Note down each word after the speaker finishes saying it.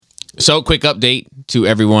So quick update to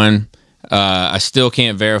everyone. I still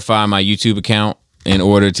can't verify my YouTube account in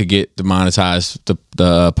order to get to monetize the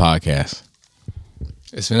podcast.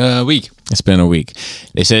 It's been a week. It's been a week.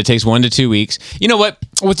 They said it takes 1 to 2 weeks. You know what?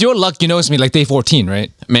 With your luck, you know it's me like day 14,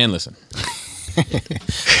 right? Man, listen.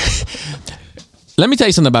 Let me tell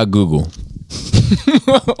you something about Google.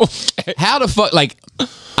 How the fuck, like,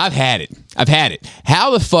 I've had it.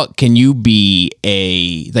 How the fuck can you be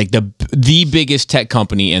the biggest tech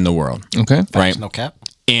company in the world? Okay. Right? No cap.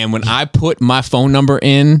 And when I put my phone number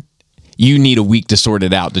in, you need a week to sort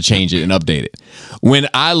it out, to change it and update it. When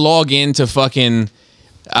I log into fucking,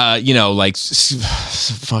 fucking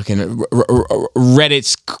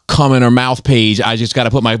Reddit's comment or mouth page, I just got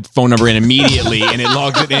to put my phone number in immediately, and it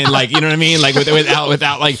logs it in, like, you know what I mean, like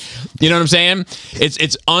without like, you know what I'm saying?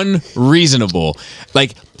 It's unreasonable.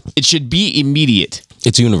 Like, it should be immediate.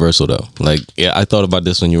 It's universal though. Like, yeah, I thought about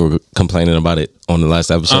this when you were complaining about it on the last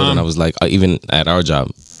episode, and I was like, even at our job,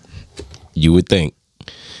 you would think,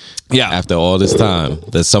 yeah, after all this time,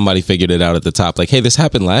 that somebody figured it out at the top. Like, hey, this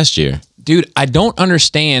happened last year. Dude, I don't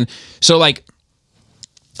understand. So, like,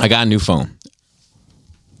 I got a new phone.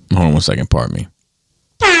 Hold on 1 second, pardon me.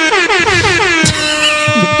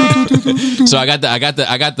 So I got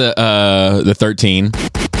the 13.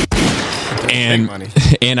 And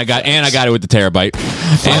I got it with the terabyte,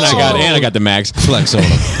 and I got the max. Flex on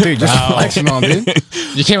them. Dude, just flexing on, dude.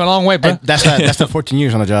 You came a long way, bro. That's the 14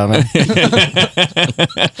 years on the job, man.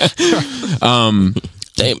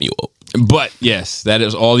 Damn you. But yes, that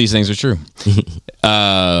is, all these things are true.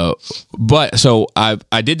 But so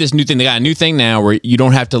I did this new thing. They got a new thing now where you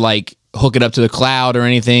don't have to like hook it up to the cloud or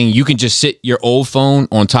anything. You can just sit your old phone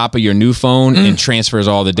on top of your new phone and transfers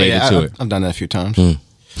all the data to it. I've done that a few times.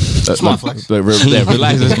 Small flex.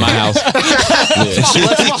 Relax, this is my house.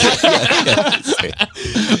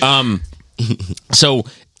 So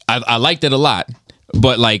I liked it a lot,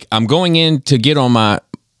 but like, I'm going in to get on my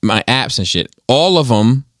apps and shit. All of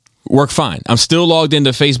them work fine. I'm still logged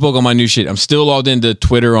into Facebook on my new shit. I'm still logged into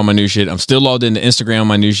Twitter on my new shit. I'm still logged into Instagram on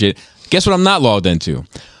my new shit. Guess what I'm not logged into?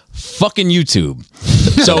 Fucking YouTube.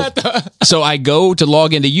 So I go to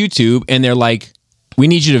log into YouTube, and they're like, we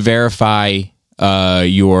need you to verify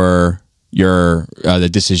your that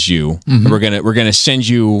this is you. Mm-hmm. We're gonna send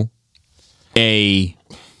you a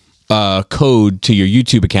code to your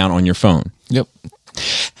YouTube account on your phone. Yep.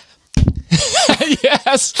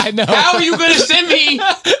 Yes, I know. How are you going to send me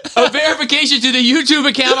a verification to the YouTube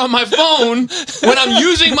account on my phone when I'm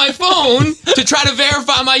using my phone to try to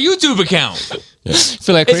verify my YouTube account? Yeah.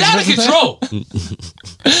 Feel like it's out of control.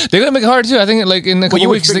 They're gonna make it hard too. I think like in a couple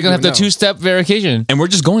weeks they're gonna have the 2-step verification, and we're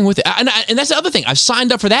just going with it. And that's the other thing. I've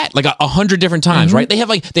signed up for that like 100 different times. Right? They have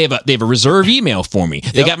a reserve email for me.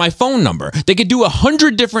 They got my phone number. They could do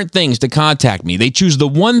 100 different things to contact me. They choose the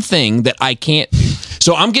one thing that I can't do.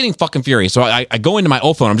 So I'm getting fucking furious. So I go into my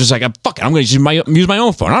old phone. I'm just like, fuck it. I'm going to use my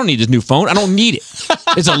own phone. I don't need this new phone. I don't need it.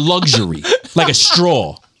 It's a luxury, like a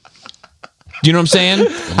straw. Do you know what I'm saying?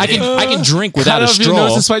 I can drink without a straw. Your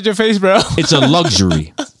nose to spite your face, bro. It's a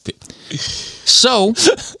luxury. So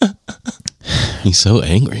he's so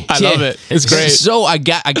angry. I love it. It's great. So I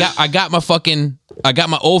got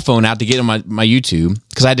my old phone out to get on my YouTube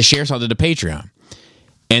because I had to share something to Patreon.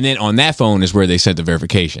 And then on that phone is where they sent the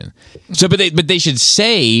verification. So, but they should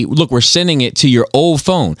say, look, we're sending it to your old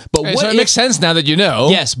phone. But what? So it makes sense now that you know.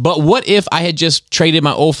 Yes, but what if I had just traded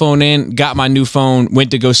my old phone in, got my new phone,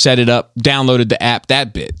 went to go set it up, downloaded the app,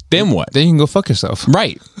 that bit? Then what? Then you can go fuck yourself.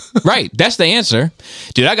 Right. That's the answer,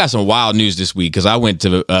 dude. I got some wild news this week because I went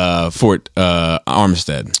to Fort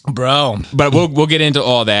Armistead, bro. But we'll get into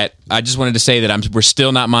all that. I just wanted to say that we're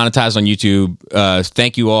still not monetized on YouTube.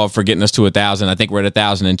 Thank you all for getting us to 1,000. I think we're at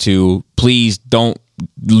 1,002. Please don't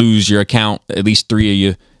lose your account. At least 3 of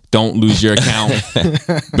you don't lose your account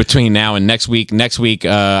between now and next week. Next week,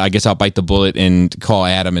 I guess I'll bite the bullet and call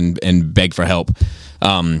Adam and beg for help.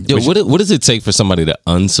 What does it take for somebody to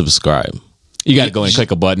unsubscribe? You got to go and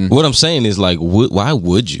click a button. What I'm saying is, like, why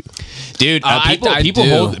would you, dude?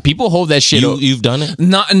 People hold that shit. You've done it,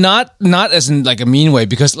 not as in like a mean way,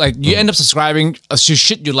 because like you end up subscribing to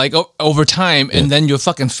shit you like over time, and then your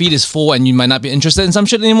fucking feed is full, and you might not be interested in some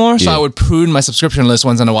shit anymore. So I would prune my substriction list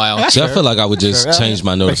once in a while. So I feel like I would just change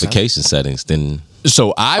my notification settings. Then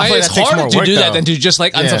so it's harder to do that than to just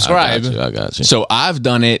like unsubscribe. I got you. So I've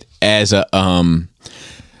done it as a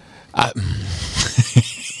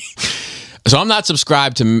So I'm not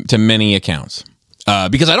subscribed to many accounts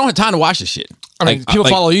because I don't have time to watch this shit. I mean, people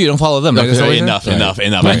follow you don't follow them. Enough. I knew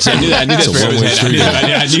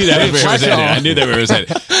that we were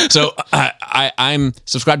headed. So I'm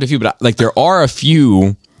subscribed to a few, but like there are a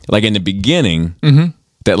few, like in the beginning,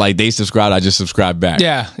 that like they subscribed, I just subscribed back.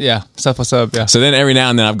 Yeah. Stuff what's up, yeah. So then every now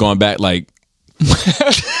and then I've gone back like,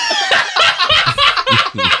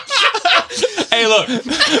 hey, look,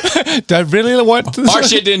 Do I really want to our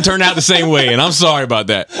shit didn't turn out the same way, and I'm sorry about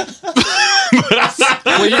that.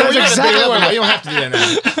 Well, you know exactly what. You don't have to do that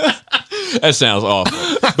now. That sounds awful,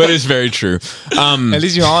 but it's very true. At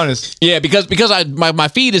least you're honest. Yeah, because my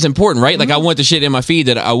feed is important, right? Like I want the shit in my feed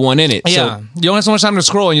that I want in it. Yeah. So, You don't have so much time to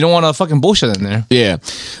scroll and you don't want to fucking bullshit in there. yeah.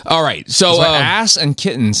 All right. So So ass and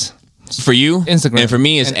kittens. for you, Instagram. and for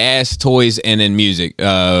me, it's ass, toys, and then music.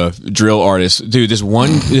 Drill artists, dude. This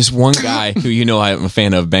one guy who you know I'm a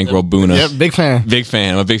fan of, Bankroll Boona. Yep, big fan. Big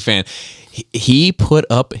fan. I'm a big fan. He put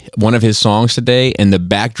up one of his songs today, and the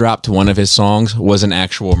backdrop to one of his songs was an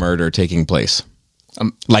actual murder taking place,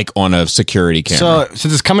 like on a security camera. So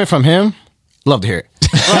since it's coming from him, love to hear it.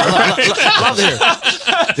 love to hear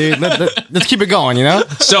it. Dude, let's keep it going, you know?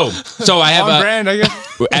 So I have On brand, I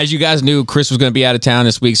guess. as you guys knew, Chris was going to be out of town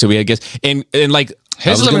this week, so we had guests, and like. I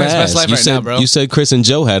His was living gonna his best ask. life You right said, now, bro. You said Chris and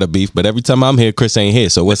Joe had a beef, but every time I'm here, Chris ain't here.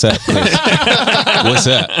 So what's that, Chris? What's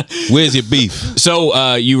that? Where's your beef?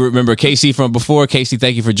 So you remember Casey from before. Casey,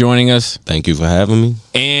 thank you for joining us. Thank you for having me.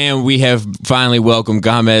 And we have finally welcomed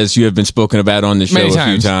Gamez. You have been spoken about on the show Many a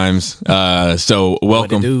few times. So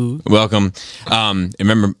welcome. do? Welcome. And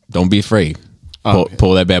remember, don't be afraid.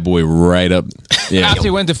 Pull that bad boy right up. Yeah. After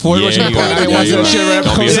you went to Ford, what you you are. I Yeah, watched you that are. shit right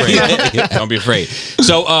Don't be up. afraid. Don't be afraid.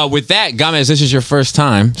 So with that, Gamez, this is your first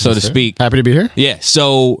time, so to speak. Happy to be here. Yeah.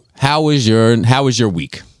 So how was your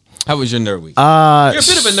week? How was your nerd week? You're a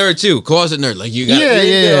bit of a nerd too, closet nerd. Like you got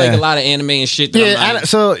Yeah. like a lot of anime and shit. That I'm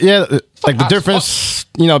not- Like the difference,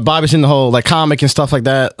 you know, Bobby's in the whole like comic and stuff like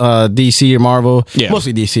that, DC or Marvel, Yeah.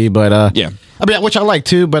 mostly DC, but Yeah. I mean, which I like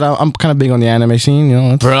too, but I'm kind of big on the anime scene, you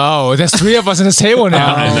know. Bro, there's 3 of us in this table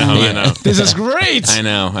now. I know. This is great. I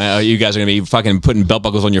know. You guys are gonna be fucking putting belt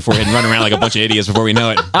buckles on your forehead and running around like a bunch of idiots before we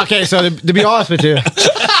know it. Okay, so to be honest with you,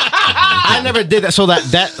 I never did that. So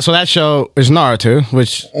that show is Naruto,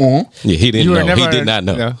 which Yeah, he didn't You were know. never- He did not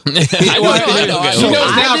know. No. I know. He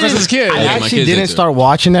knows now because his kid. I my actually kids didn't into it. start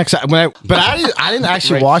watching that. I didn't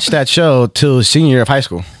actually watch that show till senior year of high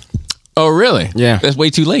school. Oh, really? Yeah. That's way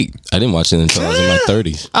too late. I didn't watch it until I was in my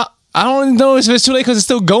 30s. I don't know if it's too late because it's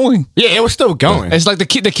still going. Yeah, it was still going. It's like the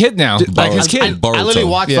kid now. Like his kid. I literally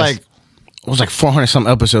watched Yes. like it was like 400 some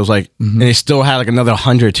episodes, like, and they still had like another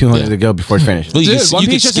 100, 200 to go before it finished. Well, you Dude, could- One you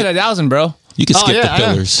could Piece just hit skip- 1,000, bro. You can skip yeah, the I know.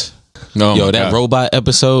 fillers. No, Yo, that robot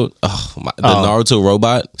episode, the Naruto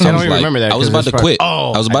robot. I don't was even remember that I was 'cause about it's to part- quit.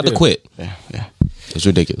 Oh, I was about I to do. quit. Yeah. It's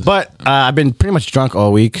ridiculous. But I've been pretty much drunk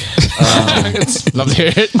all week. Love to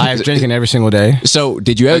hear it. I was drinking every single day. So,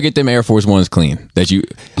 did you ever get them Air Force Ones clean? That you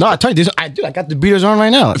No, I tell you, I got the beaters on right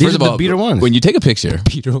now. These first are of all, the beater ones. when you take a picture,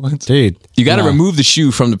 Peter once. Dude, you got to no. remove the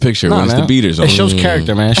shoe from the picture No, when it's man. the beaters on. It shows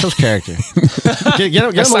character, man. It shows character. Get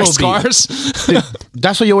them It's a like little beat. scars. Dude,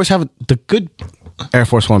 that's why you always have the good Air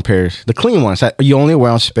Force One pairs, the clean ones that you only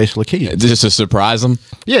wear on special occasions. Just to surprise them.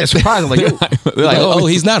 Yeah, it's surprising. Like, yo, They're like, oh,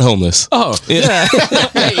 he's not homeless. oh, yeah.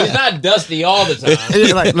 hey, he's not dusty all the time.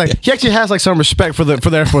 Yeah, like he actually has like some respect for the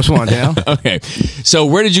Air Force One, you know? Okay, so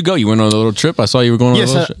where did you go? You went on a little trip. I saw you were going on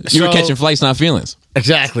Yes, a little trip. You were so- catching flights, not feelings.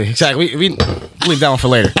 Exactly. We leave that one for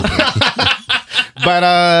later.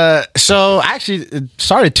 But so actually it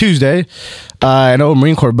started Tuesday. An old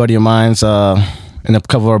Marine Corps buddy of mine's and a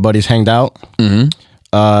couple of our buddies hanged out. Mm-hmm.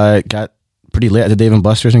 Got pretty lit at the Dave and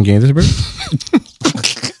Buster's in Gaithersburg.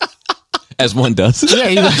 As one does.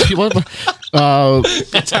 Yeah, he was.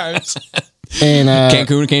 Times. And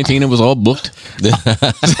Cancun Cantina was all booked. dude,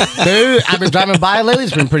 I've been driving by lately.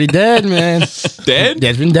 It's been pretty dead, man. Dead? Yeah,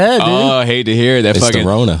 it's been dead, dude. Oh, I hate to hear it. That It's fucking the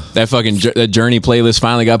Rona. That fucking that Journey playlist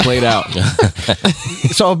finally got played out.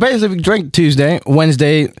 So basically, we drank Tuesday,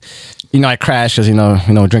 Wednesday. You know, I crashed because you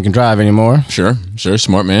know, drink and drive anymore. Sure,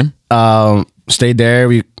 smart man. Stayed there.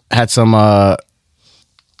 We had some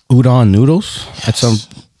udon noodles at some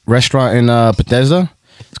restaurant in Bethesda.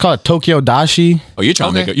 It's called Tokyo Dashi. Oh, you're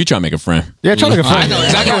trying to make a friend. Yeah, trying to get I know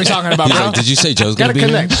exactly what you're talking about, He's bro. like, did you say Joe's Gotta gonna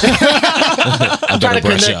be here? connect. I'm trying to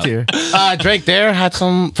brush connect up. here. Drank there. Had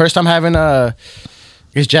some first time having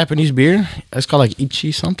it's Japanese beer. It's called like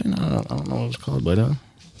Ichi something. I don't know what it's called, but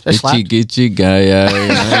it slapped. Itchy guy.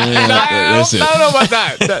 That's it. I don't know about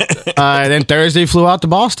that. Then Thursday flew out to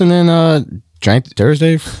Boston and drank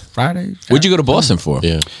Thursday, Friday. What'd you go to Boston for?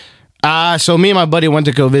 Yeah. So me and my buddy went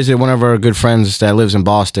to go visit one of our good friends that lives in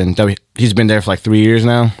Boston. He's been there for like 3 years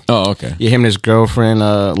now. Oh, okay. Yeah, him and his girlfriend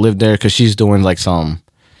lived there because she's doing like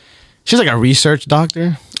she's like a research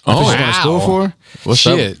doctor. That's what she's going to school for. What's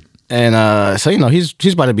Shit. up? And so he's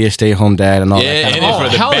about to be a stay-at-home dad and all Yeah, that. in Kind it of for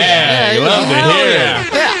the hell bag. yeah. Love to Hell hear yeah.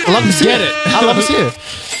 it. love to see it. I love to see it.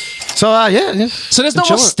 So yeah. So there's no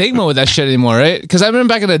more stigma with that shit anymore, right? Because I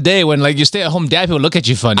remember back in the day when like you stay at home dad, people look at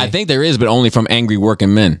you funny. I think there is, but only from angry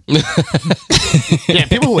working men. Yeah,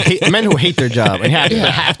 men who hate their job and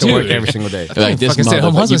have to work every single day. Like this Fucking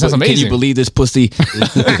stay-at-home husband sounds Can you amazing. believe this pussy?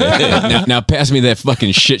 now pass me that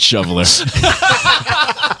fucking shit shoveler.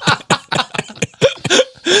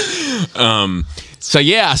 So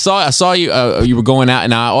yeah, I saw you. You were going out,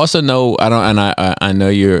 and I also know I know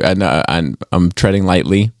you're. I'm treading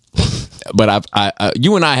lightly, but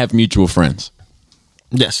you and I have mutual friends.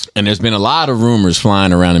 Yes, and there's been a lot of rumors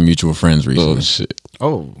flying around of mutual friends recently. Oh shit!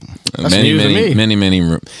 Oh, that's news to me.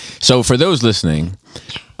 Many. So for those listening,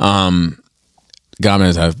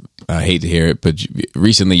 Gomez, I hate to hear it, but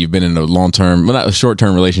recently you've been in a long-term, well, not a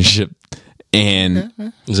short-term relationship. And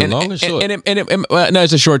is it long or short? No,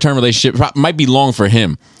 it's a short-term relationship. Might be long for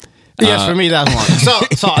him. Yes, for me that's long.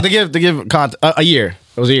 So to give a year.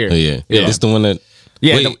 It was a year. Oh, yeah. It's the one that.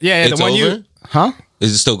 Yeah, Wait, the one over? you. Huh?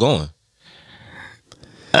 Is it still going?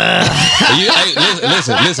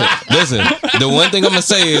 Listen. The one thing I'm gonna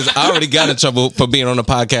say is I already got in trouble for being on the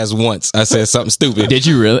podcast once. I said something stupid. Did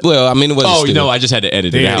you really? Well, I mean, it wasn't stupid. no, I just had to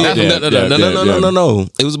edit it out. No.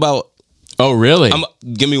 It was about. Oh, really?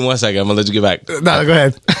 Give me 1 second. I'm gonna let you get back. No, go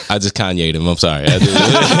ahead. I just Kanye'd him. I'm sorry.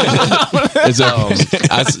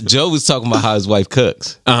 Joe was talking about how his wife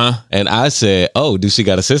cooks. And I said, "Oh, do she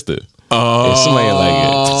got a sister?" And somebody ain't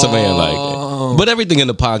like it. But everything in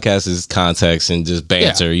the podcast is context and just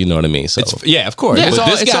banter. You know what I mean? So of course. Yeah, but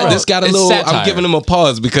this got a little. Satire. I'm giving him a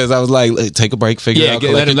pause because I was like, take a break, figure out.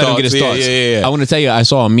 Let him get his thoughts. Yeah. I want to tell you, I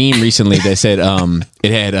saw a meme recently that said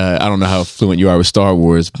it had I don't know how fluent you are with Star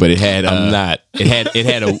Wars, but it had I'm not.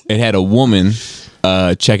 It had a woman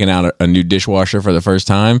checking out a new dishwasher for the first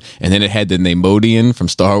time, and then it had the Nemodian from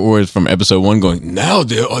Star Wars from Episode 1 going, "Now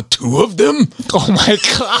there are two of them." Oh my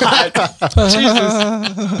god! Jesus.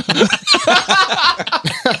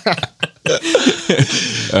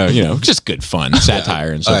 Just good fun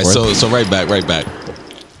satire and so All right, forth. so right back.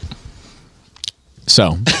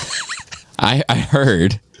 So I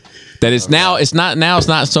heard that it's not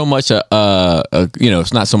so much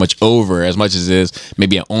it's not so much over as much as it is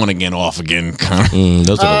maybe an on again, off again kind of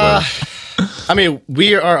Those are the words. I mean,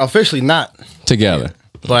 we are officially not together.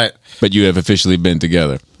 but you have officially been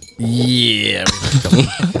together. yeah.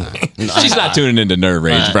 She's not tuning into Nerd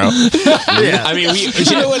Rage, bro. Yeah. I mean, You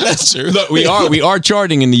know what? That's true. look, we are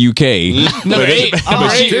charting in the UK.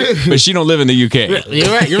 But she don't live in the UK.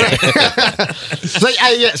 You're right.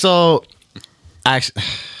 So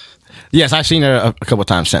yes, I've seen her a couple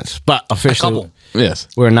times since, but officially, Yes.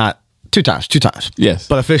 we're not. Two times. Yes.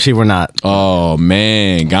 But officially, we're not. Oh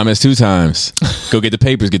man, Gomez 2 times. Go get the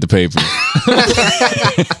papers.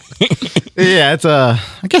 Yeah, it's I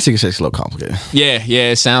guess you could say it's a little complicated. Yeah.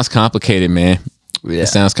 It sounds complicated, man. Yeah. It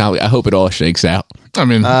sounds complicated. I hope it all shakes out. I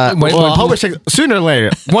mean, I hope it's sooner or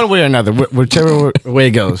later, one way or another, whichever way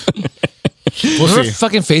it goes. We'll remember see.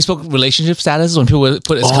 fucking Facebook relationship status when people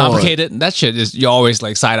put it's complicated? That shit is, you always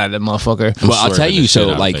like side eye that motherfucker. Well, I'll tell you. So,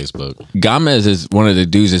 like, Gomez is one of the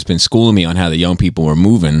dudes that's been schooling me on how the young people are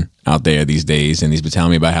moving out there these days, and he's been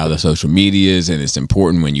telling me about how the social medias and it's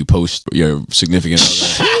important when you post your significant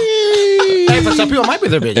other. Hey, for some people, it might be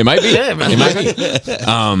their bitch. It might be. Yeah, man. It might be.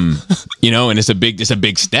 And it's a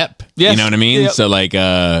big step. Yes. You know what I mean? Yep. So like,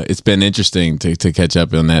 it's been interesting to catch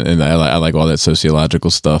up on that, and I like all that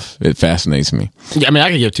sociological stuff. It fascinates me. Yeah, I mean,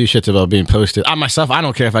 I could give two shits about being posted. I myself, I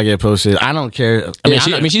don't care if I get posted. I don't care.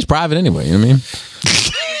 I mean, she's private anyway. You know what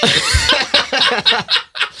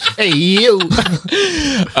I mean? Hey, you.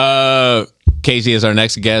 Casey is our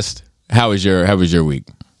next guest. How was your week?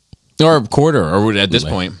 Or quarter, or at this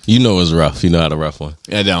point. You know it's rough. You know how to rough one.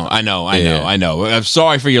 I know. I'm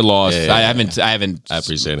sorry for your loss. Yeah. I haven't. I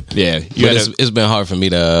appreciate it. Yeah. It's been hard for me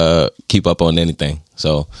to keep up on anything.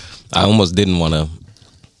 So I almost didn't want to.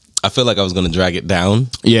 I feel like I was going to drag it down.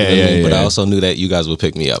 Yeah, you know what I mean? But yeah. I also knew that you guys would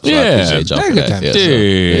pick me up. So Yeah. I appreciate y'all for Very good that. time. Yeah,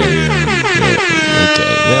 okay.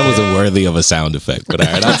 That wasn't worthy of a sound effect, but all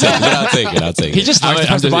right, I'll take it. He just likes to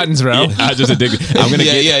press the buttons, bro. I just addicted. I'm gonna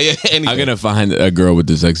Anything. I'm gonna find a girl with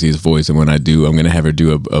the sexiest voice, and when I do, I'm gonna have her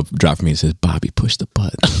do a drop for me. That says, "Bobby, push the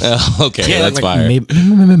button." Okay, that's fire.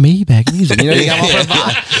 Maybach music. You know, you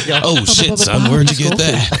got Oh shit, son, where'd you get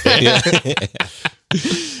that?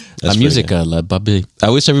 La musica, la Bobby. I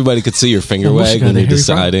wish everybody could see your finger wag when you're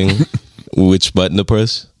deciding which button to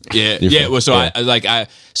push. Yeah. Well, so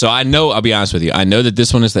I know. I'll be honest with you. I know that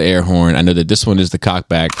this one is the air horn. I know that this one is the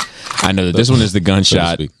cockback. I know that this one is the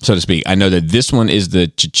gunshot, so to speak. I know that this one is the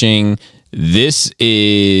cha-ching. This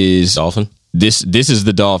is Dolphin. This is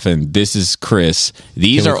the Dolphin. This is Chris.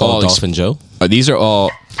 These Can we are call all Dolphin Joe. These are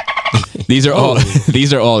all. These are all.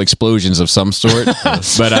 These are all explosions of some sort.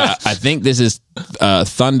 But I think this is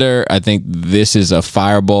thunder. I think this is a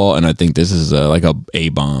fireball, and I think this is like a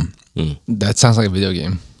bomb. That sounds like a video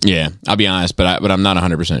game. Yeah, I'll be honest, but I'm not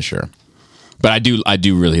 100% sure. But I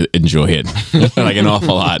do really enjoy it, like an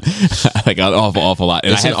awful lot, like an awful lot.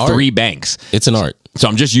 And It's I an have art. 3 banks. It's an art. So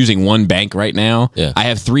I'm just using one bank right now. Yeah. I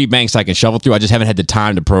have 3 banks I can shovel through. I just haven't had the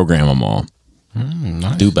time to program them all.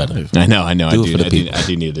 Do better. I know. I Do it for the people. I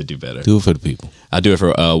do need to do better. Do it for the people. I'll do it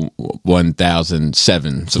for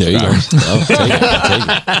 1,007 There you go. subscribers. I'll take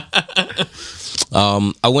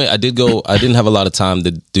it. I didn't have a lot of time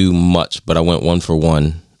to do much, but I went 1 for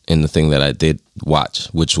 1 in the thing that I did watch,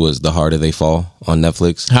 which was The Harder They Fall on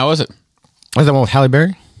Netflix. How was it? What's that one with Halle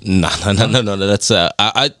Berry? No. That's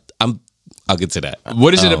I'll get to that.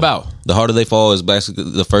 What is it about? The Harder They Fall is basically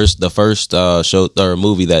the first show or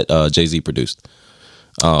movie that Jay-Z produced.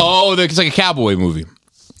 It's like a cowboy movie.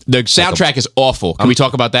 The soundtrack is awful. Can we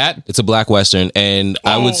talk about that? It's a black western, and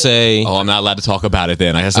I would say Oh, I'm not allowed to talk about it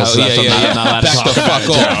then. I guess that's yeah. I'm not allowed to talk about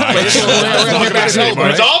it.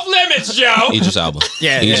 It's off limits, Joe. Idris Elba.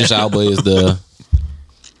 Yeah. Idris Elba is the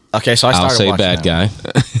Okay, so I started I'll say watching bad that. guy.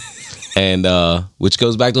 And which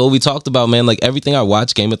goes back to what we talked about, man. Like everything I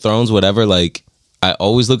watch, Game of Thrones, whatever, like I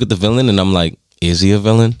always look at the villain and I'm like, is he a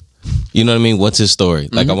villain? You know what I mean? What's his story?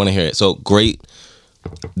 Like I want to hear it. So great.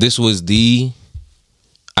 This was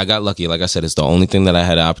I got lucky. Like I said, it's the only thing that I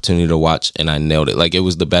had an opportunity to watch and I nailed it. Like it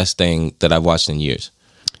was the best thing that I've watched in years.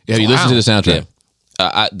 Have you listened to the soundtrack?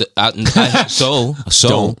 So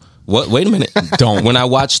Don't. what? Wait a minute. Don't. When I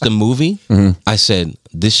watched the movie, I said,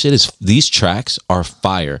 these tracks are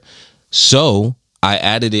fire. So I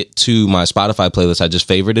added it to my Spotify playlist. I just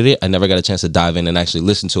favorited it. I never got a chance to dive in and actually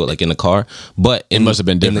listen to it like in the car. But it must have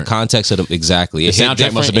been in the different. context of exactly. The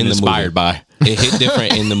soundtrack must have been inspired by. It hit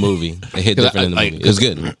different in the movie. It was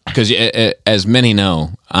good. Because as many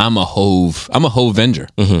know, I'm a Hove Venger.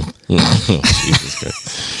 Jesus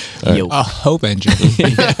Christ. A hope engine.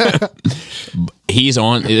 He's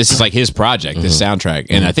on. This is like his project, this soundtrack,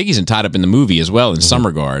 and I think he's tied up in the movie as well in some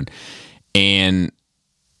regard. And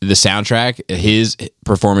the soundtrack, his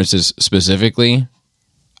performances specifically,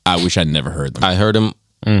 I wish I'd never heard them. I heard him.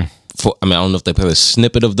 I don't know if they played a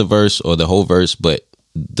snippet of the verse or the whole verse, but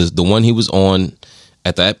the one he was on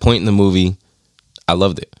at that point in the movie, I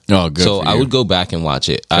loved it. Oh, good. So for I you. would go back and watch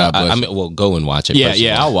it. God bless you. Go and watch it. Yeah, first of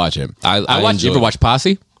yeah, all. I'll watch it. I watched. You enjoyed ever it. watch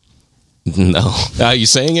Posse? No. Are you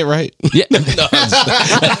saying it right? Yeah.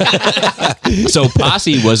 So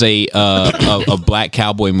Posse was a black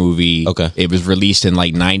cowboy movie. Okay. It was released in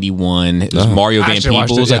like 91. It was Mario Van actually watched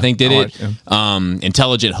Peebles, it, yeah. I think, did I it. watched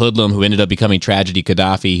Intelligent Hoodlum, who ended up becoming Tragedy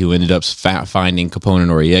Gaddafi, who ended up finding Capone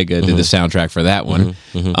and Noriega, did the soundtrack for that one.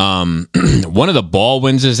 One of the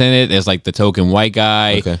Baldwins is in it as like the token white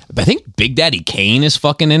guy. Okay. I think Big Daddy Kane is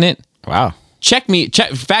fucking in it. Wow.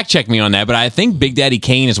 Fact check me on that, but I think Big Daddy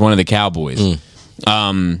Kane is one of the cowboys.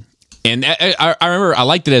 And I remember I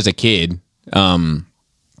liked it as a kid.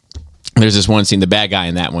 There's this one scene. The bad guy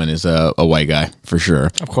in that one is a white guy for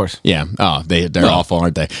sure. Of course. Yeah. Oh, they're awful,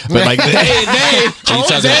 aren't they? But like,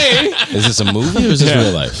 Is this a movie or is this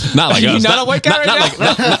real life? not like us. not a white guy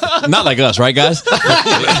not like us, right, guys?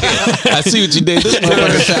 I see what you did. This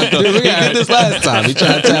motherfucker tapped on. He did this last time. He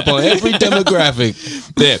tried to tap on every demographic.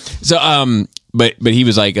 Yeah. So, but he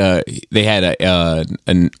was like, they had I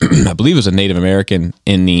believe it was a Native American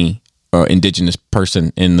in the indigenous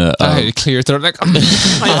person in the. I had to clear your throat. Like,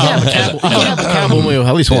 Cowboy movie,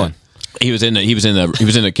 at least one. He was in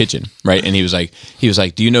the kitchen, right? And he was like,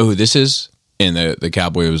 do you know who this is? And the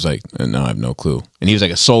cowboy was like, no, I have no clue. And he was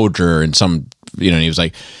like a soldier and some, and he's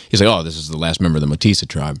like, oh, this is the last member of the Motisa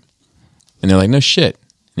tribe. And they're like, no shit.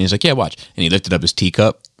 And he's like, yeah, watch. And he lifted up his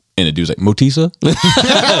teacup, and the dude's like, Motisa?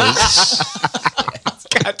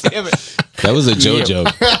 God damn it. That was a Joe joke.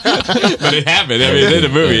 But it happened. I mean, in the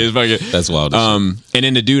movie, it's fucking. That's wild. And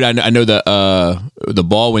then the dude, I know the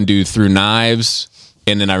Baldwin dude threw knives,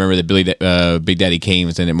 and then I remember that Big Daddy Kane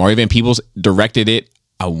was in it. Mario Van Peebles directed it.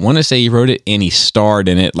 I want to say he wrote it, and he starred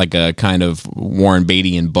in it, like a kind of Warren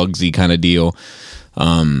Beatty and Bugsy kind of deal.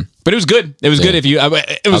 But it was good. It was good. If you, it was.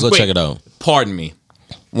 I'll go wait, check it out. Pardon me.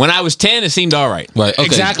 When I was 10, it seemed all right. Right. Okay.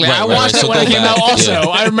 Exactly. Right, I right, watched right. it So when it go came back. out also. Yeah.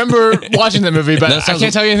 I remember watching the movie, but That I sounds-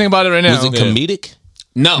 can't tell you anything about it right now. Was it comedic?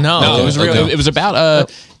 No, No. it was real. Okay. It was about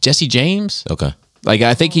Jesse James. Okay. Like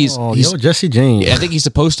I think he's Jesse James. I think he's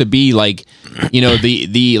supposed to be like,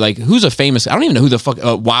 the like who's a famous. I don't even know who the fuck.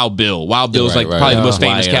 Wild Bill. Wild Bill's Right, probably the most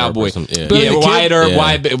famous Wyatt cowboy. yeah. Wyatt Earp,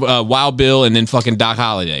 Yeah. Wild Bill, and then fucking Doc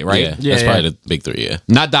Holliday, right? Yeah, that's probably the big three. Yeah,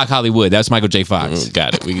 Not Doc Hollywood. That's Michael J. Fox.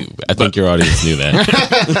 got it. I think your audience knew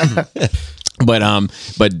that.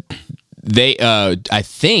 But they, I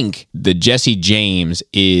think the Jesse James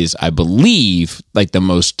is, I believe, like the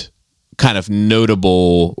most kind of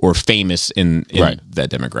notable or famous in Right.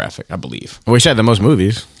 that demographic. I believe. We said the most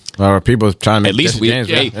movies. Or people trying to make At least Jesse James,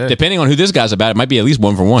 hey, yeah. depending on who this guy's about, it might be at least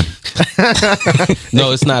 1 for 1.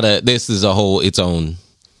 No, it's not a. This is a whole its own.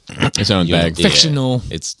 Its own bag. Yeah. Fictional.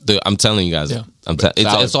 I'm telling you guys. Yeah.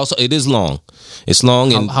 It's also it is long. It's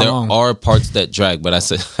long, and How there long? are parts that drag. But I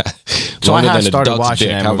said, So I longer have than a started duck's watching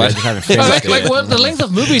dick. that How movie. I about- just haven't finished like it. well, the length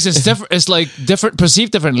of movies is different. It's like different,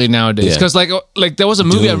 perceived differently nowadays. Yeah. Because like there was a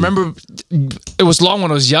movie I Dune. remember. It was long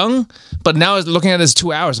when I was young, but now looking at it as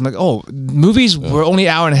 2 hours. I'm like, oh, movies were only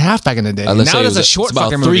an hour and a half back in the day. Let's say Now it there's was a short it's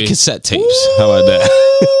about fucking 3 movie. cassette tapes. How about that?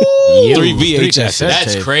 3 VHS. cassette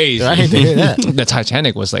That's tapes. crazy. I hate to hear that. The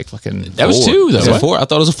Titanic was like fucking. That was 2 though. Was it What? 4? I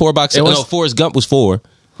thought it was a 4-box. It was- No, Forrest Gump was 4.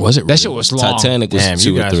 Was it? That shit was long. Titanic was Damn,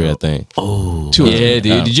 2 you or guys 3, I are- think. 2 or 3. Yeah,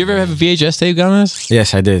 dude. Did you ever have a VHS tape, Gomez?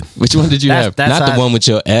 Yes, I did. Which one did you have? That's Not the one with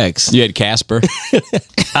your ex. You had Casper.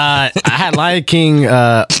 I had Lion King.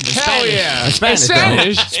 Hell yeah! In Spanish, though.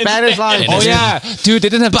 Spanish. Spanish Lion King. Oh yeah, dude, they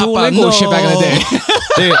didn't have Duolingo no. shit back in the day.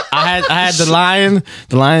 Dude, I had the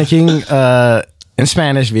Lion King in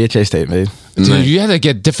Spanish VHS tape, man. Dude, you had to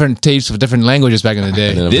get different tapes for different languages back in the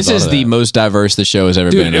day. never This thought is of the that. most diverse the show has ever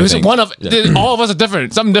Dude, been. it I was think. one of all of us are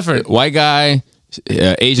different. Something different. White guy,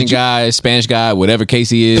 Asian guy, Spanish guy, whatever case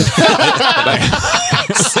he is. Son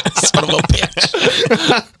of a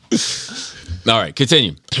bitch. All right,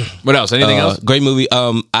 continue. What else? Anything else? Great movie.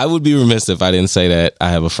 I would be remiss if I didn't say that I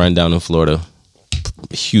have a friend down in Florida,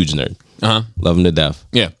 huge nerd, love him to death.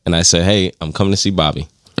 Yeah. And I said, hey, I'm coming to see Bobby.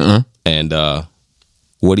 And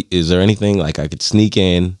is there anything like I could sneak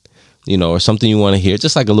in, or something you want to hear?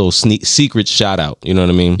 Just like a little secret shout out. You know what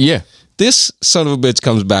I mean? Yeah. This son of a bitch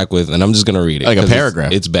comes back with, and I'm just gonna read it Like a 'cause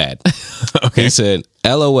paragraph. It's bad. Okay. He said,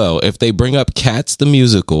 "LOL. If they bring up Cats the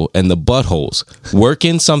musical and the buttholes, work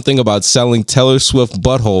in something about selling Taylor Swift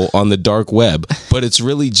butthole on the dark web, but it's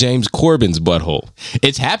really James Corbin's butthole.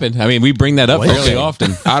 It's happened. I mean, we bring that up fairly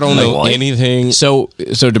often. I don't know anything. So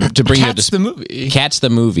to bring you up Cats to the movie. Cats the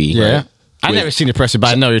movie. Yeah. right? I never seen the press, but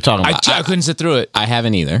I know what you're talking about. I couldn't sit through it. I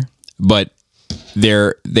haven't either. But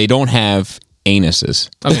they don't have anuses.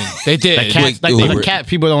 I mean, they did. Cats, like, the cat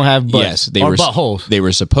people don't have butts. Yes, they or were buttholes. They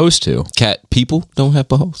were supposed to. Cat people don't have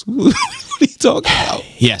buttholes. What are you talking about?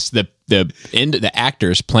 Yes, the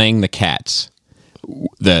actors playing the cats.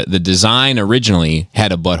 The design originally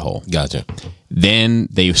had a butthole. Gotcha. Then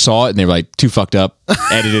they saw it and they were like, too fucked up.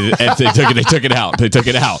 Edited it. They took it out. They took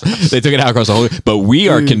it out across the whole. But we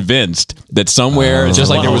are convinced that somewhere, just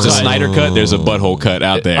like there was a Snyder cut, there's a butthole cut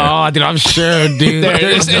out there. Oh, dude, I'm sure, dude.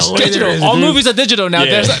 It's digital. All movies are digital now.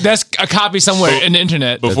 Yeah. There's a copy somewhere in the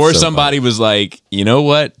internet. Before so somebody was like, you know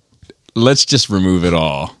what? Let's just remove it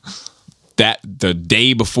all. The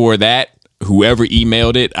day before that, whoever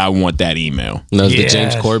emailed it, I want that email. Now, is the Yes.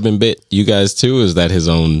 James Corbin bit you guys too? Or is that his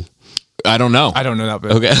own? I don't know. I don't know that.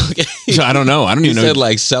 Bit. Okay. So I don't know. I don't He even know. said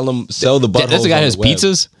like sell the buttholes. That's the guy who on has web.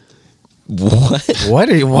 pizzas. What?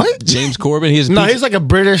 What? James Corbin. He has No, pizza. he's like a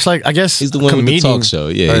British, like, I guess. He's the one comedian. with the talk show.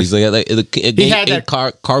 Yeah, he's like He had that-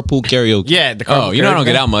 carpool karaoke. Yeah, the Oh, you know I don't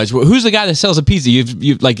get out much. Well, who's the guy that sells a pizza?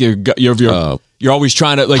 You've like you're always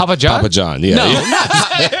trying to like Papa John? Papa John. Yeah. No, yeah.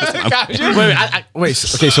 Wait,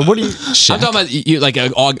 okay, so what do you. I'm talking about you, like a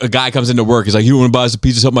guy comes into work. He's like, "You want to buy some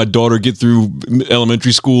pizzas? Help my daughter get through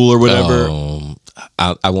elementary school or whatever."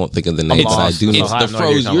 I won't think of the name, but I lost. do know It's the the frozen-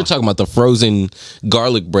 frozen. You're talking about the frozen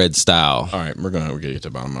garlic bread style. All right, we're gonna get you to the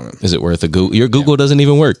bottom of it. Is it worth a Google? Your Google doesn't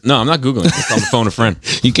even work. No, I'm not googling. I'm a phone a friend.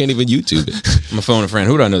 You can't even YouTube it. I'm a phone a friend.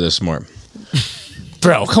 Who do I know that's smart?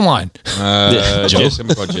 Bro, come on. Jess. I'm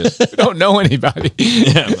gonna call Jess. We don't know anybody.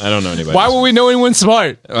 Yeah, I don't know anybody. Why would we know anyone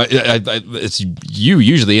smart? It's you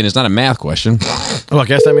usually, and it's not a math question. Oh, I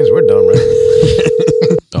guess that means we're done,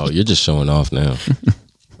 right? Oh, you're just showing off now.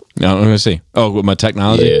 No, I'm gonna see. Oh, with my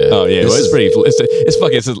technology. Yeah. Oh, yeah. Well, it's pretty. It's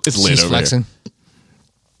fucking. It's lit She's over flexing.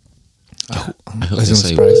 I hope Wasn't they say,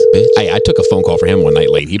 surprised. bitch. here. I took a phone call for him one night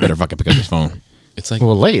late. He better fucking pick up his phone. It's like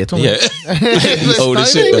Well, late. It's only, yeah. Oh,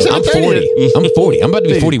 this shit. It's though. I'm 40. I'm 40. I'm about to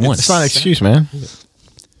be 41. It's not an excuse, man.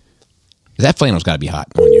 That flannel's got to be hot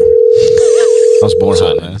on you. I was born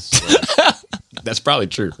hot, man. That's probably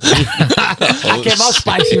true. I came out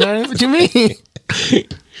spicy, man. What you mean?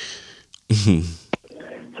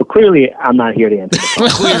 So clearly, I'm not here to answer the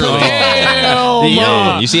phone.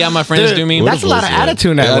 Yeah. You see how my friends do me? That's a lot of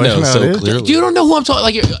attitude in that I know, voicemail, so dude. clearly. You don't know who I'm talking.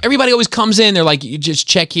 Like everybody always comes in. They're like, you just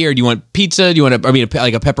check here. Do you want pizza? Do you want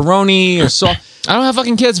like a pepperoni or salt? I don't have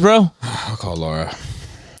fucking kids, bro. I'll call Laura.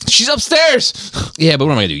 She's upstairs. Yeah, but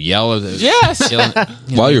what am I gonna do? Yell? Yes.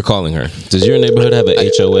 While you're calling her, does your neighborhood have an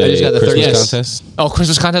HOA I just got the Christmas 30 contest? Oh,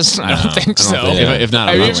 Christmas contest? I don't think so. If not,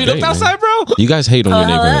 Have I'm you not ever with looked it. outside, bro? You guys hate on your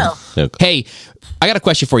neighborhood. Yeah. Hey, I got a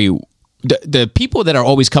question for you. The people that are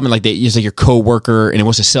always coming, like it's like your coworker and it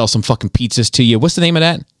wants to sell some fucking pizzas to you. What's the name of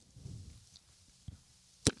that?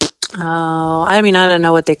 Oh, I mean, I don't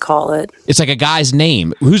know what they call it. It's like a guy's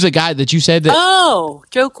name. Who's the guy that you said that? Oh,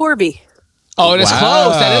 Joe Corby. Oh, that's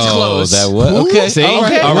close. That is close. That was okay. See?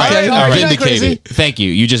 Okay. All right. Okay. All right. You're not crazy. Vindicated. Thank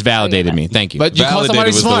you. You just validated me. Thank you. But you call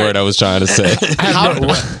somebody Validated was the smart. word I was trying to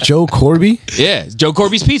say. Joe Corby? yeah, Joe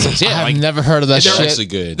Corby's pizzas. Yeah, I've never heard of that They're shit. actually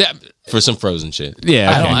good Yeah. for some frozen shit.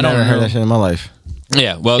 Yeah, okay. I never heard that shit in my life.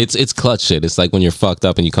 Yeah, well, It's clutch shit. It's like when you're fucked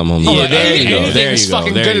up and you come home. yeah, there you go. anything There is you go.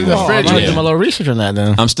 fucking There good you in the go. fridge. I'm gonna Yeah. do my little research on that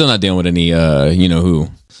then. I'm still not dealing with any, you know who.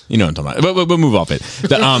 You know what I'm talking about. But we'll move off it.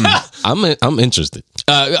 The, I'm interested.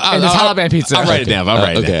 And the Taliban pizza. I'll write it down. I'll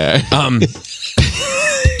write it down. Okay.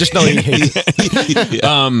 Just know he hates it.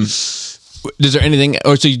 Is there anything?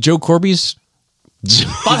 Or so Joe Corby's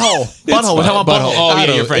Butthole. Butthole. We're talking about butthole. Oh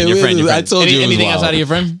yeah, I your friend. don't- Your friend. Your I friend. told you it was anything wild. outside of your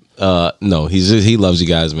friend? No, he loves you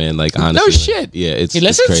guys, man. Like honestly, No shit. Yeah, it's, He it's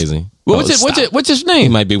listens? crazy. Well, Oh, stop. what's his He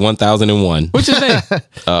name? might be 1001. What's his name?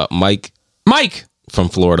 Mike Mike. from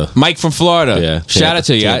Florida. Mike from Florida. Yeah, Shout out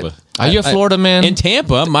to you. Tampa. Are you a Florida man? In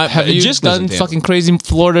Tampa, Have you just done lives in Tampa. fucking crazy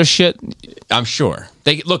Florida shit? I'm sure.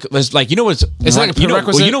 They look. It's like you know what's. It's like a you know,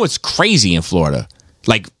 prerequisite? you know what's crazy in Florida,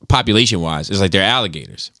 like population wise, is like they're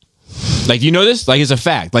alligators. Like you know this, like it's a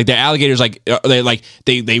fact. Like they're alligators. Like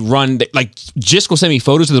they run. Like Jisco will send me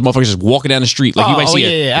photos of the motherfuckers just walking down the street. Like you might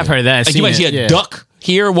see. I've heard that. Like you might see a duck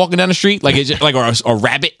here walking down the street. Like it's just, like or a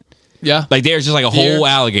rabbit. Yeah. Like there's just like a whole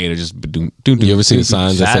alligator just. You ever see the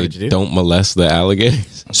signs that say Savage, dude. "Don't molest the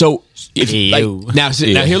alligators"? So if Ew. like, now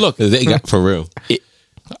here look, they got for real.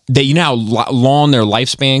 you know how long their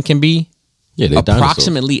lifespan can be. Yeah, they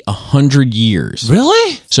Approximately 100 years.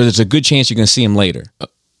 Really? So there's a good chance you're going to see him later.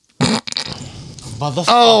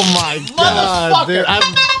 Oh my god, dude!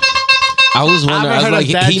 I was wondering. I was heard like,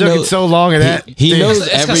 that he joke in knows. so long of that. He knows It's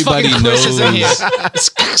 'cause everybody fucking Chris knows. isn't here.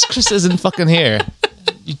 Chris isn't fucking here.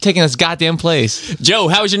 You're taking his goddamn place. Joe,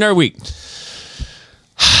 how was your nerd week?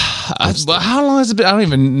 But how long has it been? I don't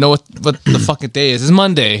even know what the fucking day is. It's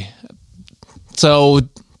Monday. So,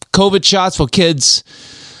 COVID shots for kids.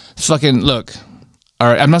 Fucking look. All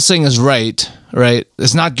right, I'm not saying it's right.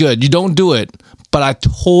 It's not good. You don't do it. But I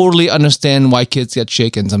totally understand why kids get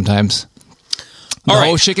shaken sometimes. The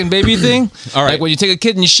whole shaken baby thing. All right. Like when you take a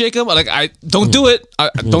kid and you shake him, like I don't do it. I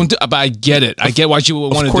don't do. But I get it. I get why you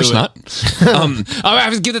would want to do it. Of course not. I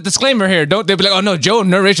have to give the disclaimer here. Don't they be like, oh no, Joe,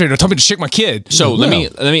 narrator, told me to shake my kid. So let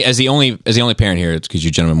me as the only parent here, it's because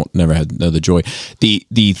you gentlemen never had the joy.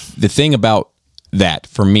 The thing about that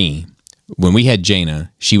for me, when we had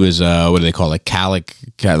Jaina, she was what do they call it?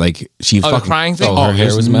 Like she the fucking crying thing? Oh, her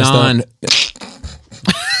hair was messed up?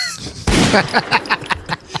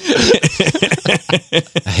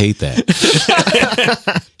 I hate that.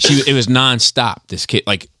 It was nonstop. This kid,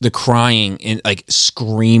 like the crying and like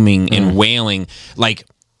screaming and wailing, like.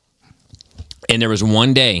 And there was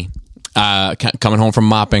one day, coming home from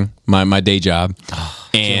mopping my day job,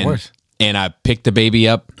 and I picked the baby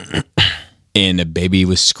up, and the baby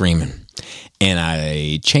was screaming, and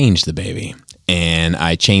I changed the baby, and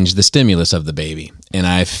I changed the stimulus of the baby, and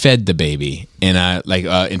I fed the baby, and I like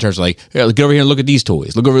in terms of like, here, get over here and look at these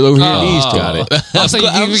toys. Look over here at these toys. Got it. I was like,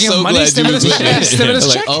 I'm you give so money, glad you stimulus was check, stimulus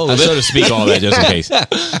like, check. oh, I so to speak all that just in case.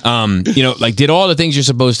 You know, like did all the things you're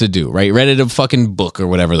supposed to do, right? Read a fucking book or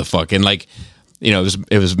whatever the fuck, and like. You know,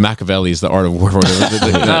 it was Machiavelli's The Art of War. No,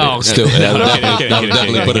 Still, that would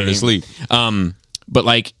definitely put her to sleep. But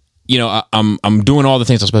like, you know, I'm doing all the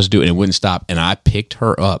things I'm supposed to do, and it wouldn't stop. And I picked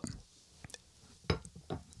her up.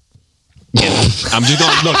 Yeah, I'm just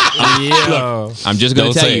going look. I'm just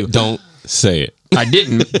going to tell you. Don't say it. I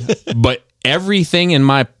didn't, but everything in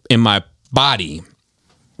my body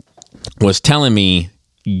was telling me,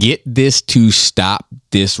 get this to stop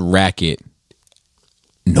this racket,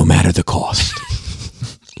 no matter the cost.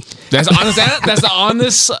 That's honest. That's the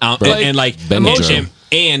honest. And like Benadryl.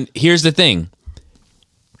 and here's the thing: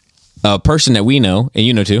 a person that we know, and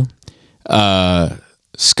you know too,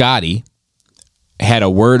 Scotty, had a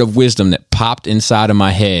word of wisdom that popped inside of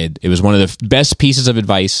my head. It was one of the best pieces of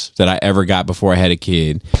advice that I ever got before I had a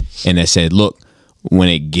kid, and it said, "Look, when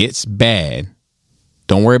it gets bad,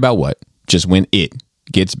 don't worry about what. Just when it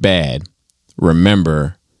gets bad,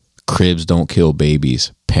 remember, cribs don't kill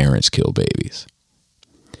babies, parents kill babies.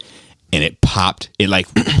 And it popped. It like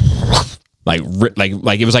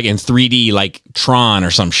it was like in 3D, like Tron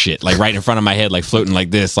or some shit, like right in front of my head, like floating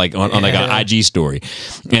like this, like on like an IG story.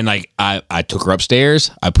 And like I took her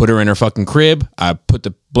upstairs. I put her in her fucking crib. I put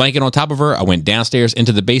the blanket on top of her. I went downstairs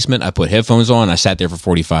into the basement. I put headphones on. I sat there for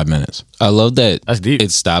 45 minutes. I love that. That's deep.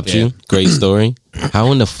 It stopped you. Great story.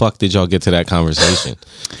 How in the fuck did y'all get to that conversation?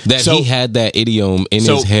 That he had that idiom in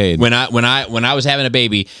his head. When I was having a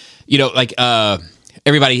baby, you know, like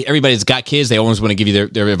everybody's got kids. They always want to give you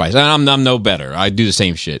their advice. I'm no better. I do the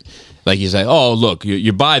same shit. Like you say, oh look,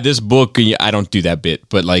 you buy this book. And I don't do that bit,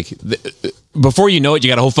 but like before you know it, you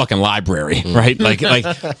got a whole fucking library, right?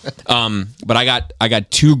 But I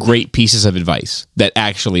got two great pieces of advice that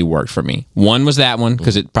actually worked for me. One was that one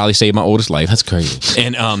because it probably saved my oldest life. That's crazy.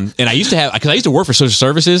 And I used to have, because I used to work for social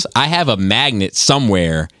services. I have a magnet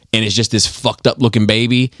somewhere. And it's just this fucked up looking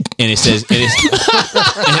baby, and it says,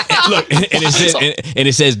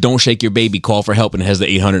 it says, "Don't shake your baby. Call for help." And it has the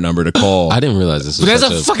 800 number to call. I didn't realize this was There's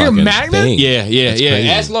such a fucking magnet? thing. Yeah. Crazy.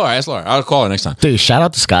 Ask Laura. I'll call her next time. Dude, shout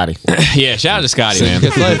out to Scotty. Yeah, shout out to Scotty, man.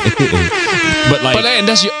 But like, and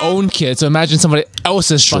that's your own kid. So imagine somebody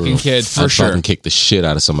else's fucking kid for I'd sure. fucking kick the shit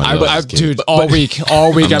out of somebody else's kid. Dude, all week.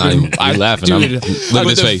 I'm laughing. Dude, Look at but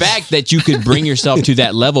his the face. fact that you could bring yourself to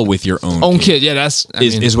that level with your own kid. Yeah, that's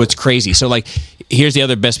is what's crazy. So like, here's the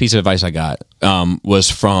other best piece of advice I got was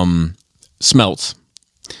from Smelts,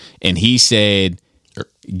 and he said,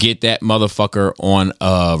 "Get that motherfucker on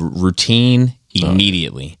a routine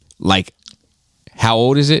immediately." Like, how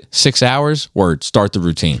old is it? 6 hours. Word. Start the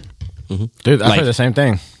routine. Dude, I Like- heard the same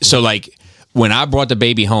thing. So like, when I brought the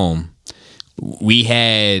baby home, we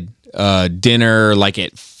had dinner like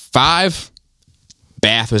at 5.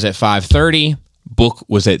 Bath was at 5:30. Book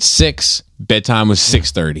was at 6. Bedtime was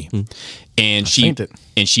 6:30.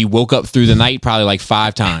 And she woke up through the night probably like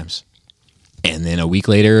 5 times. And then a week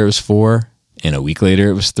later it was 4, and a week later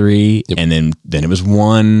it was 3, and then it was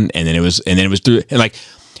 1, and then it was 3. And like,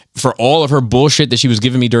 for all of her bullshit that she was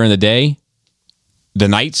giving me during the day, the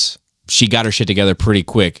nights, she got her shit together pretty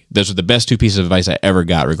quick. Those were the best 2 pieces of advice I ever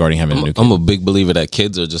got regarding having a new kid. I'm a big believer that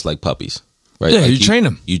kids are just like puppies. Right? Yeah, Like you train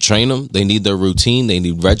them. You train them. They need their routine. They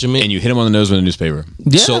need regimen. And you hit them on the nose with a newspaper.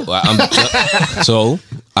 Yeah. So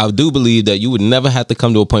I do believe that you would never have to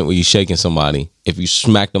come to a point where you're shaking somebody if you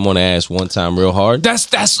smack them on the ass one time real hard. That's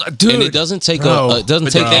dude. And it doesn't take Bro. it doesn't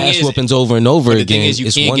But take the thing ass is- whoopings over and over But the again. thing is, you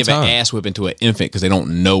It's can't one give time. an ass whipping to an infant because they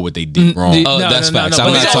don't know what they did wrong. the- Oh, No, that's no, facts. no,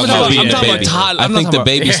 I'm but not I'm talking talking about about- being I'm a talking baby. about toddler- I I'm think talking the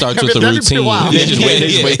baby about- starts with a That'd be pretty routine. wild.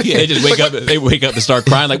 They just wake up. They wake up and start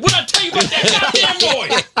crying like, "What I tell you about that goddamn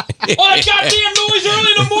noise? All that goddamn noise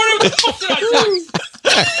early in the morning. What the fuck did I tell you?"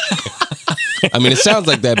 I mean, it sounds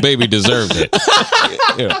like that baby deserved it.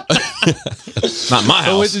 Not my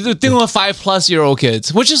So house. it's the thing with 5+-year-old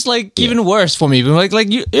kids, which is like even worse for me. But like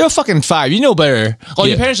you're fucking 5, you know better. Oh,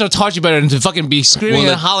 your Yeah. parents have taught you better than to fucking be screaming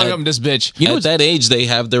Well, and hollering at- up this bitch. You know, at that age, they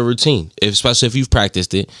have their routine, especially if you've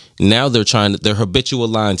practiced it. Now they're habitual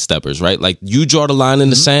line steppers, right? Like you draw the line in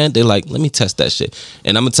the sand, they're like, let me test that shit.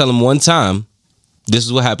 And I'm going to tell them one time, this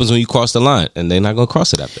is what happens when you cross the line. And they're not going to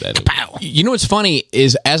cross it after that anymore. You know what's funny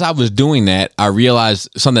is as I was doing that, I realized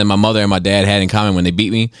something that my mother and my dad had in common when they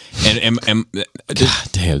beat me. And God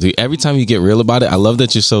damn, dude. Every time you get real about it, I love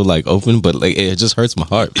that you're so like open, but like it just hurts my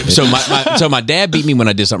heart. man. so my dad beat me when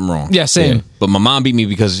I did something wrong. Yeah, same. But my mom beat me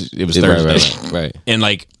because it was Right, Thursday. right. And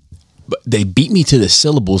like, but they beat me to the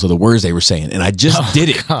syllables of the words they were saying, and I just did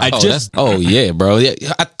it. I just Yeah, bro.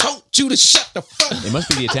 Yeah, I told you to shut the fuck. it must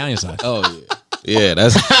be the Italian side. Oh yeah. Yeah,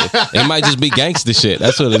 it might just be gangster shit.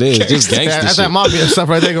 That's what it is. Just gangster That's shit. that mafia stuff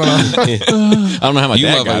right there going on. I don't know how my You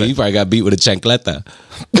dad got it. probably got beat with a chancleta.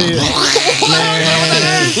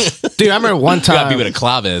 Dude, I remember one Got beat time. with a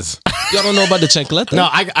claves. Y'all don't know about the chancleta? No,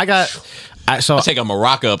 I got. So Take a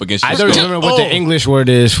maraca up against. I your don't skull. remember what the English word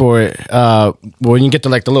is for it. When you get the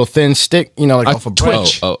like the little thin stick, you know, like off a bread.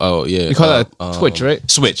 Oh, yeah. You call that Twitch, right?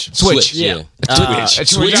 Switch. Switch. yeah. Twitch.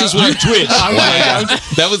 Switch is what Twitch. Wow.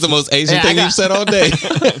 That was the most Asian Yeah, thing I you've said all day.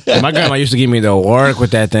 My grandma used to give me the work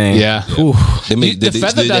with that thing. Yeah. Ooh. The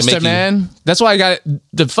feather duster, man. That's why I got it.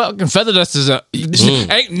 The fucking feather duster is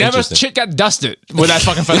ain't never Interesting. shit got dusted with that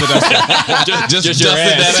fucking feather duster. Just your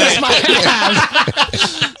dusted ass. that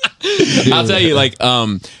ass. I'll tell you, like,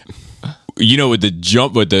 you know, with the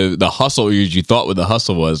jump, with the hustle, you thought what the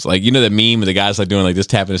hustle was. Like, you know, the meme with the guys like doing like this,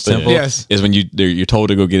 tapping his temple. Yes. Is when you're told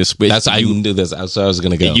to go get a switch. That's how you do this. That's how I was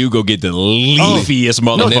going to go. And you go get the leafiest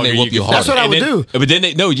motherfucker. And then they whoop you hard. That's what I would do. But then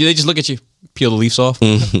they just look at you, peel the leaves off.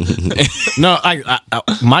 No, I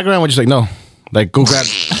my grandma was just like, no, like go grab.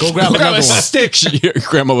 go grab another one. stick. Your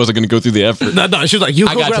grandma wasn't going to go through the effort. No, she was like, you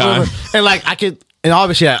I go got grab time. another. And like I could, and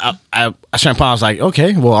obviously I started I was like,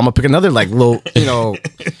 okay, well I'm gonna pick another like little,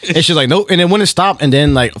 and she's like, nope. And then when it stopped, and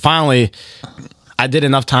then like finally, I did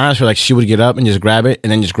enough times for like she would get up and just grab it,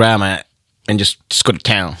 and then just grab it and just go to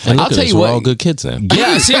town. Like, I'll look at tell us, you we're what. all good kids now.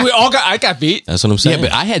 Yeah, see, I got beat. That's what I'm saying. Yeah,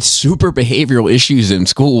 but I had super behavioral issues in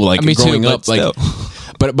school, like Me too, growing but up. Like, still.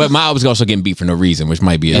 but I was also getting beat for no reason, which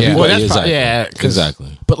might be a Yeah. Well, that's exactly. probably, 'cause-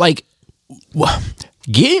 exactly. But like,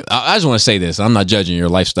 I just want to say this. I'm not judging your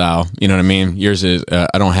lifestyle. You know what I mean? Yours is.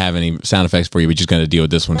 I don't have any sound effects for you. We're just going to deal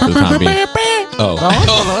with this one for the time being.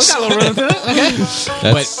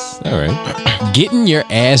 That's all right. Getting your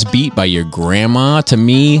ass beat by your grandma to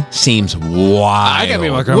me seems wild. I got beat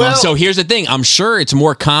by my grandma. Well, so here's the thing. I'm sure it's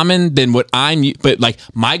more common than what I'm. But like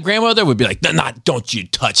my grandmother would be like, "Don't you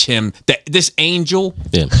touch him? This angel."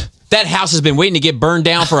 Yeah. That house has been waiting to get burned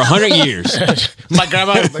down for 100 years. My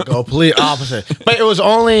grandma was the complete opposite. But it was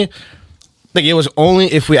only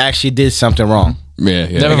if we actually did something wrong. Yeah,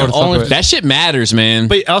 Never heard of only- fuck with. that shit matters, man.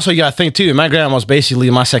 But also, you gotta think too. My grandma was basically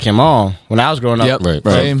my second mom when I was growing up. Yep. Right. For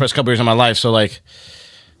the Same. first couple years of my life. So like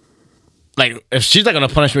if she's not gonna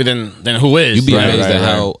punish me, then who is? You'd be Right, amazed right,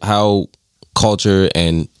 at right. how culture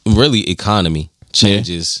and really economy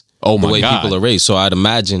changes Oh my the way God. people are raised. So I'd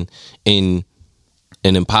imagine in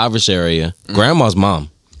an impoverished area, grandma's mom,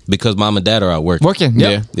 because mom and dad are out working. Working,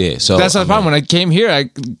 yeah. Yeah. So That's not the problem. When I came here, I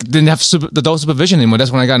didn't have adult supervision anymore. That's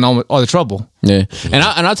when I got in all the trouble. Yeah, and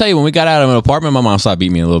I'll tell you, when we got out of an apartment, my mom started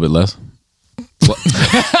beating me a little bit less.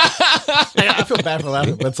 I feel bad for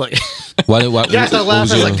laughing, but it's like Why yeah, I started what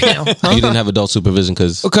was laughing. your- Like damn. you didn't have adult supervision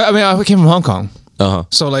because Okay, I mean, I came from Hong Kong. uh-huh.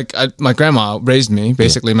 So, like, my grandma raised me.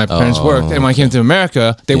 Basically, my parents worked. And when I came to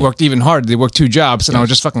America, they worked even harder. They worked 2 jobs, and I was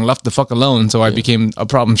just fucking left the fuck alone. So I became a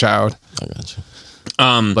problem child. I got you.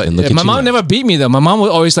 But And look Yeah, at my you mom now. never beat me, though. My mom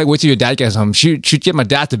would always, like, wait till your dad gets home. She'd get my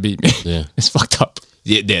dad to beat me. Yeah. It's fucked up.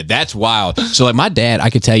 yeah, that's wild. So like my dad, I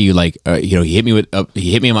could tell you, like he hit me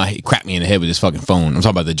he cracked me in the head with his fucking phone. I'm talking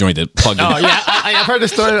about the joint that plugged in. Oh yeah, I've heard the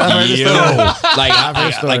story. Like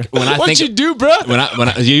when I What'd think you do, bro? when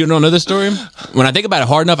I you don't know this story. When I think about it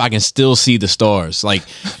hard enough, I can still see the stars. Like,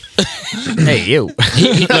 Hey you. look.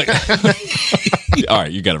 All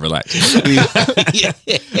right, you gotta relax. All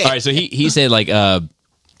right, so he said like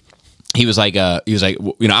he was like I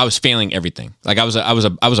was failing everything. Like I was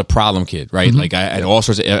a problem kid, right? Like I had all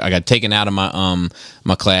sorts of, I got taken out of my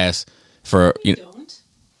my class for Yeah,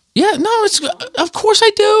 no, it's of course I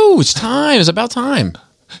do. It's time. It's about time.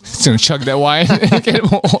 He's gonna chug that wine.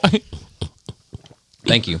 Get more wine.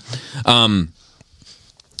 Thank you.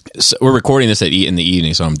 So we're recording this in the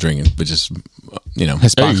evening, so I'm drinking, but just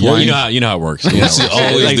Xbox wine. you know how it works. You know,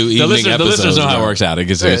 always do the evening listeners episodes, know how it bro. works out.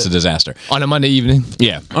 It's a disaster. On a Monday evening.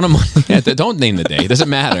 Yeah, on a Monday. Yeah, don't name the day. It doesn't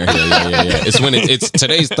matter. Yeah. It's when it's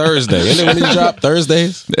today's Thursday. Isn't it when you drop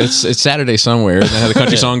Thursdays? It's Saturday somewhere. Is that how the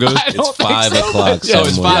country song goes? It's 5 o'clock. Yeah,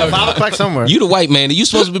 it's somewhere. 5 o'clock somewhere. You the white man. You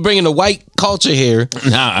supposed to be bringing the white culture here.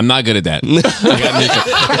 Nah, I'm not good at that.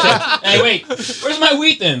 Hey, wait. Where's my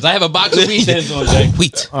wheat thins? I have a box of wheat thins on deck.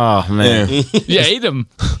 Wheat. Oh man. Yeah, ate them.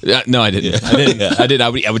 No, I didn't. I did. I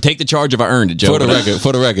would take the charge if I earned it, Joe.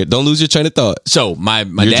 For the record, don't lose your train of thought. So my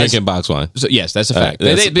You're dad's drinking box wine. So, yes, that's a fact.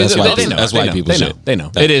 That's white- They know. that's They white know. people They know. shit. They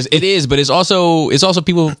know. It is, but it's also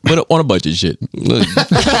people on a budget shit.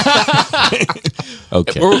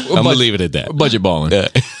 Okay, We're I'm gonna budget- leave it at that. Budget balling. Yeah.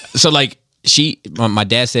 So like my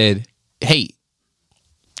dad said, "Hey,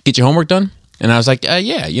 get your homework done," and I was like,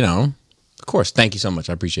 "Yeah, of course. Thank you so much.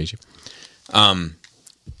 I appreciate you."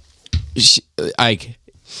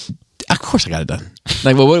 Of course I got it done.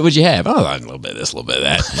 Like, well, what would you have? Oh, a little bit of this, a little bit of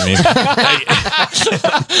that.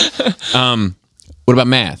 I mean, what about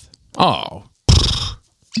math? Oh,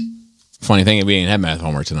 funny thing, we didn't have math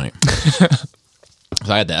homework tonight.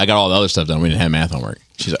 So I had that. I got all the other stuff done. We didn't have math homework.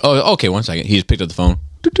 She's like, "Oh, okay, 1 second." He just picked up the phone.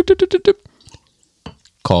 Doop, doop, doop, doop, doop, doop.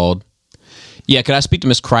 Called. Yeah, could I speak to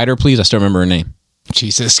Miss Kreider, please? I still remember her name.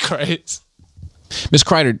 Jesus Christ. Miss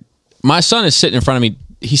Kreider, my son is sitting in front of me.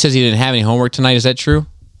 He says he didn't have any homework tonight. Is that true?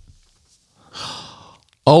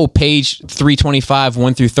 Oh, page 325,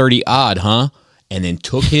 1 through 30 odd, huh? And then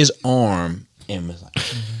took his arm and was like,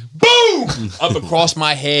 boom! Up across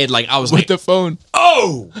my head. Like, I was like, The phone.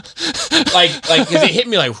 oh! Like, cause it hit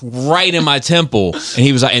me like right in my temple. And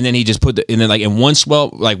he was like, and then he just in one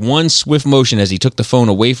swift motion as he took the phone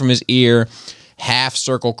away from his ear, half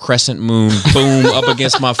circle crescent moon, boom, up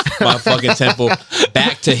against my fucking temple,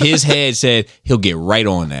 back to his head, said he'll get right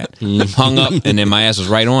on that. Hung up, and then my ass was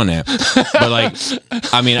right on that. But like,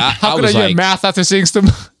 I mean, I How could was I get like, math after seeing them?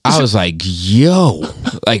 I was like, yo,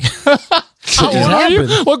 like How old were you?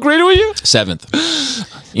 What grade were you?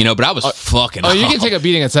 7th. You know, but I was fucking. Oh, you can take a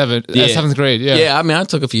beating at seventh grade. Yeah. Yeah, I mean, I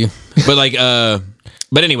took a few, but like,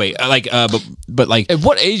 but anyway, but like, At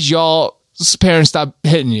what age y'all's parents stopped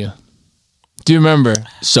hitting you? Do you remember?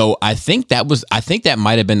 so I think that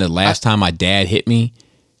might have been the last time my dad hit me.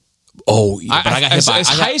 Oh, but I got hit by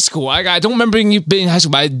high school. I don't remember you being in high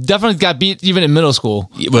school, but I definitely got beat even in middle school.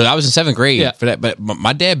 Well, I was in 7th grade Yeah. for that. But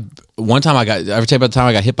my dad, one time I ever tell you about the time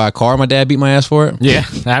I got hit by a car? My dad beat my ass for it. Yeah,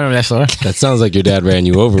 I remember that story. That sounds like your dad ran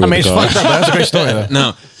you over. I mean, with it's a car. fucked up, but that's a great story, though.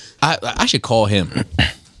 No, I should call him.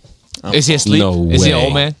 Is he asleep? No Is he an way.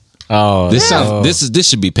 old man? Oh, This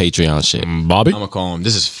should be Patreon shit Bobby? I'm gonna call him.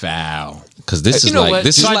 This is foul. because this is You know like what?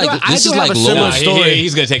 this is So I like do- I this do is have like a similar low. story.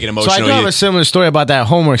 He's gonna take it So emotional. I do have a similar story about that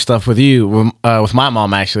homework stuff with you, with my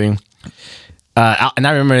mom, actually. And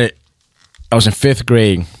I remember I was in 5th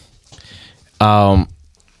grade.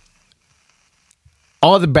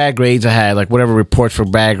 All the bad grades I had, like whatever reports for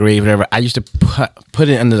bad grades, whatever, I used to put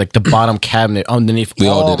it under like the bottom cabinet underneath We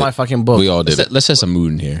all all did my it. fucking books. We all did it. Let's set some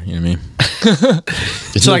mood in here. You know what I mean?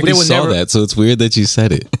 So like Nobody they would saw never, that, so it's weird that you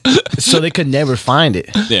said it. so they could never find it.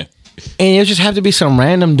 Yeah. And it would just have to be some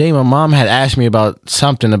random day my mom had asked me about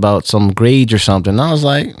something, about some grades or something. And I was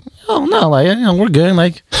like, oh no, like, you know, we're good,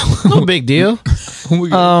 like no big deal.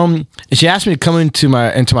 And she asked me to come into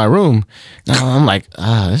my room. And I'm like,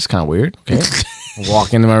 this is kind of weird. Okay,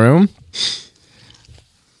 walk into my room.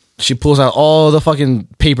 She pulls out all the fucking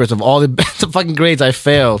papers of all the fucking grades I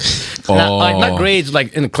failed. Not grades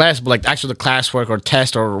like in the class, but like actually the classwork or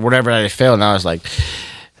test or whatever I failed. And I was like,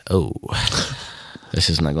 oh, this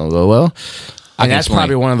is not gonna go well. And that's explain.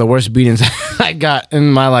 probably one of the worst beatings I got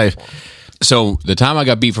in my life. So the time I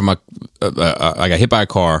got beat from I got hit by a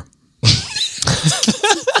car.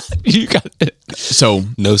 You got it. So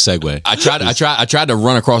No segue. I tried to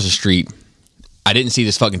run across the street. I didn't see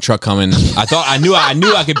this fucking truck coming. I knew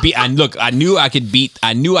I could beat. I knew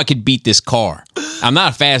I could beat this car. I'm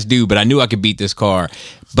not a fast dude, but I knew I could beat this car.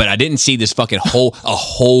 But I didn't see this fucking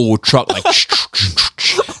whole truck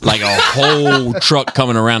like a whole truck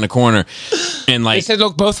coming around the corner, and They like said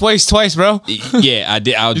look both ways twice, bro. yeah, I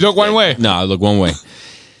did. You look one way. No, I look one way.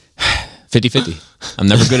 50-50. I'm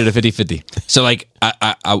never good at a 50-50. So like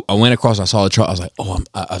I went across, I saw the truck, I was like,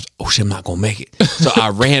 oh shit, I'm not gonna make it. So I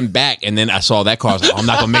ran back and then I saw that car, I was like, I'm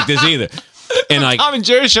not gonna make this either. And like I'm in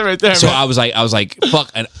Jerry shit right there. so man. I was like, fuck,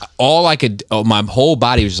 and all I could, my whole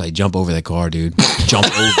body was just like, jump over that car, dude. Jump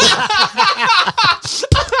over.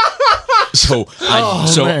 So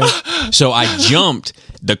I jumped.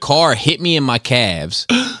 The car hit me in my calves.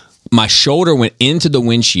 My shoulder went into the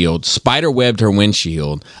windshield, spider webbed her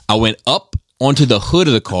windshield. I went up onto the hood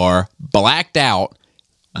of the car, blacked out,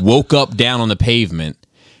 woke up down on the pavement.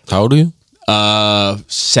 How old are you?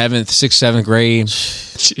 7th grade.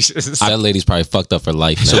 Jesus. That lady's probably fucked up for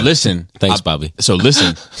life. So man. listen. Thanks, Bobby. So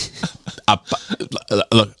listen.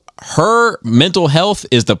 Look, her mental health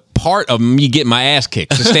is the part of me getting my ass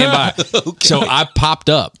kicked. So stand by. Okay. So I popped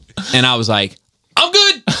up and I was like, I'm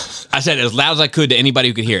good. I said it as loud as I could to anybody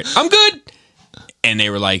who could hear it. I'm good. And they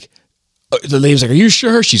were like, the lady was like, are you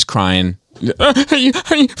sure? She's crying. Are you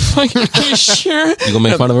sure? You gonna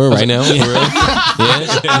make fun of her right now? For real?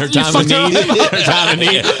 Yeah. Her time of need. Her time of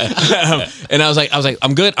need. And I was like,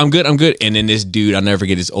 I'm good. And then this dude, I'll never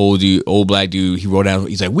forget this old black dude. He wrote down.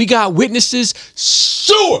 He's like, we got witnesses.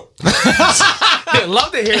 Sewer.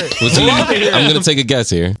 Love to hear it. Was he- I'm gonna take a guess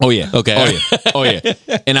here. Oh yeah. Okay. Oh yeah.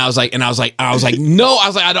 And I was like, no. I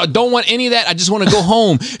was like, I don't want any of that. I just want to go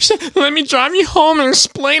home. She said, let me drive you home and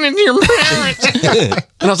explain it to your parents.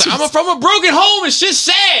 And I was like, I'm from a broken home. It's just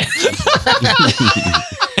sad.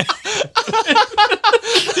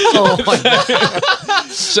 Oh my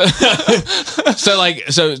God. So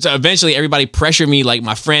eventually everybody pressured me, like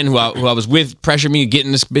my friend who I was with pressured me to get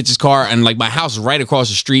in this bitch's car, and like my house is right across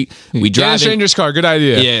the street. We Get in a drive in, stranger's car. Good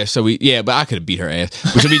idea. yeah, so but I could have beat her ass.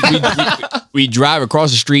 So we drive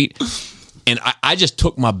across the street, and I just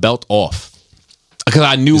took my belt off because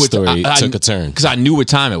I knew The what story took a turn. because I knew what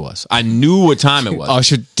time it was. Oh,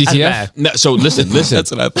 should DTF? bad. No, so listen.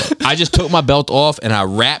 That's what I thought. I just took my belt off and I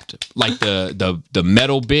wrapped like the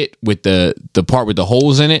metal bit with the part with the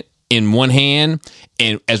holes in it in one hand.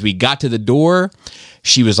 And as we got to the door,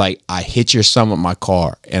 she was like, I hit your son with my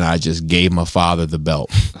car. And I just gave my father the belt.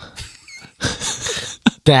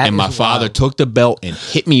 And my father took the belt and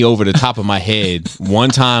hit me over the top of my head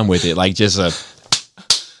one time with it. Like just a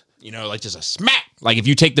smack. Like if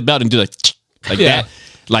you take the belt and do like Yeah. that,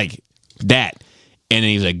 like that. And then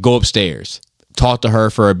he was like, go upstairs. Talk to her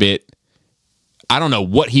for a bit. I don't know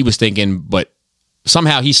what he was thinking, but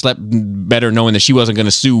somehow he slept better knowing that she wasn't going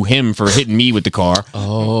to sue him for hitting me with the car.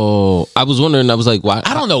 Oh, I was wondering. I was like, why?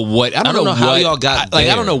 I don't know what. I don't know how what, y'all got I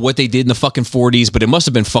there. don't know what they did in the fucking 40s, but it must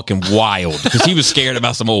have been fucking wild because he was scared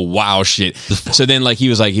about some old wild shit. So then, like, he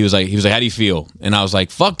was like, how do you feel? And I was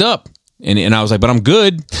like, fucked up. And I was like, but I'm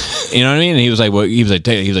good. You know what I mean? And he was like, well,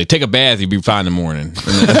 take a bath, you'll be fine in the morning.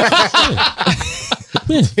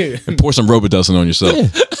 And pour some Robitussin on yourself.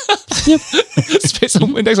 Spit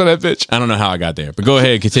some Windex on that bitch. I don't know how I got there, but go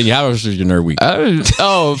ahead, continue. How was your nerd week?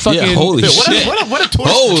 Fucking. Yeah, holy shit! What a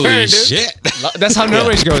twist! Holy turn, dude. shit! That's how Nerd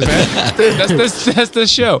Rage goes, man. That's the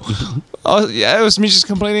show. Oh, yeah, it was me just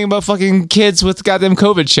complaining about fucking kids with goddamn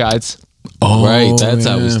COVID shots. Oh, Right, that's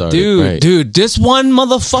how we started. Dude, this one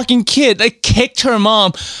motherfucking kid, they kicked her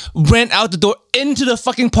mom, ran out the door into the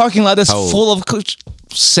fucking parking lot that's How old? full of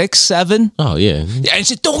 6, 7. Oh yeah. Yeah, and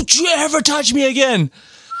said, "Don't you ever touch me again."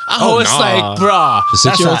 I was nah. like, bruh, The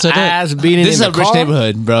That's 6-year-old an said that. ass beating. this is in a the rich car?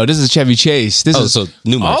 neighborhood, bro. This is Chevy Chase. This Oh, is so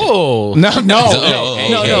new market. Oh, no. okay,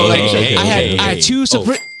 Like, okay, I had two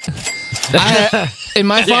Supreme. In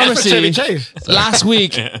my that's for Chevy pharmacy Chase. last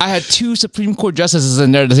week, I had 2 Supreme Court justices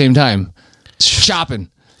in there at the same time, shopping.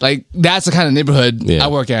 Like, that's the kind of neighborhood Yeah. I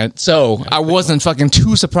work at. So I wasn't fucking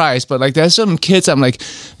too surprised. But like, there's some kids I'm like,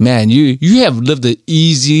 man, you have lived an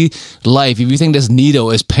easy life. If you think this needle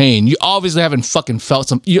is pain, you obviously haven't fucking felt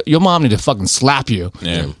some. Your mom need to fucking slap you.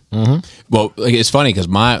 Yeah. Well, like, it's funny because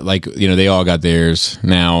they all got theirs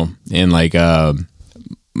now, and like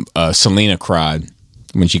Selena cried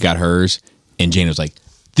when she got hers, and Jane was like,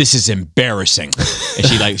 "This is embarrassing," and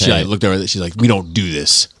she looked over. She's like, "We don't do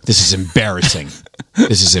this. This is embarrassing.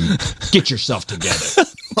 Get yourself together."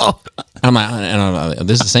 I'm like,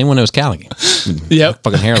 this is the same one that was Callaghan. Yep.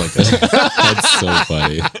 Fucking hair like this. That's so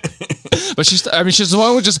funny. But she's the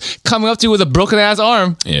one who just coming up to you with a broken ass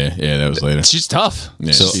arm. Yeah, that was later. She's tough.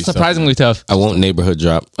 Yeah, So she's surprisingly tough. I won't neighborhood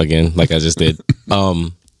drop again, like I just did.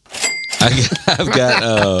 I've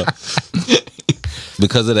got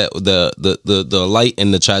because of that the light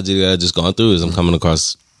and the tragedy that I just gone through is I'm coming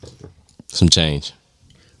across some change.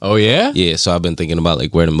 Oh yeah. Yeah, so I've been thinking about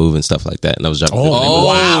like where to move and stuff like that, and I was dropping. Oh,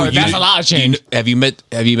 wow, you that's a lot of change. You met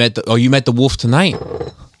the wolf tonight.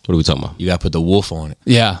 What are we talking about? You got to put the wolf on it.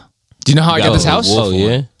 Yeah. Do you know how I got this house? Oh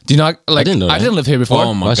yeah. Do you know? Like, I didn't know that. I didn't live here before.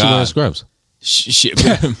 Oh my Why she God. wearing scrubs? Shit.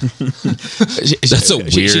 That's so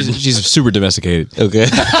weird. She's super domesticated. Okay.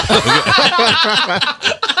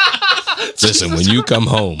 Listen, when you come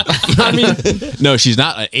home, I mean, No, she's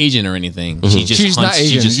not an agent or anything. She just she's not hunts- she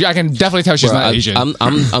Asian. just- I can definitely tell she's not Asian. I'm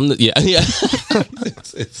yeah.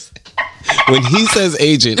 When he says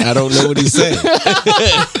agent, I don't know what he's saying.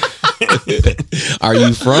 Are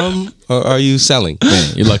you from or are you selling?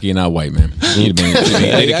 Man, you're lucky you're not white, man. You'd have been,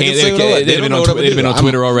 I can say what I want. They don't know what I'm they'd have been on doing.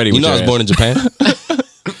 Twitter already. You with know, I your was born in Japan.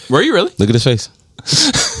 ass. Were you really? Look at his face.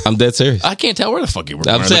 I'm dead serious. I can't tell where the fuck you were.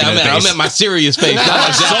 I'm born. saying Look at I'm that at my serious face, not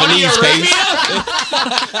my Japanese face.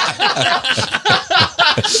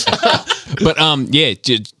 But yeah,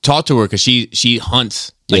 talk to her because she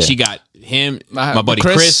hunts. Like Yeah. she got him, my buddy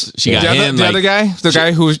Chris. She got the him. other guy, the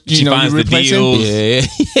guy who she finds the deals. Yeah.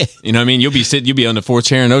 You know what I mean? You'll be on the 4th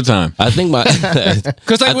chair in no time. I think my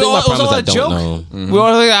Because like I it think my was problem all is I a don't joke. know. We were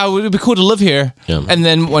all like, oh, it'd be cool to live here. Yeah. And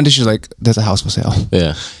then one day she was like, "There's a house for sale."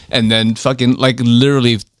 Yeah. And then fucking like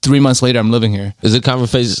literally 3 months later, I'm living here. Is it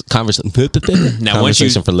conversation Now, once you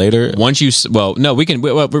for later? Once you no, we can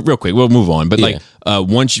real quick. We'll move on. But Yeah. like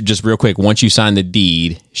once you sign the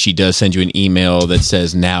deed, she does send you an email that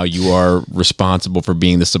says now you are responsible for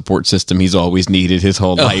being the support system he's always needed his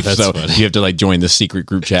whole life. that's So funny. you have to like join the secret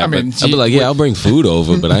group chat. I mean, I'll be like, yeah, I'll bring food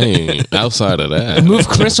over, but I ain't outside of that. move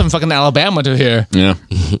Chris from fucking Alabama to here. yeah.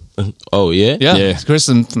 Oh yeah, Yeah, Yeah. Chris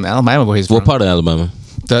from Alabama, where he's from. What part of Alabama?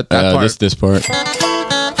 That part. This part.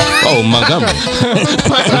 Oh, Montgomery.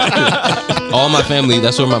 All my family.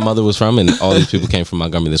 That's where my mother was from, and all these people came from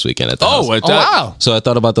Montgomery this weekend at the house. Oh, wow. So I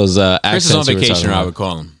thought about those accents. Chris is on you were vacation, talking or I about. would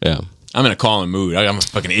call him. Yeah. I'm in a calling mood. I'm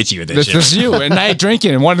fucking itchy with that This shit. is you at night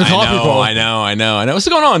drinking and wanting to call people. I know. What's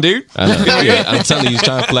going on, dude? I know. Yeah, I'm telling you, he's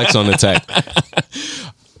trying to flex on the tech.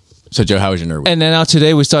 So, Joe, how was your nerd week? And then now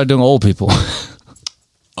today we started doing old people.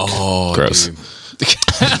 Oh, Gross. dude.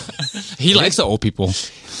 He likes the old people.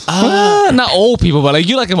 Not old people, but like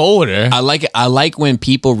you like them older. I like when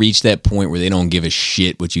people reach that point where they don't give a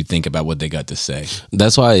shit what you think about what they got to say.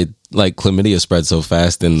 That's why like chlamydia spread so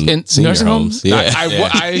fast in, In senior nursing homes, Yeah.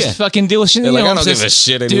 I fucking deal with shit. They're like, I don't since- give a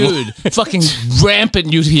shit anymore. dude. Fucking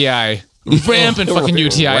rampant UTI, rampant fucking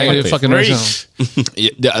UTI in the fucking nursing home.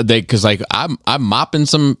 Yeah, because like I'm mopping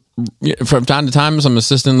some from time to time some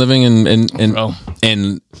assisted living and Bro.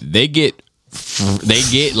 and they get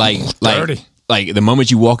like Dirty. like the moment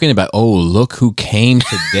you walk in, about look who came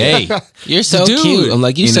today. You're so Dude, cute. I'm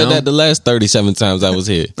like, you said know? that the last 37 times I was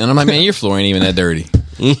here. And I'm like, man, your floor ain't even that dirty.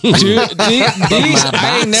 Dude, these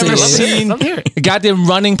I ain't never seen goddamn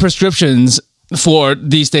running prescriptions for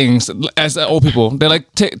these things as old people. They're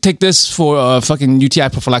like, take this for fucking UTI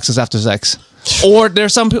prophylaxis after sex. Or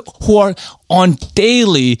there's some people who are on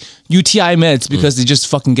daily UTI meds because they just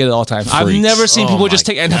fucking get it all the time. I've never seen people just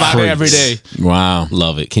take antibiotic every day. Wow.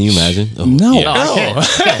 Love it. Can you imagine? Oh, No. yeah. No.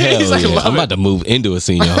 Hell yeah. I'm about to move into a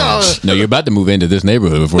senior home. No, you're about to move into this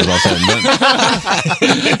neighborhood before it's all said and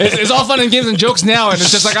done. It's all fun and games and jokes now, and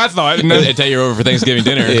it's just like I thought. And They tell you over for Thanksgiving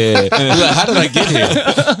dinner. Yeah. You're like, how did I get here?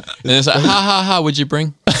 And it's like, ha, what'd you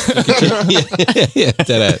bring? Yeah,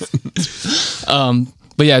 that ass.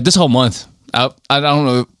 But yeah, this whole month, I don't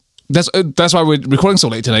know. That's why we're recording so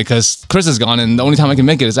late tonight, because Chris is gone, and the only time I can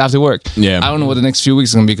make it is after work. Yeah. I don't know what the next few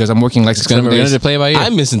weeks is going to be, because I'm working like 6 days. To play by ear. I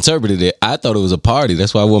misinterpreted it. I thought it was a party.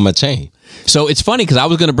 That's why I wore my chain. So it's funny because I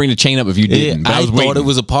was going to bring the chain up if you didn't. But I was thought waiting. it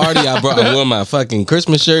was a party. I wore my fucking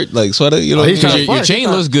Christmas shirt, like sweater. You know, he's trying to your flirt. chain He's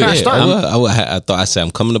looks good. trying to Yeah, start. I thought I said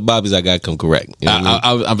I'm coming to Bobby's. I got to come correct. You know what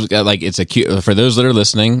I mean? I was like, it's a for those that are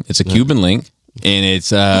listening, it's a Cuban link, and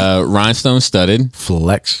it's rhinestone studded,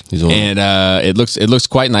 Flex. He's on and it looks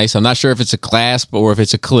quite nice. I'm not sure if it's a clasp or if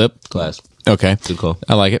it's a clip. class. Okay, Good call.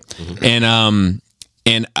 I like it,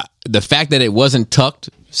 and the fact that it wasn't tucked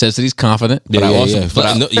says that he's confident. But I also, but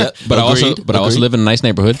I, No, yeah, but I also, agreed, but I also agreed. live in a nice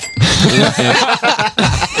neighborhood.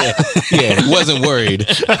 Yeah, wasn't worried.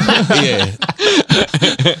 Yeah.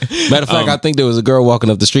 Matter of fact, I think there was a girl walking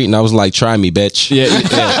up the street, and I was like, "Try me, bitch."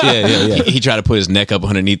 Yeah. He tried to put his neck up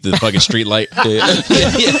underneath the fucking street light. You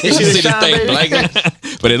see the thing, like,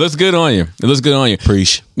 But it looks good on you. It looks good on you.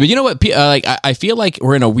 preach. But you know what? I feel like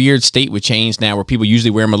we're in a weird state with chains now, where people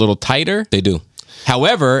usually wear them a little tighter. They do.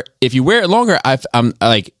 However, if you wear it longer, I'm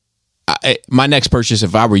like, my next purchase,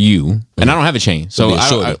 if I were you, and I don't have a chain, so Would be a I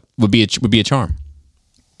shorter. would be a charm.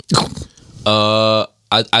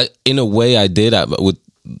 I in a way I did. With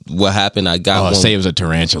what happened, I got one. Say it was a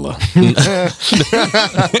tarantula.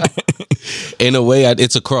 In a way,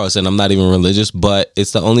 it's a cross, and I'm not even religious, but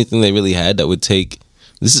it's the only thing they really had that would take.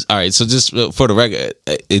 This is all right. So just for the record,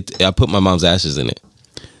 I put my mom's ashes in it,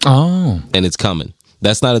 Oh. and it's coming.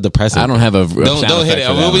 That's not a depressant. I don't have a Don't hit it.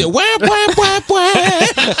 What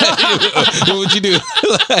would you do?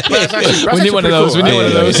 We need one of those. We need one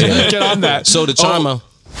of those. Yeah. Get on that. So the charmer.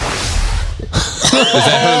 Is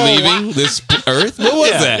that her leaving this earth? What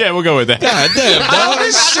was that? Yeah, we'll go with that. God damn, dog.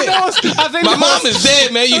 Shit. I think My mom is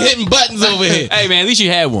dead, man. You hitting buttons over here. Hey man, at least you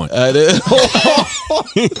had one. That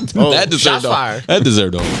deserved shots all. fired. That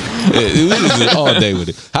deserved all. We was all day with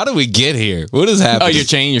it. How did we get here? What is happening? Oh, your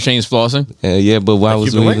chain's flossing. Yeah, but why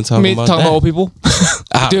was we even talking about talking that? about old people?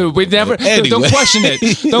 Dude, we never. Anyway. Don't question it.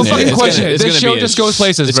 Don't Yeah, fucking it's question gonna- it. it's This gonna show be a- just goes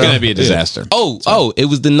places, It's bro. gonna be a disaster. Oh, it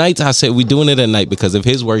was the night I said we doing it at night because of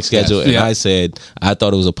his work schedule, and Yeah. I said I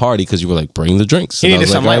thought it was a party because you were like, bring the drinks. He And I needed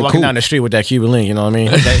was something like, like all right, walking cool. down the street with that Cuban link. You know what I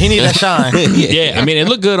mean? He needed that shine. Yeah, I mean, it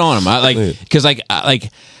looked good on him. Because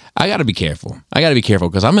I gotta be careful.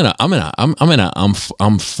 Because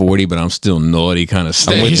I'm 40, but I'm still naughty kind of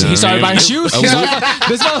state. He started buying shoes. This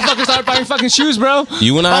motherfucker started buying fucking shoes, bro.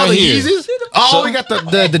 You and I Oh, are the here. Yeezys? Oh, we got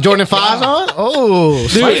the Jordan 5s on? Oh.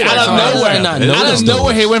 Dude, out of nowhere. Not Out noticed of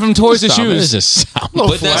nowhere, he went from toys to Stop it. It's shoes. just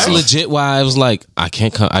But that's legit why I was like, I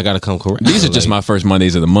can't come. I gotta come correct. these are just my first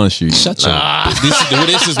Mondays of the month shoes. Shut up.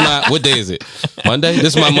 This is my. What day is it? Monday.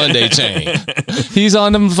 This is my Monday chain. He's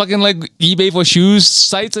on them fucking like eBay for shoes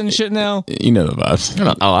sites and shit now. You know the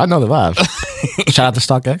vibes. Oh, I know the vibes. Shout out to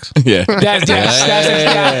StockX. Yeah.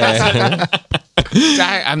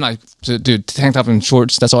 I'm like, dude, tank top and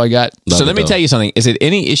shorts. That's all I got. So let me tell you something. Is it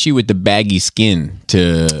any issue with the baggy skin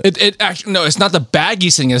to? It actually no, it's not the baggy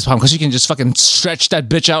thing is the problem because you can just fucking stretch that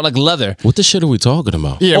bitch out like leather. What the shit are we talking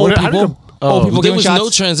about? Yeah, Old how did people, old people There giving was shots. no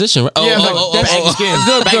transition. Right? Yeah, Oh, baggy skin.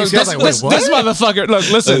 Look, Baggy look, skin. I was like, wait, this what? motherfucker. Look,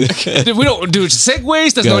 listen. We don't do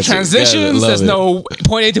segues. There's no Gotcha, transitions. love There's it. no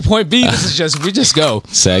point A to point B. This is just we just go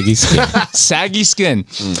Saggy skin. saggy skin.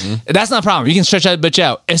 That's not a problem. You can stretch that bitch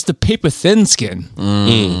out. It's the paper thin skin.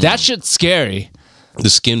 That shit's scary. The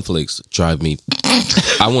skin flakes drive me.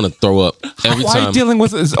 I want to throw up every Why are you time. dealing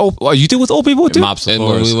with old? You deal with old people too? Mops the And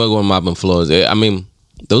when floors. we were going mopping floors, I mean,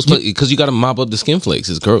 those because you got to mop up the skin flakes.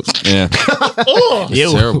 It's gross. Yeah.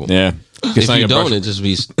 It's terrible. Yeah. If you don't, it just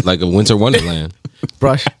be like a winter wonderland.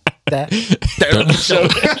 Brush. Yeah.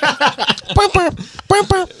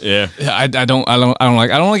 I don't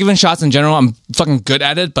like giving shots in general. I'm fucking good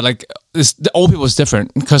at it, but like the old people is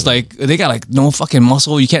different because like they got like no fucking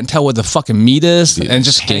muscle. You can't tell what the fucking meat is, and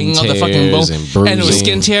just Skin hanging on the fucking bone, tears and and it was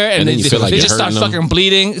skin bruising. tear, and And then they you feel like they you're just start hurting them. fucking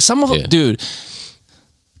bleeding. Some of them, Yeah. dude.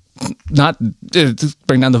 Not to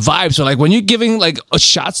bring down the vibes, but like when you're giving like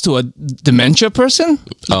shots to a dementia person,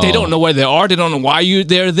 they don't know where they are. They don't know why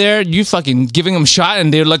they're there. You fucking giving them shot,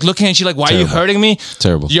 and they're like looking at you like, "Why are you hurting me?"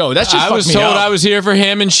 Terrible. Yo, that's just I was told I was here for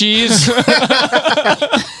ham and cheese.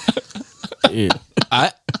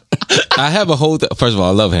 I have a whole. First of all,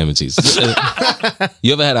 I love ham and cheese.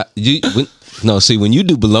 You ever had when you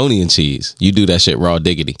do bologna and cheese, you do that shit raw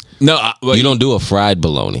diggity. No, well, You don't do a fried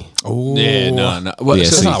bologna. yeah, no. Well, Yeah,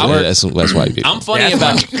 so see, it's not work. that's white people. I'm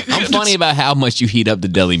funny about how much you heat up the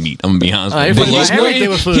deli meat. I'm gonna be honest with But you. he's everything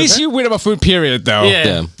with food. He's weird about food, period, though.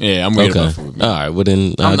 Yeah. Yeah, I'm weird Okay. about food. All right. Well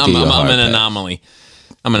then, I'll give you a I'm hard an pass. anomaly.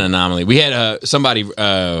 I'm an anomaly. We had somebody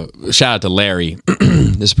shout out to Larry.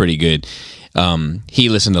 This is pretty good. He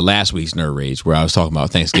listened to last week's Nerd Rage where I was talking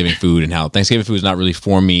about Thanksgiving food and how Thanksgiving food is not really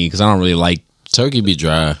for me because I don't really like. Turkey be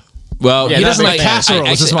dry. Well, Yeah, he not doesn't a like big fan.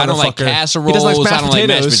 casseroles, this I don't like motherfucker. casseroles. He doesn't like I don't like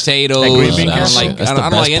mashed mashed potatoes. Like green bean I don't casserole? like. That's I the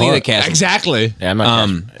don't like best any of the part. casseroles. Exactly. Yeah, I'm not.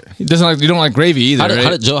 He doesn't like. You don't like gravy either,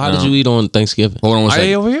 right? Joe, how did you eat on Thanksgiving? Hold on one I second.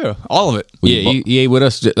 ate over here, all of it. Yeah, he ate with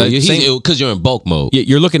us. Like, same- Because you're in bulk mode. Yeah,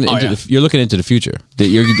 you're looking into you're looking into the future. This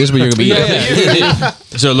is what you're gonna be. Yeah.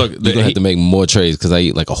 So look, You're gonna have to make more trays because I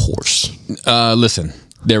eat like a horse. listen.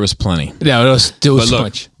 There was plenty, Yeah, it was but so look,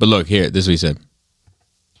 much. but look here. This is what he said.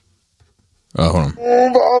 Oh, hold on.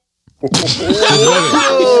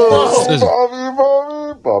 Listen.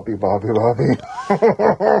 Bobby.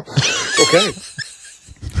 Okay.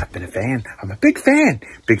 I've been a fan. I'm a big fan.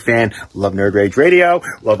 Big fan. Love Nerd Rage Radio.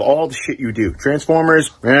 Love all the shit you do. Transformers,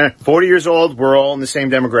 40 years old. We're all in the same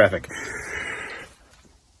demographic.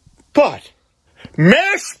 But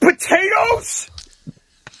mashed potatoes?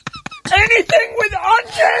 Anything with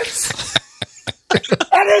onions?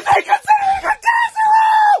 Anything considering a casserole?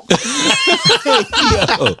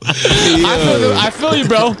 I feel you,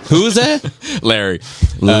 bro. Who's that? Larry.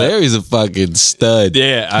 Larry's a fucking stud.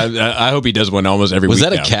 Yeah, I hope he does one almost every Was week.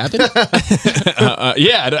 that a now. cabin?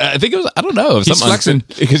 Yeah, I think it was. I don't know. He's flexing.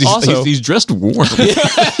 because Also- he's dressed warm. Like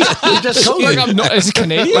I'm no, is it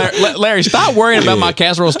Canadian? Larry, stop worrying about my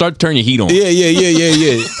casserole. Start turning your heat on.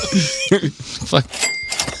 Yeah. Fuck.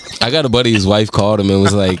 I got a buddy. His wife called him and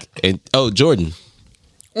was like, Jordan.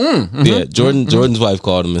 Yeah, Jordan's wife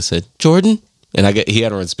called him and said, Jordan, and he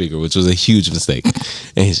had her on speaker, which was a huge mistake.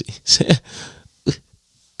 And he said,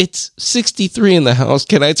 it's 63 in the house.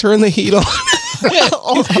 Can I turn the heat on?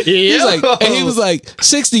 He was like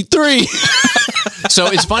 63. So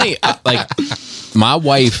it's funny. Like my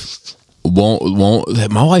wife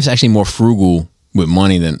won't. My wife's actually more frugal with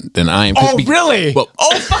money than I am. Oh, really? Well,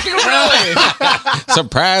 Fucking really?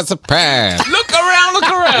 Surprise. Look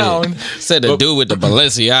around. Said the dude with the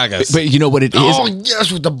Balenciagas. but you know what it is? Oh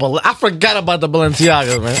yes, with the I forgot about the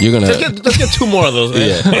Balenciagas, man. You're gonna- let's get 2 more of those,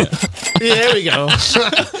 man. Yeah. Yeah, there we go.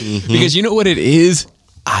 Because you know what it is?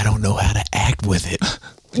 I don't know how to act with it.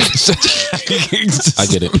 I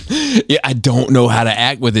get it. Yeah, I don't know how to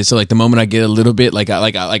act with it. So like the moment I get a little bit like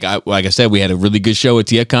I said, we had a really good show at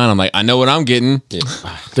TFCon. I'm like, I know what I'm getting. Dude,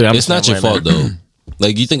 I'm It's not your fault though.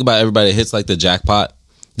 Like you think about everybody that hits like the jackpot.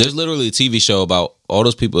 There's literally a TV show about all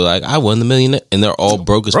those people like I won the million and they're all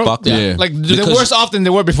broke as fuck. Yeah. Like they're Because- worse off than they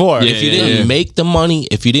were before. Yeah. If you didn't make the money,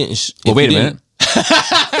 if you didn't, Well, wait a minute.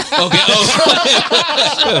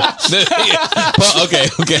 Okay.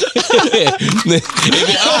 Okay.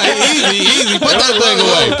 All right, easy.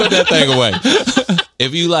 Put that thing away.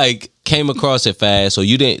 If you like came across it fast, or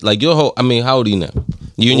you didn't like your whole. I mean, how old are you now?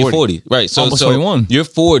 You're in your 40, right? So Almost 41. You're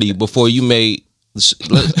 40 before you made.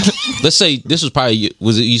 Let's say this was probably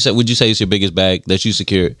was it? You said would you say it's your biggest bag that you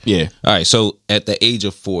secured? Yeah. All right. So at the age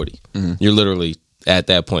of 40, you're literally at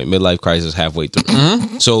that point, midlife crisis, halfway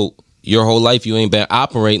through. So. Your whole life, you ain't been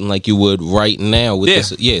operating like you would right now. With this,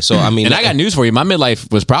 so I mean, And I got news for you. My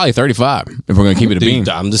midlife was probably 35. If we're gonna keep it a bean. Dude,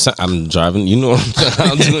 I'm driving. You know,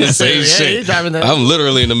 I'm doing the same Yeah, shit. you're driving that. I'm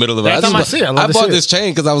literally in the middle of it. Every time I see it, I love I to bought see it. this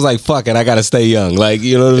chain because I was like, "Fuck it, I gotta stay young." Like,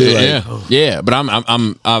 you know what I mean? Like, Yeah. But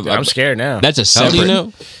I'm scared now. That's a How separate. do you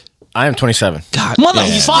know? I am 27. God,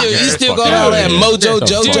 Motherfucker. You still got all that mojo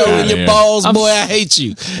jojo in your balls, boy. I hate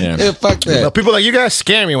you. Yeah. Yeah, fuck that. Well, people like you guys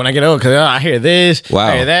scare me when I get old because I hear this, Wow.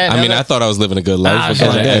 I hear that. I mean, I thought I was living a good life. Ah, but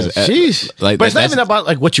God damn. jeez. like, But it's not that's- even about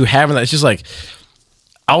like what you have in that. It's just like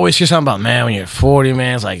I always hear something about, man, when you're 40,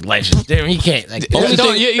 man, it's like life's just different. You can't like. You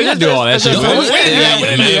gotta do all that shit.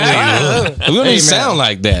 We don't even sound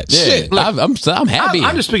like that. Shit. I'm happy.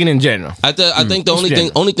 I'm just speaking in general. I think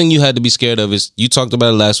the only thing you had to be scared of is you talked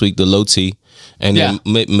about it last week, the low T, and then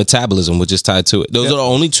metabolism, which is tied to it. Those are the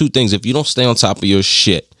only two things. If you don't stay on top of your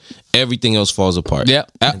shit, everything else falls apart. Yep.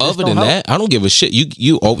 Other than that, I don't give a shit.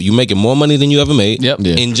 You making more money than you ever made. Yep.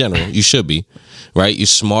 Yeah. In general, you should be. Right? You're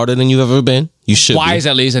smarter than you've ever been. You should wise be.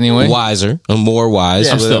 At least anyway. Wiser. More wise.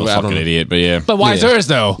 I'm still a fucking idiot, but yeah. But wiser is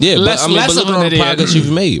though. Yeah, less but of look an at the idiot. progress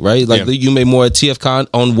you've made, right? Like you made more at TFCon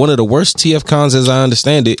on one of the worst TFCons as I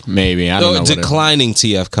understand it. Maybe. I don't know. Declining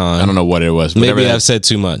TFCon. I don't know what it was. Maybe I've said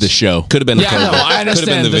too much. The show. Could have been the Yeah, no, I understand. Could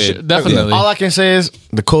have been the vid. Definitely. All I can say is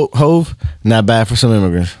the quote Hove, not bad for some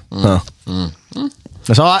immigrants.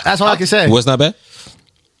 That's all I can say. What's not bad?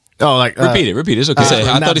 Oh, like Repeat it. It's okay.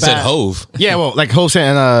 I not thought he said bad. Hove. Yeah, well, like Hove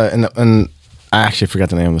said, and I actually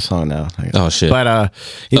forgot the name of the song now. Oh shit! But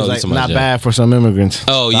he was like, somebody not said. bad for some immigrants.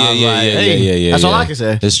 Oh yeah, I'm yeah, like, yeah, hey, yeah. That's all I can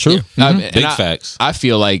say. It's true. And Big facts. I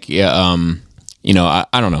feel like, you know, I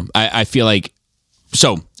don't know. I feel like,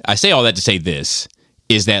 so I say all that to say this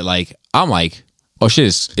is that like, I'm like, oh shit,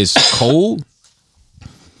 it's cold.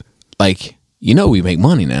 Like, you know, we make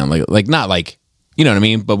money now. Like not like, you know what I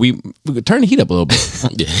mean? But we could turn the heat up a little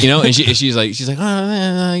bit, you know. And she's like, oh,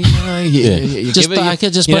 man, I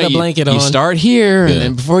could just put a blanket on. You start here, and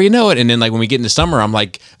then before you know it, and then like when we get into summer, I'm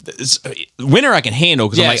like, winter I can handle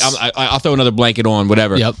because Yes. I'm like, I'll throw another blanket on,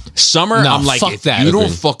 whatever. Yep. Summer, No, I'm like, fuck if that. you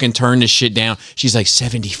don't fucking turn this shit down. She's like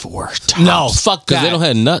 74. Tops. No, fuck Because that. they don't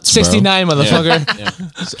have nuts, bro. 69,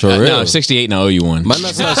 motherfucker. For real. No, 68, and I owe you one. My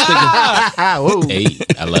nuts not sticking.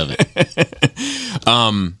 8. I love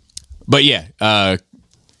it. But yeah,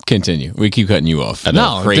 continue. We keep cutting you off.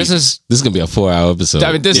 No, Crazy. this is gonna be a 4-hour episode.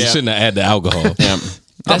 I mean, this- you shouldn't have had the alcohol. Yeah.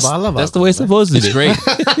 I love that's the way it's supposed to be. It's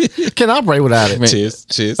great. Can operate without it. Cheers.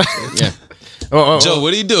 Yeah. Joe,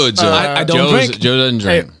 what are you doing, Joe? I don't drink. Joe doesn't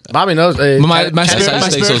Hey, drink. Bobby knows. My how you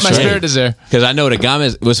stay so straight. spirit is there. Because I know that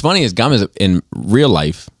Gomez, what's funny is Gomez in real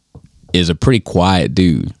life is a pretty quiet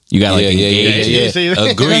dude. You got like engaged. Yeah.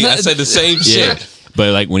 Agree. I said the same Yeah. shit.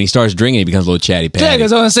 But like when he starts drinking, he becomes a little chatty patty. Yeah,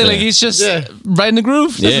 because I want to say like he's just right in the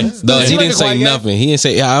groove. Yeah. No, he like didn't a say quiet guy. nothing. He didn't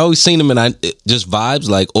say. Yeah, I always seen him, and just vibes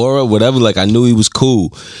like aura, whatever. Like I knew he was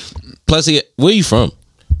cool. Plus, where you from?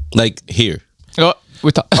 Like here. Oh,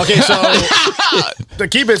 we talk. Okay, so to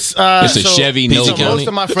keep it, It's a Chevy so Nova. most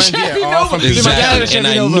of my friends here are from Chevy PG. Nova. dad Exactly. is And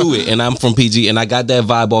I Chevy Nova. knew it, and I'm from PG, and I got that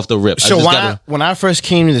vibe off the rip. So when I first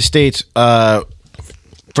came to the States,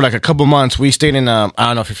 for like a couple months, we stayed in I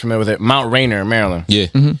don't know if you're familiar with it, Mount Rainier, Maryland. yeah,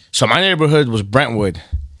 So my neighborhood was Brentwood,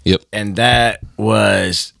 yep. and I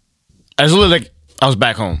was literally like I was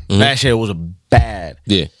back home. That shit was bad.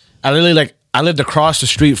 Yeah. I lived across the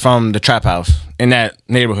street from the trap house in that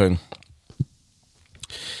neighborhood.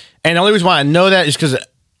 And the only reason why I know that is because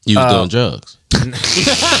You was doing drugs.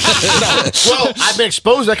 well, I've been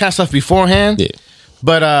exposed to that kind of stuff beforehand. Yeah.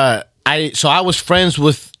 But I was friends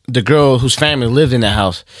with the girl whose family lived in that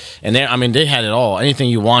house, and they had it all. Anything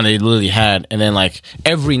you wanted, they literally had. And then like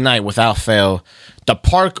every night, without fail, the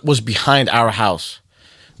park was behind our house,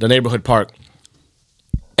 the neighborhood park.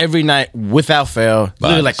 Every night, without fail,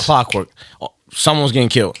 literally like clockwork, someone was getting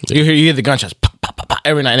killed. You hear the gunshots. Pop, pop, pop, pop,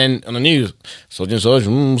 every night. And then on the news, Soldier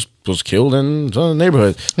was killed in the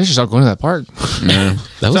neighborhood. They should start going to that park. That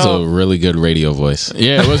was a really good radio voice.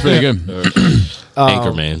 Yeah, it was pretty good.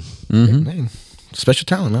 Anchorman. Man, special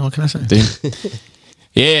talent, man. What can I say?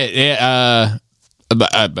 Yeah. But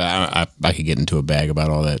I could get into a bag about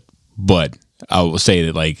all that, but I will say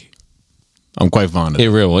that like I'm quite fond of it. Yeah,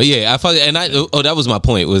 real one. Yeah, that was my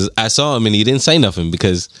point. Was I saw him and he didn't say nothing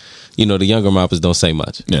because, you know, the younger moppers don't say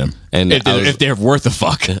much. Yeah, And if they're worth a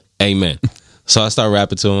fuck. Amen. So I started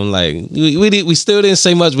rapping to him like we still didn't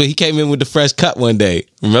say much, but he came in with the fresh cut one day.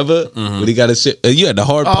 Remember when he got his shit? You had the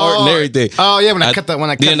hard part and everything. Oh yeah, when I cut that.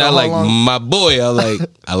 Then the I whole like long- my boy. I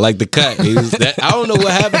like the cut. I don't know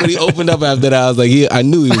what happened, but he opened up after that. I was like, I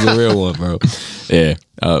knew he was a real one, bro. Yeah,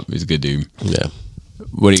 he's a good dude. Yeah.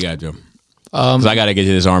 What do you got, Joe? Because I got to get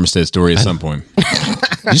to this Armistead story at some point.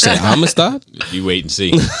 You said Amistad? You wait and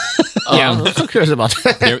see. Yeah. I'm so curious about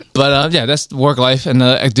that. But yeah, that's work life. And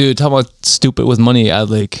dude, talking about stupid with money,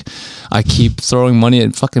 I keep throwing money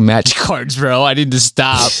at fucking magic cards, bro. I need to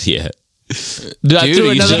stop. Yeah. Dude, I Dude,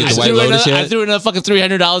 threw you should another, get the I White threw Lotus another, I yet? threw another fucking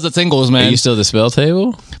 $300 at singles, Are man. you still at the spell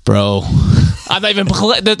table? Bro, I'm not even.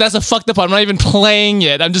 That's a fucked up part. I'm not even playing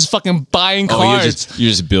yet. I'm just fucking buying Oh, cards. you're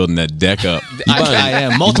just building that deck up. I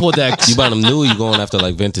am multiple decks. You buying them new or you going after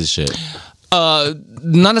like vintage shit?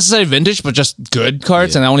 Not necessarily vintage, but just good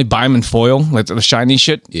cards, and I only buy them in foil, like the shiny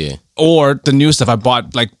shit. Yeah. Or the new stuff. I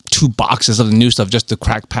bought like 2 boxes of the new stuff just to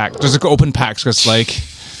crack pack, just to open packs, because like.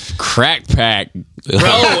 Crack pack. Bro,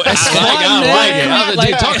 it's fun, man.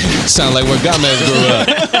 Like, Sound like where Gomez grew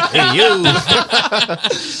up. hey, you.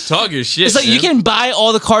 Talk your shit. It's like you can buy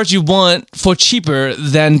all the cards you want for cheaper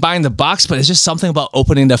than buying the box, but it's just something about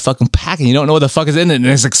opening the fucking pack and you don't know what the fuck is in it, and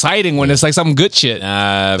it's exciting when it's like some good shit.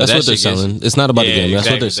 That's what they're selling. It's not about the game. That's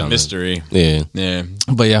what they're selling. Mystery. Yeah. Yeah.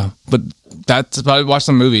 But that's about watch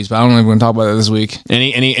some movies, but I don't know if we're gonna talk about that this week.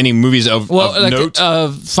 Any movies of note?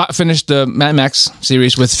 Finished the Mad Max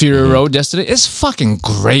series with Fury Road yesterday. It's fucking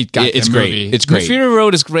great. Yeah, it's great. Movie. It's great. Fury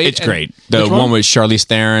Road is great. It's great. The one with Charlize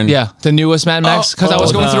Theron. Yeah, the newest Mad Max. Because I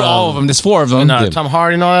was going through all of them. There's 4 of them. Tom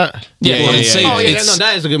Hardy and all that. Yeah. Oh, yeah, no,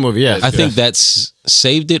 that is a good movie. Yeah, I think that's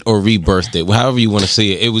saved it or rebirthed it. However you want to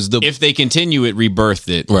see it. It was the If they continue it, rebirthed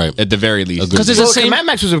it. Right. At the very least. Because it's the same. Mad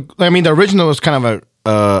Max was. The original was kind of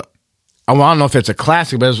a. I don't know if it's a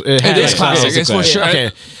classic, but it is classic. It's for sure.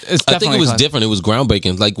 Okay. It's I think it was classic. different. It was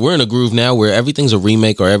groundbreaking. Like we're in a groove now where everything's a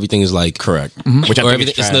remake or everything is like Correct. Which I or think everything.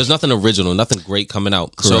 is trash. There's nothing original, nothing great coming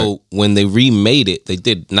out. So when they remade it, they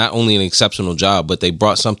did not only an exceptional job, but they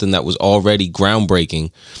brought something that was already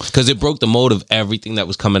groundbreaking because it broke the mold of everything that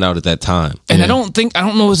was coming out at that time. And I don't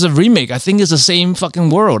know it's a remake. I think it's the same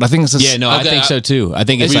fucking world. I think it's Yeah, no, I think so too. I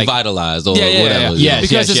think it's like revitalized or Yeah. whatever. Yes,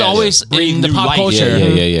 because it's yes. always Breathe in the new pop life. culture.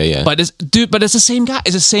 Yeah. But it's the same guy.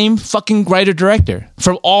 It's the same fucking writer director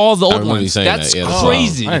from all the old remember you ones. saying That's that, yeah.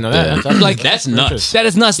 crazy. I didn't know that. that's nuts. That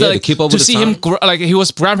is nuts. Yeah, like, to keep up to with the see time. him like he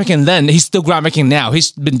was groundbreaking then, he's still groundbreaking now.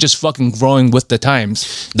 He's been just fucking growing with the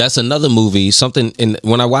times. That's another movie. Something in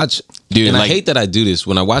when I watch, Dude, and I like- hate that I do this.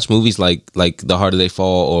 When I watch movies like The Harder They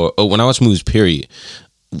Fall, or when I watch movies, period.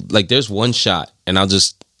 Like there's one shot, and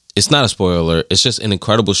it's not a spoiler. It's just an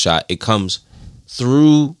incredible shot. It comes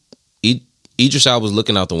through. Idris Elba's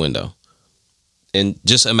looking out the window, and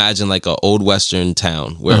just imagine like an old Western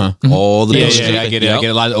town where all the buildings I get it. Yep. I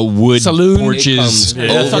get a lot of wood Saloon. porches. It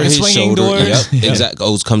comes over fucking his swinging shoulder. doors. Yep, exactly.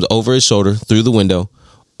 Oh, it comes over his shoulder through the window,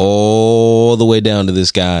 all the way down to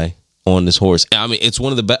this guy on this horse. I mean, it's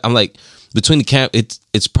one of the best. I'm like, between the camp,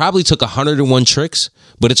 it's probably took 101 tricks,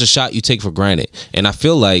 but it's a shot you take for granted. And I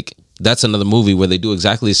feel like that's another movie where they do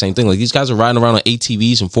exactly the same thing. Like these guys are riding around on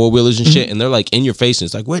ATVs and 4-wheelers and shit, and they're like in your face, and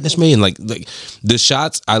it's like, witness me, and like the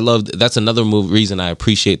shots. I love. That's another reason I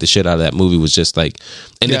appreciate the shit out of that movie was just like,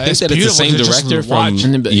 and I think that it's the same director from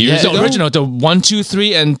years the ago. original, the 1, 2,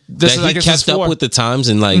 3, and this That is like he kept up with the times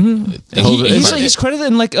and like he's credited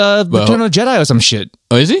in like Return of the Jedi or some shit.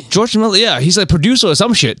 Oh, is he? George Miller, yeah, he's like producer or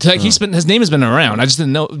some shit. Like his name has been around. I just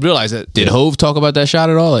didn't realize it. Did Hove talk about that shot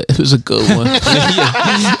at all? It was a good one.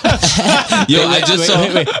 Yo, I just saw.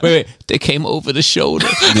 Wait. They came over the shoulder.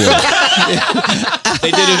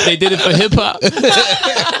 They did it for hip hop.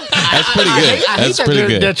 That's pretty good. That's pretty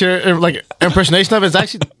good. That your like impersonation of it is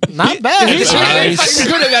actually not bad. He's really fucking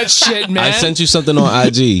good at that shit, man. I sent you something on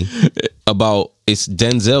IG about it's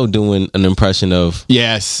Denzel doing an impression of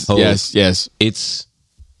Yes. Hove. Yes. It's.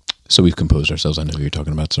 So we've composed ourselves. I know who you're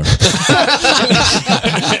talking about, sir.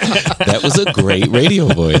 That was a great radio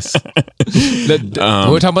voice. we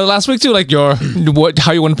were talking about it last week too, like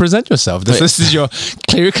how you want to present yourself. This is your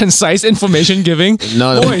clear, concise, information giving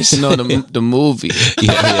voice. The movie.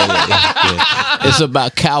 Yeah. It's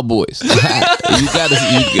about cowboys. You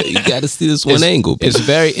gotta see this one angle. It's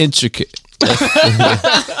very intricate.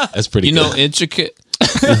 That's pretty. You know, intricate.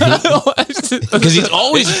 Because he's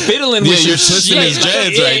always fiddling with your twisting his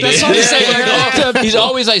dreads right That's there. what I'm saying. He's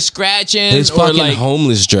always like scratching His or fucking like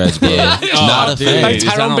homeless dreads, bro. Not a fan. Like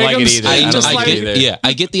Tyrone Bigum's-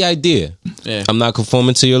 I get the idea. Yeah. I'm not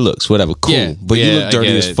conforming to your looks, whatever. Cool. Yeah. But you Yeah, look I dirty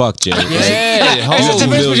get as it. fuck, Jay. Yeah, It's Hove the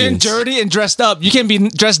difference between millions. dirty and dressed up. You can be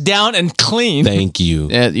dressed down and clean. Thank you.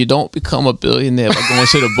 yeah, you don't become a billionaire by going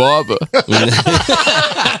to the barber.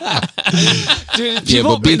 Dude, Yeah,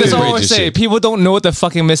 people, but be that's the all I always courageous say. shit. People don't know what they're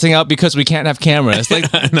fucking missing out because we can't have cameras. Like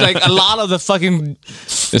a lot of the fucking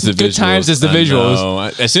It's the good visuals. times is the I visuals. know.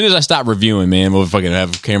 As soon as I stop reviewing, man, we'll fucking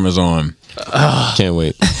have cameras on. Can't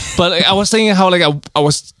wait. But like, I was thinking how like I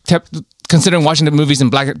was considering watching the movies in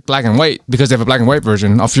black and white because they have a black and white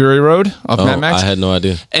version of Fury Road of Mad Max. I had no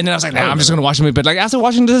idea. And then I was like, nah, I'm just gonna watch the movie. But like after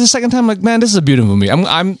watching this the second time, like man, this is a beautiful movie.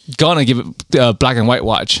 I'm gonna give it a black and white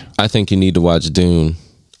watch. I think you need to watch Dune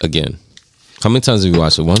again. How many times have you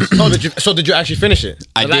watched it? Once? Did you actually finish it?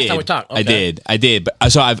 I Last did. time we talked. I did. But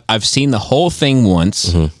so I've seen the whole thing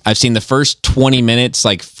once. I've seen the first 20 minutes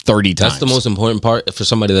like 30 times. That's the most important part for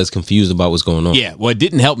somebody that's confused about what's going on. Yeah. Well, it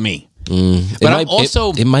didn't help me But I'm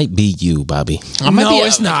also it might be you, Bobby. No,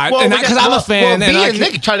 it's not. Well, Because I'm a fan. Well, and me I and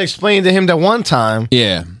Nick tried to explain to him that one time.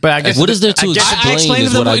 yeah. But I guess What is there to I guess- explain? explained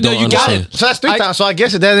Is to what them, I don't you got understand. it. So that's 3 times. So I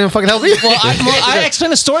guess it didn't fucking help me. Well, I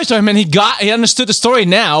explained the story to him, and he understood the story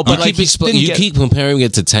now. But like, You keep comparing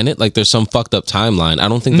it to Tenet like there's some fucked up timeline. I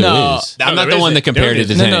don't think there No. is. I'm not there the one isn't. that compared There it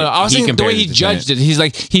to isn't. No, Tenet. I was saying the compared way he to judged Tenet. it. He's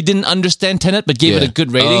like, he didn't understand Tenet, but gave it Yeah. a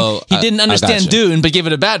good rating. Oh, He didn't I understand gotcha. Dune, but gave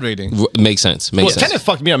it a bad rating. Makes sense. Makes sense. Tenet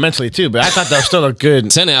fucked me up mentally too, but I thought that was still a good.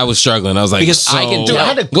 Tenet, I was struggling. I was like, Because I can Dude, tell- I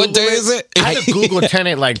had to what Google day is it? I had to Google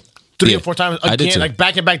Tenet like 3 Yeah, or 4 times I did again, too. like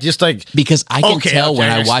back and back, just like Because I can tell when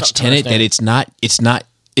I watch Tenet that it's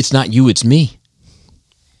not you, it's me.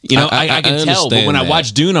 You know, I can tell, but understand when I that.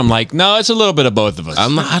 watch Dune, I'm like, no, it's a little bit of both of us.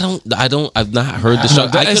 I've not heard the show. I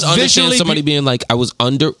it's could understand visually somebody being like, it was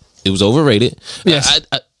overrated. Yes.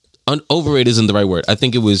 Overrated isn't the right word. I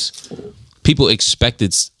think it was, people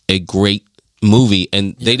expected a great movie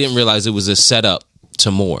and they didn't realize it was a setup to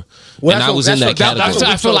more. Well, and that's I what- was in that's that what- that's category.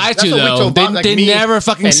 what I feel lied to That's what we though. told Bob, like They me never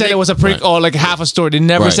fucking and said Nick- it was a prequel or like half a story. They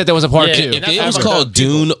never Right. said there was a part Yeah, 2. and If that's it was what called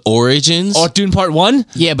people- Dune Origins, Or Dune Part 1?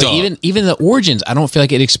 yeah, but Dog. even the origins, I don't feel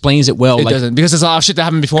like it explains it well. It Like, doesn't, because there's a lot of shit that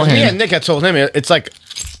happened Me beforehand. and Nick had told him it's like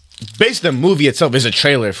basically the movie itself is a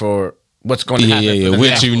trailer for what's going to happen.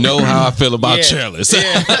 Which you know how I feel about Yeah. trailers.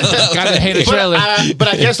 Gotta hate a trailer. But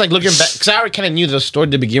I guess like looking back, because I already kind of knew the story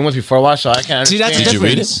to begin with before I watched, so I kind of See, that's the Did you read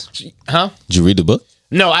difference. Huh? Did you read the book?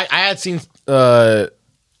 No, I had seen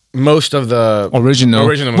most of the Original,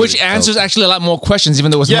 movies. which answers actually a lot more questions,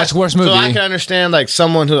 even though it was a much worse movie. So I can understand like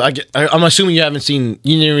someone who I'm assuming you haven't seen.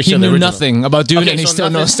 You never he seen the knew original. nothing about Dune, Okay, and he so still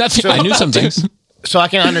nothing- knows nothing. so- I knew some things. So I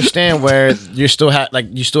can understand where you still have that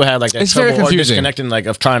It's trouble very or confusing. disconnecting like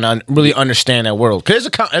of trying to really understand that world because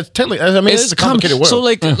it's a complicated world. So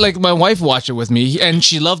like my wife watched it with me, and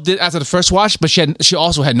she loved it after the first watch, but she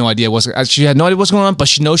also had no idea what's going on, but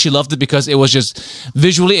she knows she loved it because it was just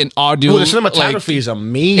visually and audio. Well, the cinematography is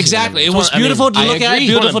amazing. Exactly, it It's was one- I mean, beautiful to I look at, agree.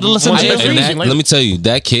 beautiful to listen One of to. the best And movies. that, Like- let me tell you,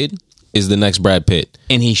 that kid is the next Brad Pitt.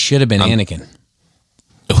 and he should have been Anakin.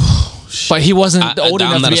 But he wasn't old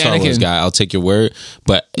enough I'm to not be a Star Wars Anakin. guy. I'll take your word.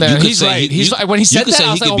 But No, you could he's say right. he, He's right. When he said you could that, say I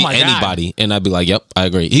he was like, could oh be my God. anybody, and I'd be like, "Yep, I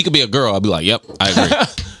agree." He could be a girl. I'd be like, "Yep, I agree."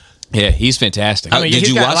 Yeah, he's fantastic. I mean, Did he's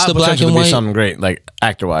you got a watch lot the of black potential and to be white? something great, like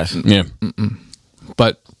actor wise. yeah.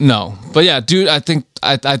 But no, but yeah, dude, I think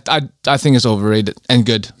it's overrated and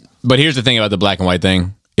good. But here's the thing about the black and white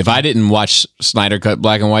thing. If I didn't watch Snyder Cut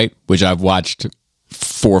Black and White, which I've watched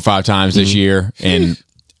 4 or 5 times this year and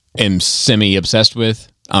am semi-obsessed with,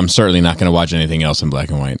 I'm certainly not going to watch anything else in black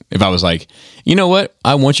and white. If I was like, you know what?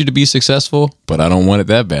 I want you to be successful, but I don't want it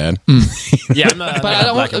that bad. Yeah, I'm not, But I'm not I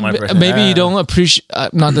a black and white don't. person. Maybe you don't appreciate.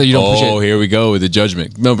 Not that you don't Oh, appreciate. here we go with the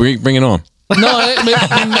judgment. No, bring it on. No,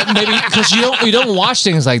 maybe because you don't watch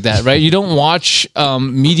things like that, right? You don't watch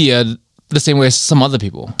media the same way as some other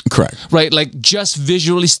people, Correct. right? Like just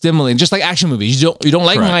visually stimulating, just like action movies. You don't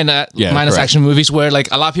like Correct. minus correct. action movies where like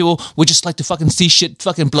a lot of people would just like to fucking see shit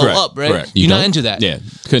fucking blow Correct, up, right? correct. You're You not don't? into that. Yeah,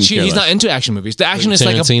 couldn't care He's less. not into action movies. The action is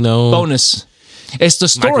like a Tarantino. bonus. It's the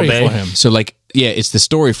story Michael Bay. for him. So like, yeah, it's the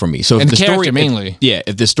story for me. So if And the character story mainly.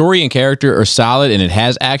 if the story and character are solid and it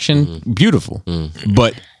has action, beautiful.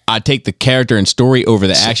 But I take the character and story over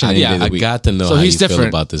the action. any day Yeah, of the I week. got to know So how he's you feel different.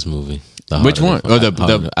 about this movie. Which one? Oh,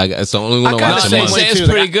 the- it's the only one I kinda watched. say a month. way it's too,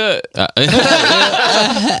 pretty like, good.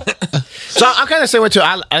 So I'm kind of saying what too.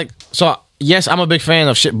 So yes, I'm a big fan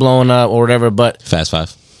of shit blowing up or whatever, but Fast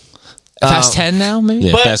 5. Fast 10 now, maybe.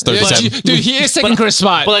 Yeah, But- Fast 37. Dude, he is taking Chris'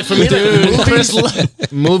 spot. but like for me,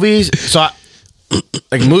 like, movies. So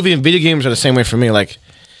like movie and video games are the same way for me. Like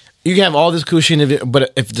you can have all this cool shit, in it,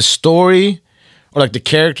 but if the story or like the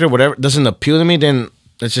character, whatever, doesn't appeal to me, then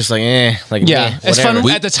it's just like like Yeah, it's whatever.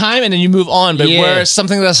 fun at the time, and then you move on. But Yeah. where it's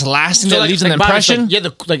something that's lasting, So, that like- leaves like an Bobby said,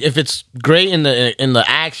 impression. like if it's great in the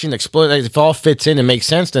action, explode, like if it all fits in and makes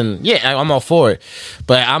sense, then yeah, I'm all for it.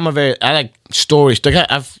 But I like stories. Like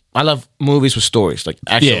I love movies with stories, like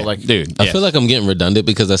actual, Yeah, like dude. I yeah. feel like I'm getting redundant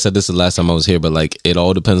because I said this the last time I was here, but like it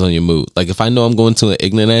all depends on your mood. Like if I know I'm going to an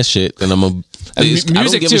ignorant ass shit, then I'm a music too.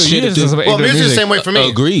 Well, music's the same way for me.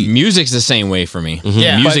 Agreed. Music's the same way for me.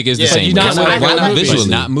 Yeah, music but- is the yeah. same. You're not way. like- Why not movies. visually?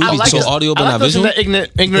 Not movies. I like So it. audio, but I like not listening visual?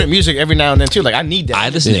 to ignorant music every now and then too. Like I need that. I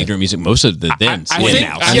listen to ignorant music most of the then. I Yeah, think,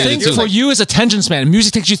 now. I Yeah, think too. for you as attention span,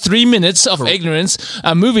 music takes you 3 minutes of ignorance.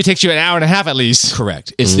 A movie takes you an hour and a half at least.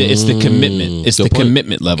 Correct. It's the commitment. It's the Good point.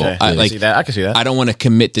 commitment level. Okay. I I see that. I can see that. I don't want to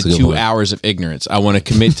commit to a good 2 point. hours of ignorance. I want to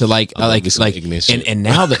commit to like some ignition. and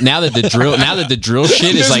now that the drill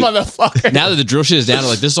shit is This like motherfucker. now that the drill shit is down to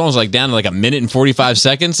like this song's like down to like a minute and 45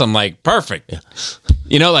 seconds. I'm like perfect.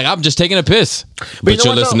 You know, like I'm just taking a piss. But you know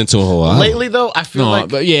you're what, though? listening to a whole album. Lately though, I feel No, like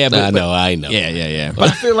but yeah, but, I know. but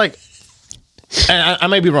I feel like and I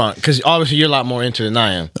may be wrong because obviously you're a lot more into it than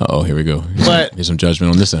I am. Oh, here we go. But- Here's some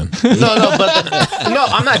judgment on this end. No, but no,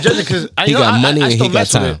 I'm not judging because He got money and he got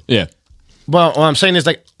time. Yeah. But what I'm saying is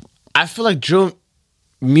like, I feel like drill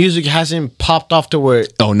music hasn't popped off to where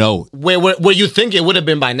Oh no. where you think it would have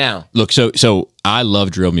been by now. Look, so I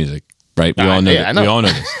love drill music, right? We all know yeah, that. I know. We all know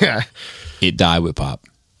this. Yeah, It died with pop.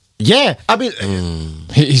 yeah. I mean,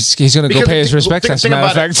 He's going to go because pay his respects. As a think matter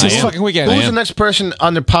of about it. fact, this I am. fucking weekend. who's am. the next person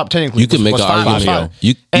on the pop technically? You can make an argument.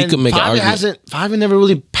 You And can make an Five argument. Five never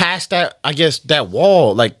really passed that. I guess that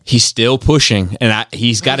wall. Like He's still pushing, and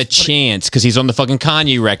he's got a chance because he's on the fucking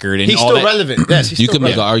Kanye record, and he's all still that. relevant. Yes, he's You still can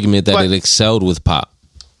make an relevant. argument that But- it excelled with pop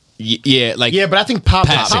Yeah, like Yeah, but I think Pop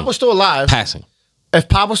Passing. was still alive. passing. If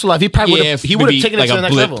Pop was still alive, he probably Yeah, would maybe have taken like it to a the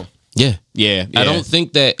next blip. level. Yeah. yeah. I don't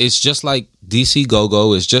think that it's just like DC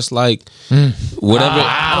Go-Go. It's just like whatever.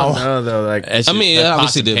 I don't know though. Like I mean, that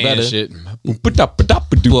obviously pots and they're pans better. shit.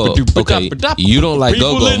 Well, okay, you don't like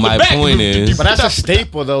People Go-Go. in the My back. point is, but that's a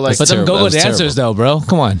staple though. Like But them terrible. go-go That's dancers, though, bro.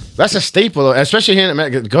 Come on. that's a staple though, especially here in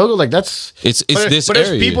America. Go-go, like that's it's but this but there's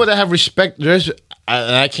area. people that have respect.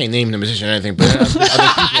 I can't name the musician or anything, but there's other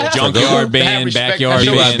people. Junkyard that have band, respect- backyard that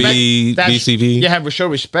show band. BYB, that- BCV. Yeah, have show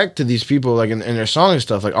respect to these people, like in their songs and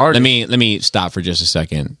stuff, like artists. Let me stop for just a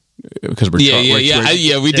second because we're Yeah, we're- yeah, we're-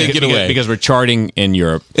 yeah. We did get away. because we're charting in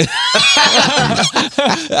Europe.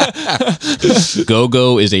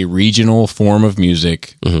 Go-go is a regional form of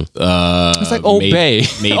music. It's like Old Bay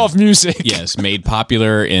of music. Yes, made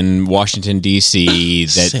popular in Washington D.C.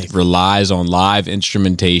 that Sick. relies on live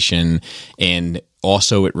instrumentation, and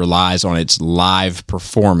also it relies on its live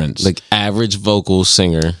performance. Like average vocal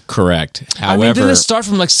singer. correct. I mean, However, didn't it start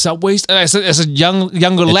from like subways? As a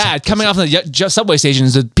younger lad coming off the subway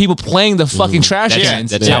stations, the people playing the fucking trash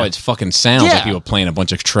cans. that's how it fucking sounds. Yeah. Like people playing a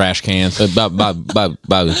bunch of trash cans. Bobby,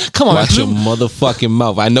 Come on, watch your motherfucking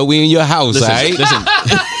mouth. I know we in your house, all right? Listen,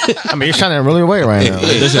 I mean, you're shining really away right now.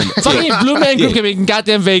 listen. Fucking Blue Man Group can be in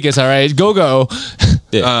goddamn Vegas, all right? Go.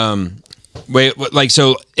 Wait, like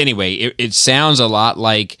so. Anyway, it sounds a lot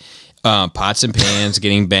like pots and pans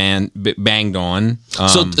getting banged on.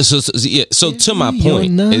 So to my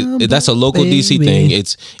point, that's a local DC thing.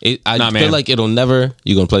 I Nah, feel man. like it'll never.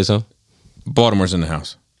 You gonna play some? Baltimore's in the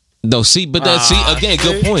house. No, see, but again,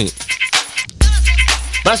 good point.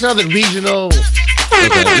 But that's another regional.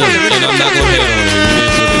 Okay, and I'm not gonna hate on it. It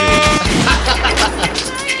is what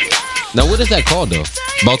it is. Now, what is that called though?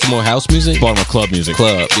 Baltimore house music? Baltimore club music.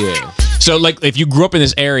 Club, yeah. So, like, if you grew up in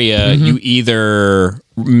this area, you either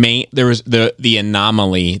there was the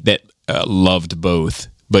anomaly that loved both,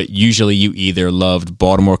 but usually you either loved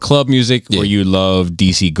Baltimore club music or you loved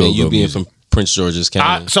DC go-go And you being music. from Prince George's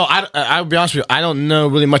County. So I'll be honest with you. I don't know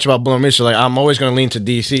really much about Baltimore music. So like I'm always going to lean to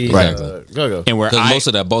DC. Right. Go. And where Because I most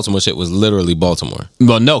of that Baltimore shit was literally Baltimore.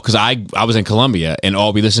 well, no, because I was in Columbia, and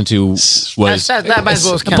all we listened to was That might as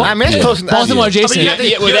well as count. I mean, it's close enough. Baltimore adjacent. I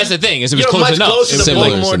mean, yeah, well, that's the thing. Is it was you're close much enough. closer It was to similar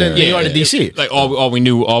Baltimore than scenario. you are to DC. Like all we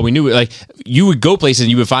knew, like you would go places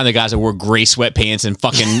and you would find the guys that wore gray sweatpants and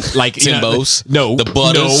fucking like Timbos. No, The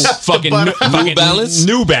Butters. no, fucking New Balance?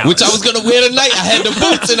 New Balance, Which I was going to wear tonight. I had the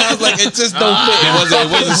boots and I was like, it just don't fit.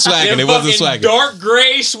 It wasn't swagging. It wasn't swagging. Dark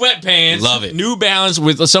gray sweatpants. Love it. New Balance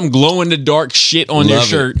with some glow in the dark shit on their Love it.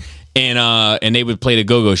 shirt. And they would play the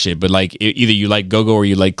go-go shit, but like either you like go-go or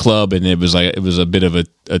you like club, and it was a bit of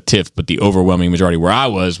a tiff, but the overwhelming majority where I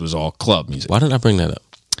was all club music. Why did I bring that up?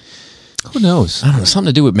 Who knows? I don't know, something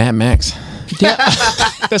to do with Mad Max. Yeah,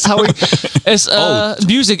 that's how we. It's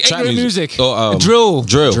music, Trap ignorant music, Oh, drill.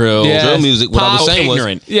 Drill Yeah. music. What I was saying was,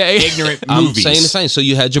 ignorant. Yeah, ignorant I'm movies. saying the same. So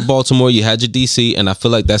you had your Baltimore, you had your DC, and I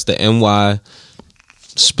feel like that's the NY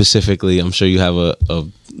specifically. I'm sure you have a.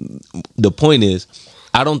 The point is,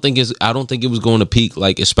 I don't think it was going to peak.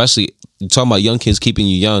 Like, especially you're talking about young kids keeping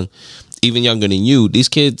you young, even younger than you. These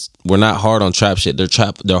kids were not hard on trap shit.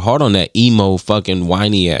 They're hard on that emo fucking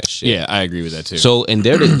whiny ass shit. Yeah, I agree with that too. So, and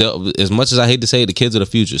they're as much as I hate to say it, the kids are the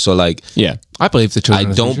future. So, like, yeah, I believe the I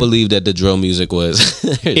children. don't believe that the drill music was.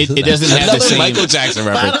 it doesn't have the Another same Michael Jackson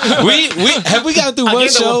reference. we have we gotten through I one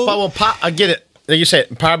get that show. when Pop, I get it. Like you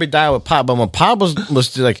said, probably died with Pop, but when Pop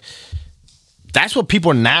was like, that's what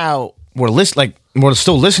people now were we're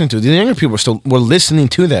still listening to. The younger people were listening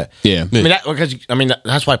to that. Yeah. I mean,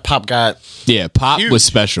 that's why Pop got. Yeah, pop Huge. was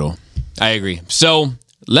special. I agree. So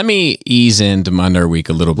let me ease into my nerd week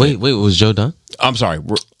a little bit. Wait, was Joe done? I'm sorry.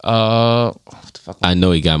 I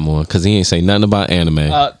know he got more because he ain't say nothing about anime.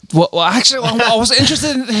 Well, actually, I was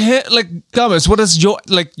interested in like comments. What is your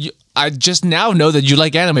like? I just now know that you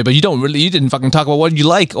like anime, but you didn't fucking talk about what you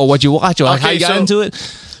like or what you watch or how you got into it.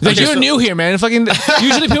 Like you're new here, man. Fucking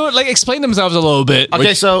usually people like explain themselves a little bit.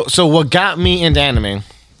 Okay, so what got me into anime?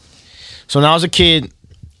 So when I was a kid,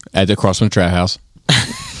 At the Crossman Trap House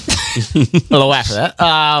a little after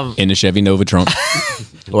that. in the Chevy Nova trunk.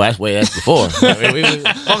 Well, that's before.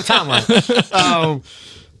 Long time ago.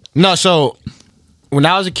 No, so when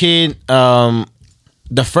I was a kid,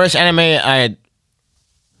 the first anime I had,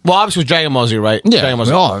 well, obviously was Dragon Ball Z, right? Yeah. Dragon Ball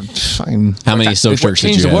Z. Oh, fucking. How many silk It's what shirts did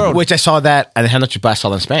changed you the have? world. Which I saw that, and I had not but I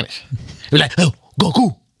saw it in Spanish. It was like, oh,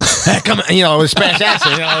 Goku. Come on, you know, it was Spanish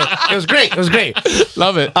accent. You know, it was great. It was great.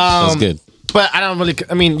 Love it. That's good. But I don't really.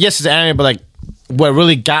 I mean, yes, it's an anime, but like, what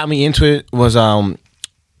really got me into it was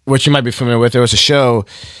which you might be familiar with. There was a show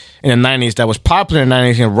in the '90s that was popular in the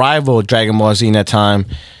 '90s and rivaled Dragon Ball Z in that time.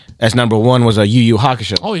 As number one was a Yu Yu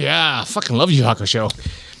Hakusho. Oh yeah, fucking love Yu Yu Hakusho.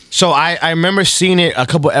 So I remember seeing it a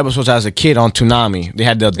couple episodes as a kid on Toonami. They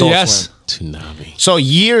had the Adult Yes. Swim. Toonami. So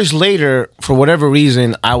years later, for whatever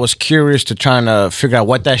reason, I was curious to trying to figure out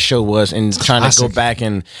what that show was and trying to go classic. back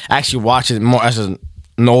and actually watch it more as an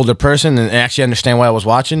older person and actually understand what I was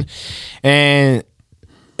watching. And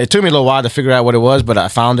it took me a little while to figure out what it was, but I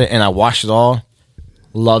found it and I watched it all.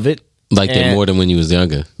 Love it. Liked it And- more than when you was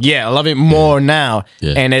younger. Yeah, I love it more now.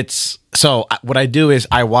 Yeah. And it's so what I do is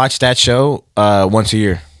I watch that show once a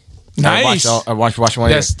year. Nice. I watch one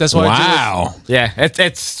year. That's what I Wow. Yeah,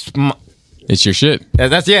 it's It's your shit.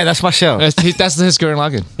 that's my show. do. That's his Gurren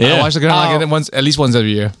Lagann. Yeah. I watch the Gurren Lagann at least once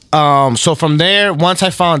every year. So from there, once I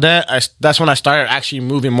found that, that's when I started actually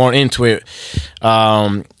moving more into it.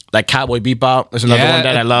 Like Cowboy Bebop is another one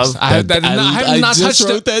that I love. I have not just touched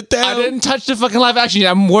wrote it. that down. I didn't touch the fucking live action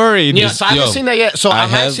yet. I'm worried. Yeah, so I haven't Yo, seen that yet. So I I'm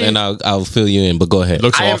have, actually, and I'll fill you in. But go ahead.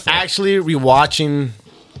 Looks I am awful. actually rewatching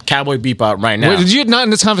Cowboy Bebop right now. Wait, did you not in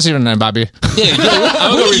this conversation right now, Bobby?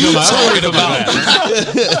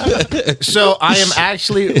 So I am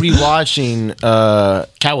actually rewatching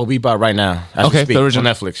Cowboy Bebop right now. As Okay, we speak, the original.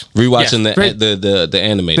 on Netflix. Rewatching Yes. the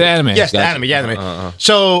animated. The anime. Yes, the Gotcha. anime,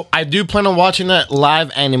 So I do plan on watching that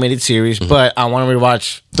live animated series, but I want to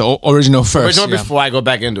rewatch The original the first. original yeah. before I go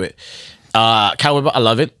back into it. Cowboy Bebop, I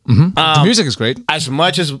love it. The music is great. As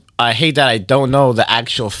much as I hate that I don't know the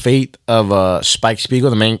actual fate of Spike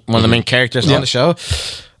Spiegel, one of the main characters on the show.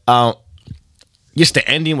 Just the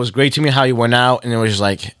ending was great to me. How he went out and it was just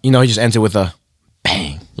like, he just ends it with a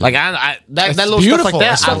bang. Like that little beautiful. stuff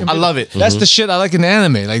like It's that. fucking I love it. That's the shit I like in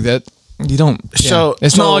anime. Like that. You don't. So-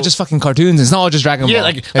 it's not so- all just fucking cartoons. It's not all just Dragon Ball. Yeah,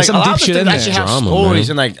 like There's a some lot deep of the shit in things there. actually have Drama, stories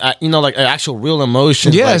man. and like actual real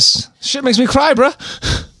emotions. Yes, shit makes me cry, bro. Like,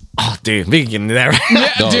 oh, dude, we can get into that. Right?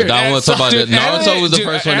 No, I want to talk about that. Naruto was the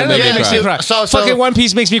first one that made me makes cry. So- fucking One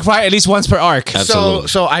Piece makes me cry at least once per arc. Absolutely.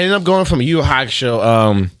 So I ended up going from Yu Yu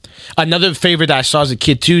Hakusho. Another favorite that I saw as a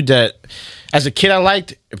kid too, that as a kid I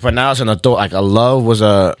liked, but now as an adult, like I love, was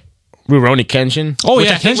Rurouni Kenshin. Oh, Which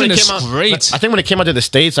yeah, I think when Kenshin it is came out- great. I think when it came out to the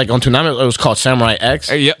States, like on Toonami, it was called Samurai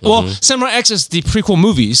X. Yeah. Well, Samurai X is the prequel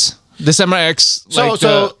movies. The Samurai X. So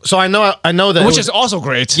I know that which it was, is also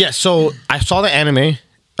great. yeah. So I saw the anime,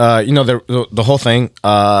 the whole thing.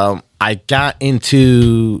 I got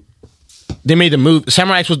into. They made the movie.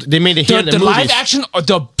 Samurai X was. They made it here in the The movies. live action are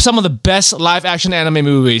some of the best live action anime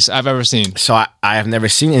movies I've ever seen. So I have never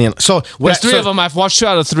seen any. So There's three of them. I've watched 2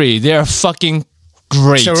 out of 3. They're fucking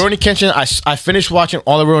great. So Rurouni Kenshin, I finished watching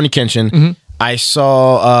all of Rurouni Kenshin. I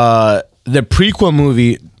saw the prequel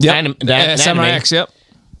movie, Yep. the Samurai anime, X. Yep.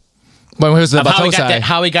 When was the of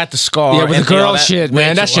how he got the scar. Yeah, with and the girl all that, shit, man.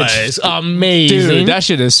 which That shit was amazing. Dude, that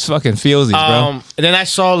shit is fucking feelsies, bro. And then I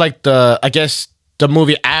saw like the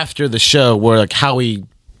movie after the show where like how he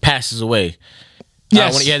passes away.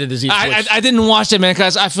 Yes, when he had the disease. I didn't watch it, man,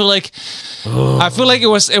 because I feel like it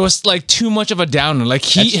was like too much of a downer. Like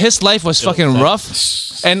his life was fucking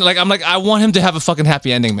rough, and like I want him to have a fucking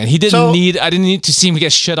happy ending, man. I didn't need to see him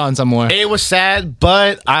get shit on somewhere. It was sad,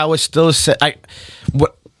 but I was still sad.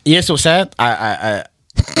 Yes, it was sad. I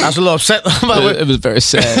was a little upset about it. It was very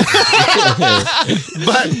sad.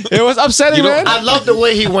 But It was upsetting, man. I love the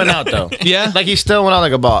way he went out though. Yeah. Like he still went out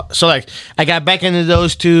like a boss. So like I got back into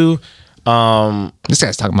those two. This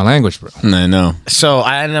guy's talking my language, bro. I know. So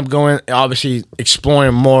I ended up going obviously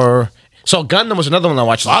exploring more. So Gundam was another one I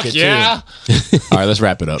watched as a Fuck kid yeah. All right, let's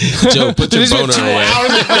wrap it up. Joe, put your This is boner 2 away.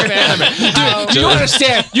 hours of fucking anime. Dude, do you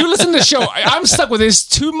understand? You listen to the show. I'm stuck with these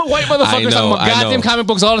 2 white motherfuckers talking about goddamn comic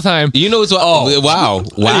books all the time. You know what's wow. You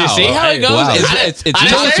see how it goes? Wow. It's It's I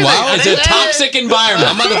didn't just say wow. that. It's I a didn't say toxic environment.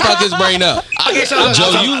 I'm about to fuck his brain up. Okay, so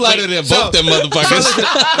Joe, you lighter than both them motherfuckers.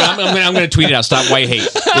 I'm gonna tweet it out. Stop white hate.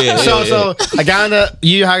 So I got into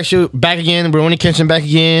Yu Yu Hakusho back again, Rurouni Kenshin back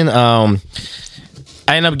again.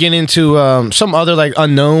 I ended up getting into some other like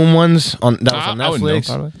unknown ones that was on I wouldn't know, Netflix.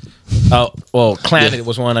 by the way. Oh well, Planet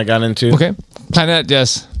was one I got into. Okay. Planet,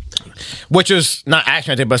 yes. which was not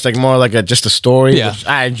action, I think, but it's like more like just a story, Yeah. which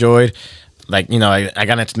I enjoyed. Like, you know, I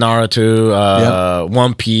got into Naruto,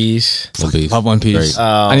 One Piece, Love One Piece.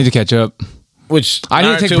 I need to catch up. which I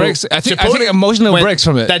need to take Naruto- breaks. I think Shippuden, emotional when- breaks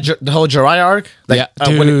from it. The whole Jiraiya arc. Like, Yeah,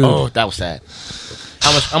 when dude. that was sad.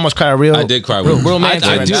 I almost cried real. I did cry. real man.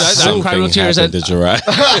 I do. I cry real tears at- Did you right?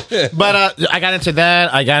 But I got into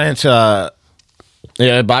that. I got into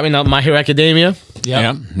Bobby, not My Hero Academia.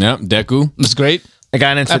 Yeah. Deku. It's great. I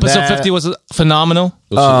got into Episode that. 50 was phenomenal.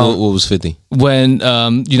 What was 50? When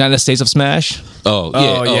United States of Smash. Oh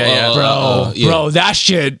yeah, Bro, that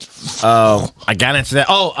shit. I got into that.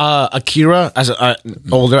 Akira. As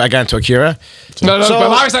older, I got into Akira. No, So-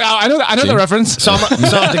 but Larry's like, I know the reference. So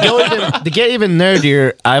to get even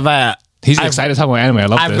nerdier, He's I've- excited talking about anime. I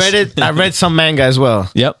love I've this. read it. I read some manga as well.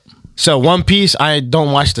 Yep. So One Piece, I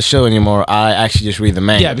don't watch the show anymore. I actually just read the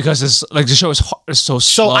manga. Yeah, because it's like the show is so slow.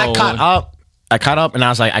 So I caught up, and I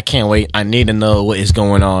was like, I can't wait. I need to know what is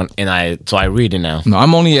going on, and I read it now. No,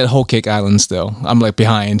 I'm only at Whole Cake Island still. I'm like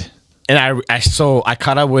behind. And I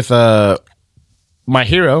caught up with My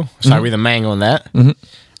Hero, so I read the manga on that.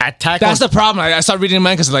 That's the problem. I started reading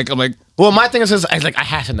manga because I'm like, Well, my thing is I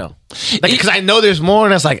have to know, like, because I know there's more,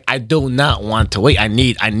 and it's like I do not want to wait. I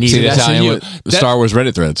need. See, it. that's that's how I in am you. with That- Star Wars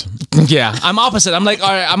Reddit threads. yeah. I'm opposite. I'm like, all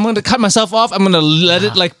right, I'm going to cut myself off. I'm going to let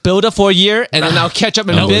it like build up for a year, and then I'll catch up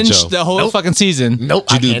and I'm with binge Joe. the whole fucking season. Nope,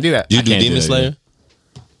 I can't do that. You do can't do Demon that, Slayer?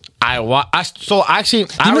 So actually,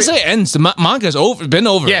 Demon Slayer ends. The manga's over. Been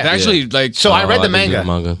over. Yeah. It actually, like, So I read I the did manga. read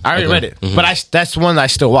manga. I already Okay. read it, but that's one that I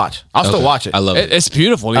still watch. I'll still watch it. I love it. it's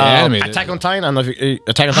beautifully animated. Attack on Titan. I don't know if you,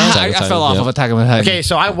 Attack on Titan. I fell off yeah. of Attack on Titan. Okay,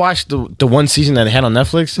 so I watched the one season that they had on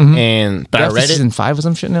Netflix, but I read Season it. 5 or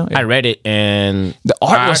some shit now. Yeah. I read it, and The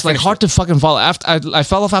art I was like finished hard it. to fucking follow. After I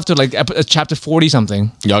fell off after like chapter 40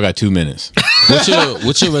 something. Y'all got 2 minutes.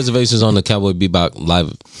 What's your reservations on the Cowboy Bebop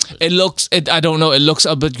live? I don't know. It looks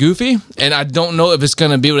a bit goofy, and I don't know if it's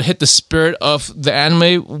gonna be able to hit the spirit of the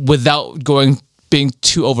anime without being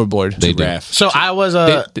too overboard. They do. So I was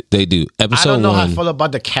They do. I Episode don't know how I 1. feel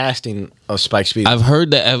about the casting of Spike Spiegel. I've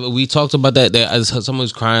heard that we talked about that. Someone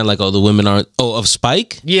was crying like, "Oh, the women aren't." Oh, of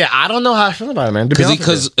Spike, Yeah, I don't know how I feel about it, man. To be honest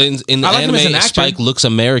with because in the I like him as anime, an actor. Spike looks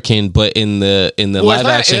American, but in the Well, live it's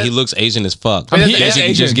not- action, it- he looks Asian as fuck. But He it's- is You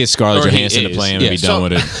Asian. just get Scarlett Or he Johansson to is. play him Yeah. and be So- done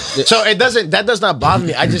with it. you. So that does not bother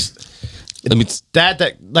me. I just Let me.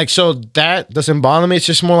 that doesn't bother me. It's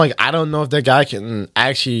just more like I don't know if that guy can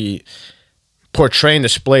actually portray and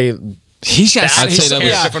display. He's got. I'd say that was-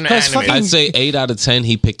 yeah, from the because anime. fucking- I'd say 8 out of 10.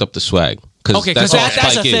 He picked up the swag. Okay, because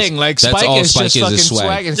that's the thing. Like Spike is just fucking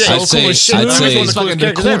swag and so I'd cool. say- as shit. I'd say- He's fucking a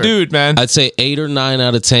characters cool ever. dude, man. I'd say 8 or 9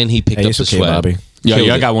 out of 10. He picked up the swag. Yo, Killed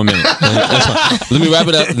y'all it. got 1 minute. That's fine. Let me wrap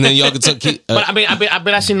it up, and then y'all can talk. But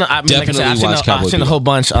I've seen. Like I Definitely said, watch Cowboy I've seen a Bebop. whole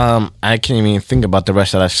bunch. I can't even think about the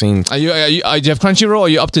rest that I've seen. Do you have Crunchyroll? Are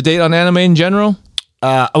you up to date on anime in general?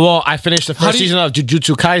 Well, I finished the How first do you- season of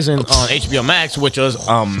Jujutsu Kaisen on HBO Max, which was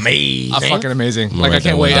amazing. Fucking amazing. Like I write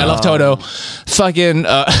can't that wait. one I love Toto. Fucking.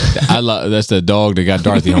 I love that's the dog that got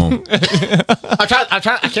Dorothy home. I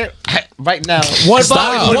can't right now. What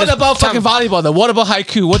Stop. about fucking volleyball though? What about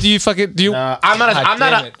haiku? What do you fucking do? You, I'm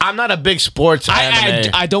not a big sports anime.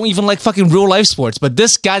 I don't even like fucking real life sports, but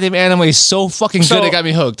this goddamn anime is so fucking So- good. It got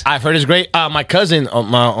me hooked. I've heard it's great. My cousin,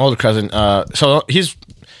 my older cousin, so he's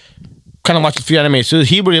kind of watched a few animes too.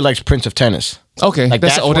 He really likes Prince of Tennis. Okay, Like,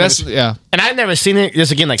 that's that's one of that's his- yeah. And I've never seen it.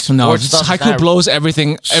 Just again, like sports No, stuff. haiku blows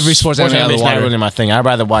everything. Every sports anime out of is the not water. really my thing. I'd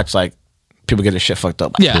rather watch like people get their shit fucked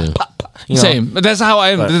up. Yeah. You know? Same. But that's how I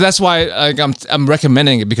am. But- That's why like, I'm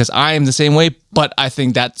recommending it because I am the same way. But I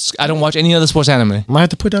think I don't watch any other sports anime. Might have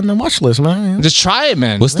to put that on the watch list, man. Just try it,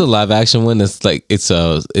 man. What's the live action one? It's like it's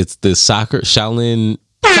the soccer Shaolin.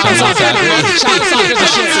 Play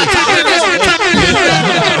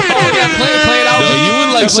it out. No, you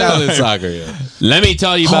would like Shaolin soccer. Yeah. Let me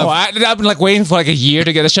tell you Oh, about. I've been like waiting for like a year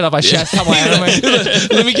to get this shit off my chest. Talk about anime.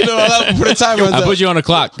 Let me get it all out and put a timer on I that. put you on the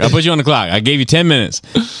clock. I gave you 10 minutes.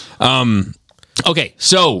 Okay,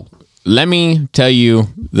 so let me tell you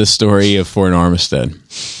the story of Fort Armistead.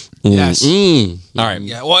 Yes. All right.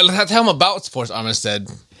 Yeah. Well, tell them about Sports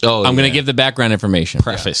Armistead. Oh, I'm going to give the background information.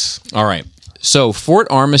 preface. All right. So Fort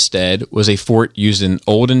Armistead was a fort used in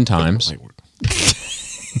olden times,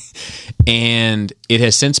 and it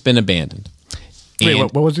has since been abandoned. Wait,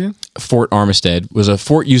 And what was it? Fort Armistead was a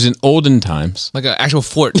fort used in olden times. Like an actual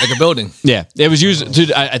fort, like a building. Yeah, it was used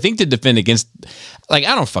to, I think, to defend against, like,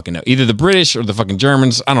 I don't fucking know, either the British or the fucking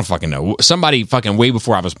Germans. I don't fucking know. Somebody fucking way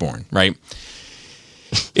before I was born, right?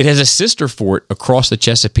 It has a sister fort across the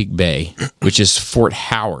Chesapeake Bay, which is Fort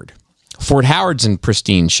Howard. Fort Howard's in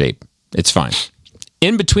pristine shape. It's fine.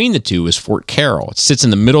 In between the two is Fort Carroll. It sits in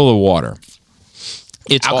the middle of the water.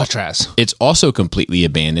 It's Alcatraz. It's also completely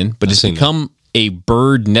abandoned, but it's seen become a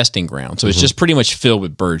bird nesting ground. So it's just pretty much filled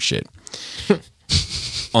with bird shit.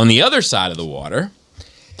 On the other side of the water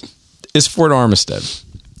is Fort Armistead.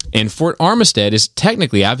 And Fort Armistead is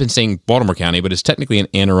technically, I've been saying Baltimore County, but it's technically in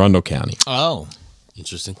Anne Arundel County. Oh.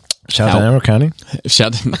 Interesting. Shout out to Anne Arundel County.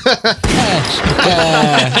 Shout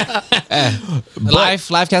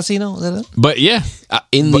Live casino? Is that it? But yeah,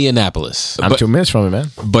 Indianapolis. I'm 2 minutes from it, man.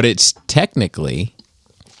 but it's technically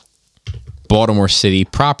Baltimore City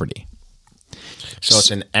property. So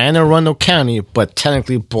it's in Anne Arundel County, but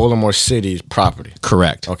technically Baltimore City's property.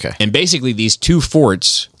 Correct. Okay. And basically, these two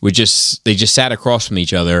forts they just sat across from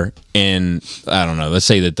each other, and I don't know. Let's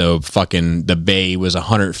say that the bay was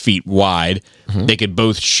 100 feet wide. They could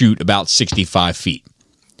both shoot about 65 feet.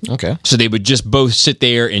 Okay. So they would just both sit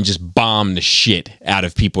there and just bomb the shit out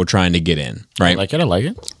of people trying to get in. Right. I like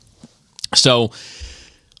it. So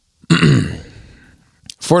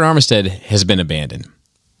Fort Armistead has been abandoned.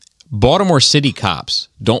 Baltimore City cops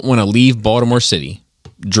don't want to leave Baltimore City,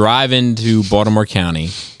 drive into Baltimore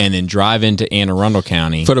County, and then drive into Anne Arundel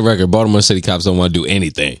County. For the record, Baltimore City cops don't want to do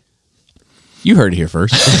anything. You heard it here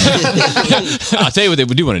first. I'll tell you what they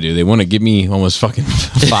do want to do. They want to give me almost fucking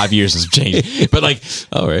 5 years of change. But like,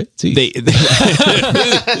 All right. they It's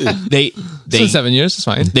been 7 years. It's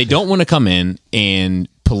fine. they don't want to come in and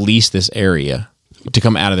police this area to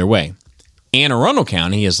come out of their way. Anne Arundel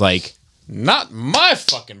County is like, not my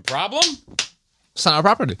fucking problem. It's not our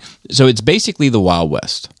property. So it's basically the Wild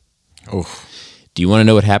West. Oh. Do you want to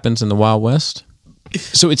know what happens in the Wild West?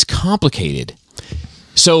 So it's complicated.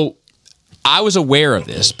 So I was aware of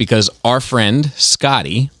this because our friend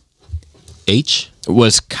Scotty H?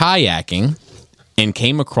 was kayaking and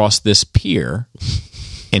came across this pier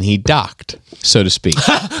and he docked, so to speak.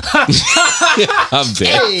 I'm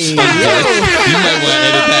dead. You might want to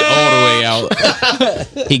edit that all the way out.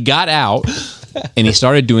 He got out and he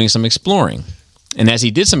started doing some exploring. And as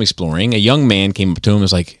he did some exploring, a young man came up to him and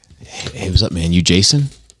was like, "Hey, what's up, man? You Jason?"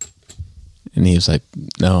 And he was like,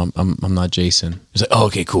 "No, I'm not Jason." He was like, "Oh,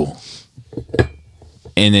 okay, cool."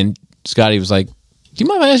 And then Scotty was like, "Do you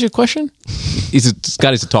mind if I ask you a question?"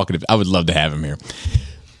 Scotty's a talkative. I would love to have him here.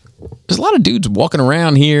 There's a lot of dudes walking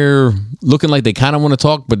around here looking like they kind of want to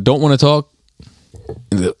talk but don't want to talk.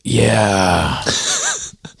 And yeah,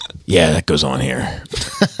 that goes on here.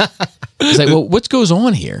 It's like, well, what goes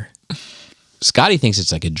on here? Scotty thinks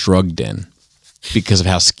it's like a drug den because of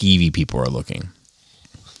how skeevy people are looking.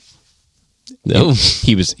 No.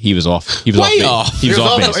 He was off. He was Way off. off. He was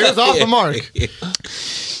off. base. It was off the mark.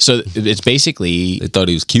 So it's basically They thought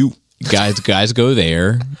he was cute. guys go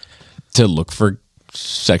there to look for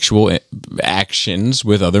sexual actions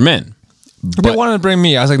with other men. They wanted to bring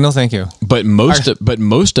me. I was like, no, thank you. But most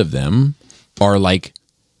of them are like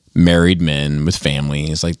married men with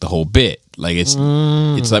families, like the whole bit. Like it's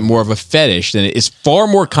like more of a fetish than it's far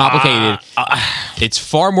more complicated. It's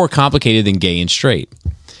far more complicated than gay and straight.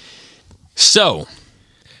 So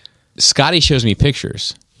Scotty shows me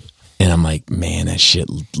pictures and I'm like, man, that shit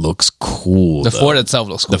looks cool. The though. fort itself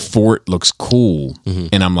looks cool. The fort looks cool.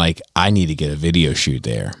 And I'm like, I need to get a video shoot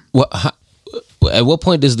there. At what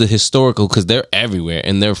point is the historical? Because they're everywhere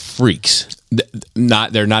and they're freaks.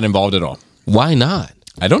 They're not involved at all. Why not?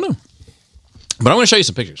 I don't know. But I want to show you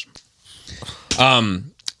some pictures. I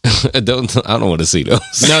don't want to see those.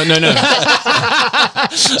 No.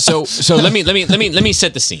 So let me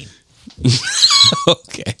set the scene.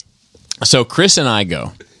 Okay. So Chris and I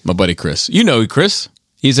go. My buddy Chris. You know Chris.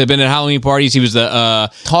 He's been at Halloween parties. He was the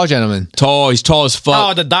Tall gentleman. He's tall as fuck.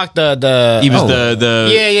 Oh, the doctor. He was the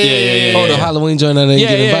Yeah. Oh, the Halloween joint I didn't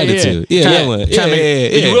get invited to. Yeah, that one.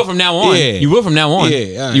 You will from now on. Yeah. You will from now on. Yeah,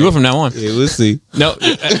 all right. You will from now on. Yeah, we'll see. No,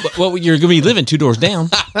 well, you're gonna be living 2 doors down.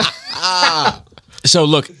 So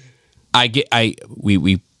look,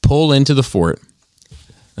 we pull into the fort.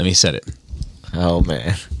 Let me set it. Oh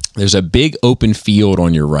man. There's a big open field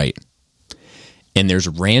on your right, and there's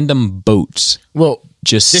random boats. Well,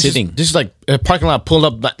 just sitting. This is like a parking lot pulled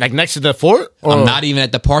up like next to the fort. Or? I'm not even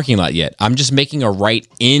at the parking lot yet. I'm just making a right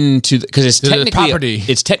into because it's the technically property.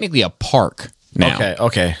 It's technically a park now.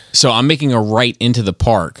 Okay. So I'm making a right into the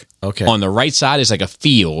park. Okay. On the right side is like a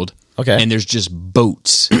field. Okay. And there's just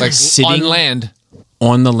boats Like sitting on land.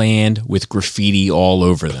 on the land with graffiti all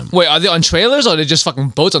over them. Wait, are they on trailers or are they just fucking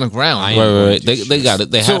boats on the ground? Wait. They got it.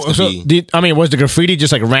 They have to be. Was the graffiti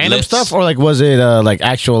just like random Lips. stuff, or like was it like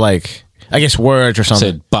actual like I guess words or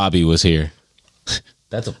something? Said Bobby was here.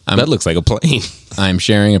 That looks like a plane. I'm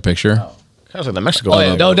sharing a picture. That's like the Mexico. Oh,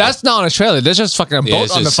 yeah. No, that's not on a trailer. There's just fucking a Yeah, boat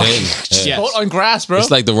it's on the just fucking sand. Yeah. boat on grass, bro.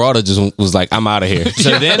 It's like the Rada just was like, I'm out of here.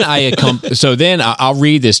 So then I'll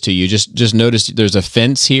read this to you. Just notice there's a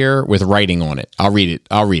fence here with writing on it. I'll read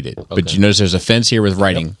it. But you notice there's a fence here with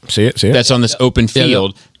writing. See it? That's on this open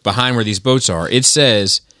field behind where these boats are. It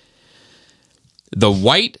says, "The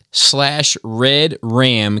white/red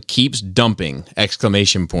ram keeps dumping!" !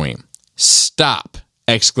 Stop! !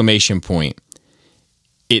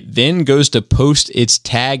 It then goes to post its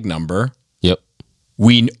tag number. Yep.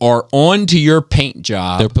 "We are on to your paint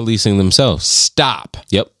job. They're policing themselves. Stop!"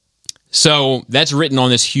 Yep. So that's written on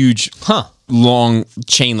this huge, long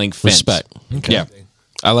chain link fence. Respect. Okay. Yeah.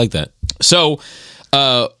 I like that. So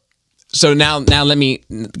now let me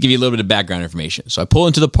give you a little bit of background information. So I pull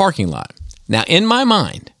into the parking lot. Now in my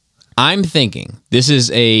mind, I'm thinking this is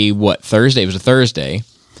Thursday? It was a Thursday.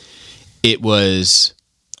 It was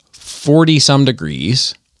 40 some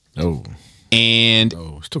degrees. Oh, And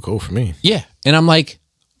it's too cold for me. yeah, and I'm like,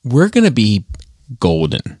 we're going to be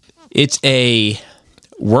golden. It's a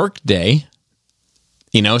work day.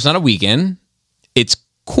 It's not a weekend. It's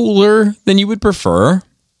cooler than you would prefer.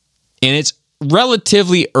 And it's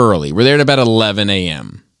relatively early. We're there at about 11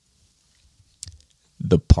 a.m.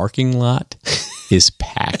 The parking lot is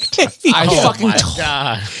packed. I fucking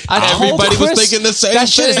God. Everybody was thinking the same That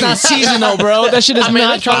shit is thing. not seasonal, bro. That shit is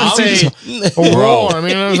not trying to say warm.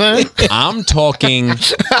 You know what I'm saying? I'm talking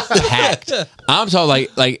packed. I'm talking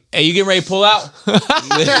like, hey, you getting ready to pull out?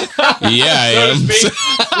 Yeah, I am.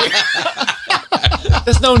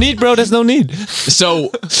 There's no need, bro. There's no need. So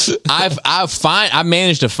I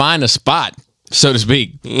managed to find a spot, so to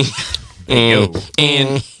speak.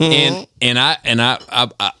 And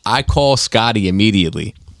I call Scotty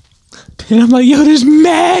immediately. And I'm like, yo, there's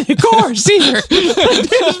mad cars here. There's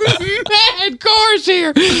mad cars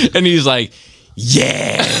here. And he's like,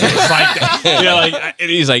 yeah. It's like that. And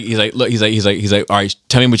he's like, look, he's like, all right,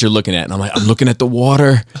 tell me what you're looking at. And I'm like, I'm looking at the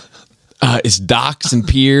water. It's docks and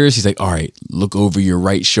piers. He's like, all right, look over your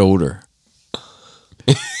right shoulder.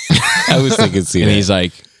 I was thinking, see And that. he's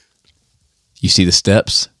like, you see the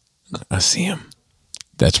steps? I see him.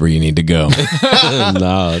 That's where you need to go.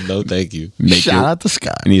 no, thank you. Shout out to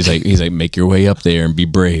Scott. And he's like, make your way up there and be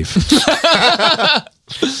brave.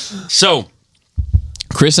 So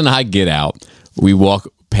Chris and I get out. We walk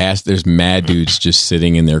past. There's mad dudes just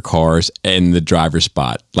sitting in their cars in the driver's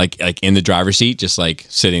spot, like in the driver's seat, just like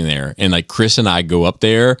sitting there. And like Chris and I go up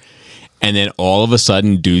there, and then all of a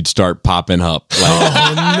sudden, dudes start popping up. Like,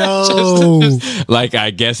 Oh no! like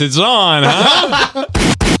I guess it's on, huh?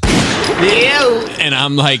 And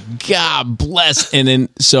I'm like, God bless. And then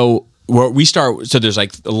so we start. So there's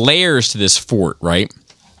like layers to this fort, right?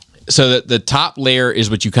 So the top layer is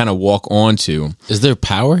what you kind of walk onto. Is there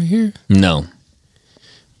power here? No,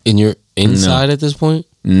 And you're inside at this point?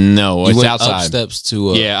 no, You it's went outside. up steps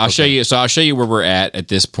to... Yeah, I'll show you. So I'll show you where we're at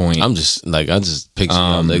this point. I'm just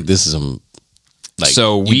picturing like this is some... Like,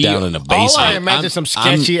 So you we- down in the Oh, basement. I imagine some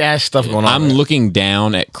sketchy ass stuff going on. I'm there. looking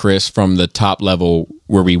down at Chris from the top level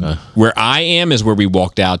where I am is where we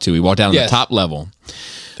walked out to. We walked out on Yes. the top level.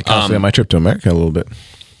 Constantly on my trip to America a little bit.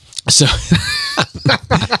 So,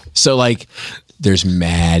 so like, there's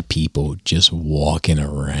mad people just walking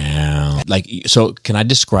around. Like, so can I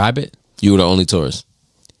describe it? You were the only tourist.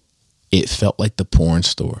 It felt like the porn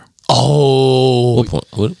store. Oh. What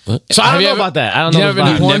point? What? So I Have don't you know ever- about that. I don't you know ever about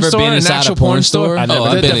been to porn Never store? been An inside a actual porn store? I never Oh,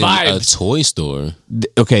 I've did. been in a vibes. toy store.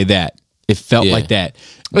 Okay, that. It felt Yeah. like that.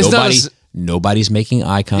 It's not Nobody, as- nobody's making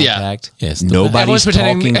eye contact. Yeah, it's Nobody's Everyone's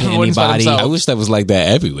pretending talking to everyone's by anybody. themselves. I wish that was like that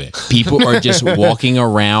everywhere. People are just walking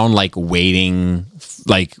around like waiting,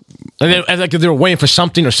 like like they were waiting for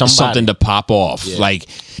something or somebody. something to pop off. Like,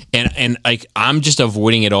 and like I'm just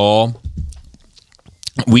avoiding it all.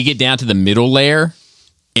 We get down to the middle layer,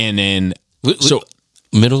 and then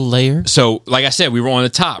Middle layer. so like I said, we were on the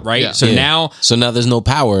top, right? Yeah. So Yeah. so now there's no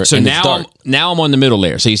power. so and now it's dark. I'm on the middle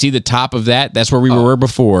layer. So you see the top of that? That's where we were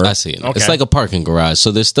before. I see it. Okay. It's like a parking garage,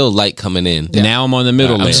 so there's still light coming in. Now I'm on the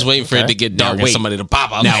middle I'm layer. just waiting for it to get dark and wait. somebody to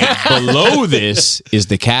pop up. Now below this is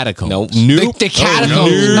the catacombs. no, The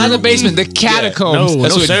catacombs. Not the basement. The catacombs. No,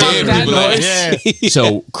 That's what sir. dead That people noise. Yeah.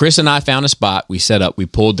 So Chris and I found a spot. We set up. We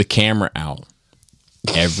pulled the camera out.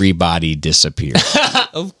 Everybody disappeared.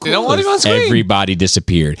 They don't want to go on screen. Everybody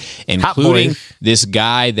disappeared, including boys. this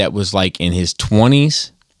guy that was like in his 20s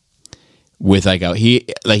with he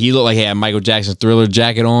looked like he had a Michael Jackson Thriller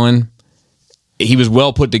jacket on. He was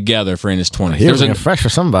well put together for in his 20s. He There was was fresh for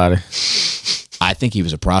somebody. I think he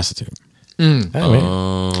was a prostitute. Hey,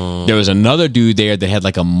 man. There was another dude there that had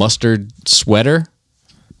like a mustard sweater.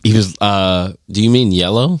 He was Do you mean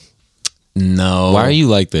yellow? No. Why are you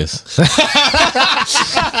like this?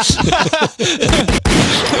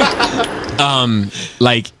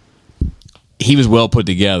 Like, he was well put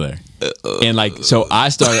together. And like, so I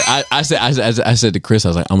started. I said to Chris, I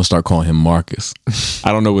was like, I'm gonna start calling him Marcus.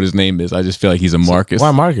 I don't know what his name is. I just feel like he's a Marcus. Why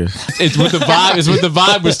Marcus? It's what the vibe. It's what the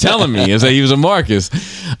vibe was telling me. Is that he was a Marcus.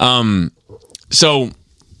 So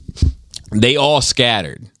they all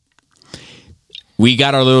scattered. We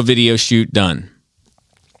got our little video shoot done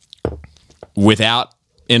without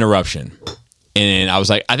interruption, and I was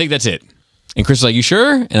like, I think that's it. And Chris was like, you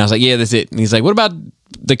sure? And I was like, yeah, that's it. And he's like, what about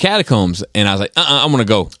the catacombs? And I was like, I'm gonna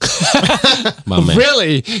go. My man.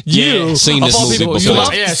 Really? You Seen this of all movie people, before. you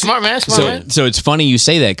love- Yeah, smart man. Smart man. So it's funny you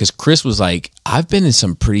say that because Chris was like, I've been in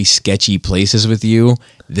some pretty sketchy places with you.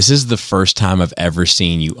 This is the first time I've ever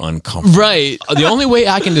seen you uncomfortable. Right. The only way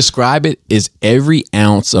I can describe it is every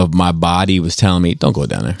ounce of my body was telling me, don't go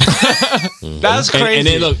down there. That's crazy. And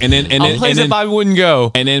then look, and then a place that Bobby wouldn't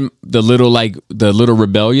go. and then the little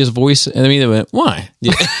rebellious voice in me that went, why?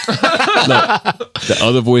 Yeah. The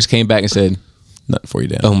other voice came back and said, nothing for you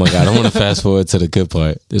down there. Oh my God, I want to fast forward to the good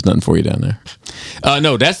part. There's nothing for you down there.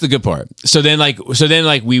 No, that's the good part. So then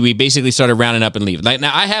we basically started rounding up and leaving. Like,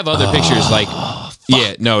 now I have other pictures. Like,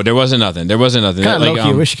 yeah, no, there wasn't nothing. There wasn't nothing. Kind of Like,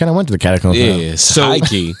 low key. Wish you kind of went to the catacombs. man. Yes, So- high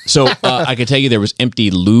key. so I can tell you there was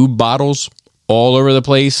empty lube bottles all over the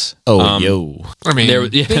place. Yo. I mean,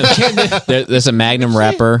 There's a Magnum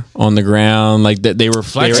wrapper on the ground. Like they were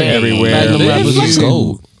Flexing. everywhere. Magnum wrappers was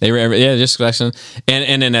gold. They were just flexing,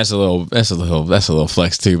 and then that's a little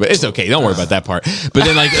flex too. But it's okay. Don't worry about that part. But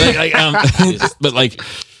then but like,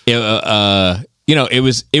 you know, it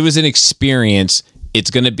was an experience. It's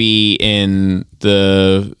gonna be in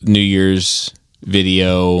the New Year's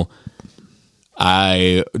video.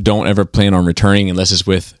 I don't ever plan on returning unless it's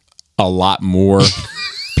with a lot more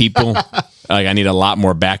people. Like, I need a lot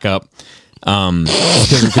more backup.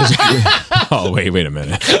 Oh, wait a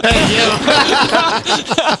minute.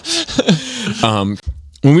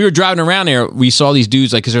 When we were driving around there, we saw these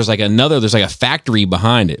dudes, like, because there's like a factory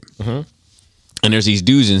behind it. And there's these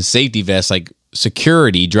dudes in safety vests, like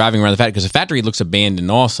security, driving around the factory, because the factory looks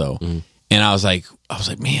abandoned also. And I was like,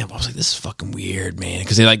 man, this is fucking weird, man.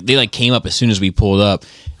 Because they came up as soon as we pulled up,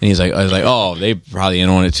 and I was like, oh, they probably in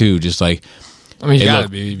on it too. Just like, I mean, you hey, gotta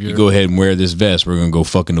look, be. you go ahead and wear this vest. We're gonna go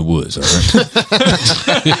fuck in the woods. All right.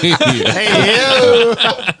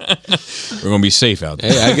 We're gonna be safe out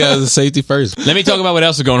there. Hey, I got the safety first. Let me talk about what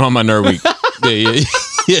else is going on in my nerd week.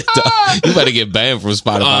 Yeah, dog. You better get banned from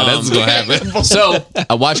Spotify. That's what's gonna happen. So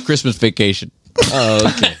I watched Christmas Vacation. Oh,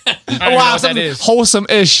 okay. Wow, something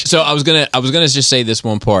wholesome-ish. So I was gonna just say this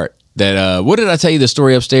one part that what did I tell you the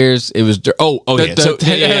story upstairs? It was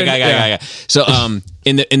yeah. So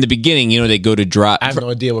in the beginning, you know, they go to drive. I have no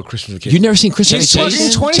idea what Christmas Vacation. You've never seen Christmas Chevy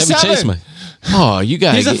Vacation? Chase? Chevy Chase, man. Oh, you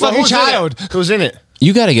gotta He's a fucking child. Who's in it?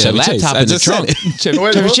 you gotta get Chevy a Chase. laptop I in the just said trunk.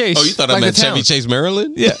 it. Chevy Chase. Oh, you thought I Like meant the town. Chevy Chase,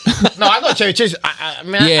 Maryland? Yeah. No, I know Chevy Chase. I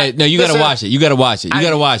mean, Yeah, no, you gotta watch it. You gotta watch it. You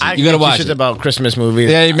gotta watch it. You gotta watch it. about Christmas movies.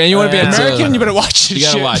 Yeah, man, you want to be Yeah. American? You better watch it. You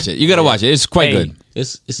gotta watch it. You gotta watch it. It's quite Hey. good.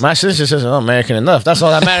 It's My sister says I'm American enough. That's all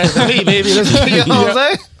that matters to me, baby. Listen, you know what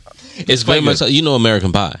I'm saying? it's very much you know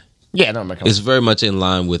American Pie. Yeah, no, American. It's very much in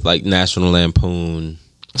line with like National Lampoon.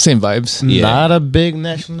 Same vibes. Yeah. Not a big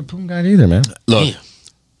National Lampoon guy either, man. Look,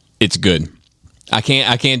 it's good. I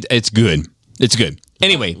can't. It's good. It's good.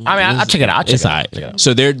 Anyway, I mean, I'll check it out. It's all right.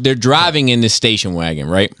 so they're driving in this station wagon,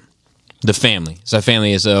 right? The family. So the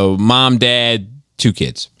family is a mom, dad, 2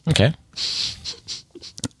 kids, Okay.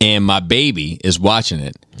 and my baby is watching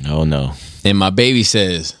it. Oh no. And my baby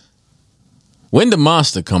says, "When the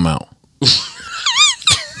monster come out?"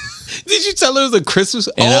 Did you tell her it was a Christmas?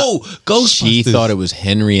 Ghostbusters. She thought it was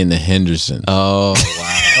Henry and the Henderson. Oh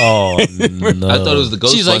wow! Oh no. I thought it was the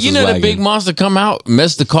Ghostbusters. She's like, you know, the wagon. big monster come out,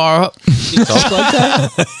 mess the car up. She talk like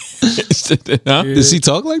that? Huh? Does she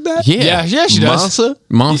talk like that? Yeah, Yeah, she does.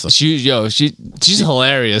 Monster. She's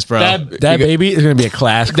hilarious, bro. That baby is gonna be a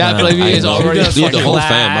class clown. That baby is already a Dude, the fucking whole class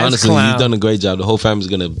fam. Honestly, clown. you've done a great job. The whole family's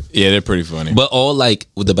gonna. Yeah, they're pretty funny. But all like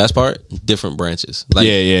with the best part, different branches. Like,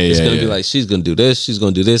 Yeah, It's gonna be yeah. like she's gonna do this, she's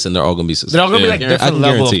gonna do this, and they're all gonna be successful. They're all gonna be like Yeah. I different can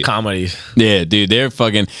level guarantee of it. comedies. Yeah, dude, they're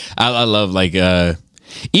fucking. I love like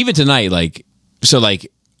even tonight, like so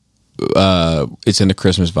like it's in the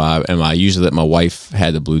Christmas vibe, and I usually let my wife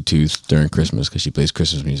had the Bluetooth during Christmas because she plays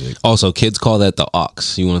Christmas music. Also, kids call that the aux.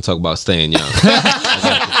 You want to talk about staying young?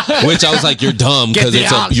 Which I was like, you're dumb because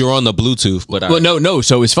you're on the Bluetooth. But Well, no.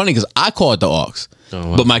 So it's funny because I call it the aux,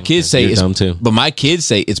 wow. but my kids say You're it's dumb too. But my kids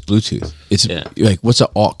say it's Bluetooth. It's Yeah. like what's an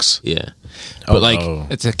aux? yeah, But like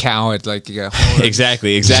It's a cow. It's like you got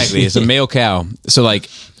exactly. It's a male cow. So like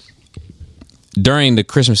during the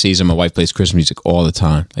Christmas season, my wife plays Christmas music all the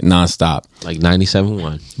time, like nonstop. Like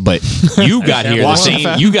 97.1. But you got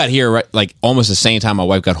here you got here right, like almost the same time my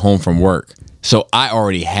wife got home from work. So I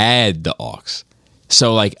already had the aux.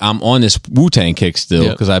 So like I'm on this Wu-Tang kick still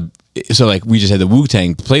because like we just had the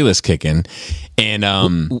Wu-Tang playlist kicking, and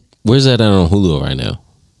where's that on Hulu right now?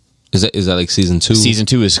 Is that like season 2? Season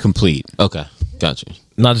 2 is complete. Okay, got you.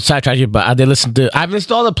 Not to sidetrack you, but I've listened to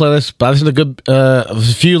all the playlists, but I listened to a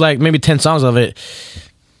few, like maybe 10 songs of it.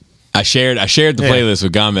 I shared the playlist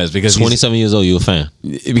with Gomez because 27 years old. You a fan?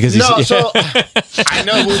 Because he's, So I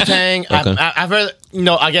know Wu-Tang. Okay. I've heard.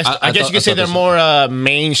 I guess I you could say they're more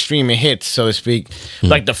mainstream hits, so to speak.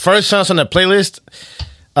 Like the first songs on the playlist,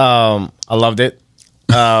 I loved it.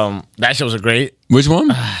 That shit was great. Which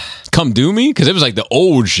one? Come Do Me? Because it was like the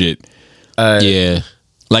old shit. Yeah.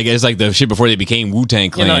 Like it's like the shit before they became Wu-Tang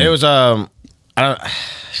Clan. It was I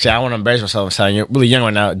don't want to embarrass myself. I'm saying you're really young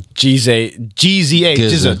right now. GZA.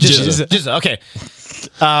 GZA. Okay.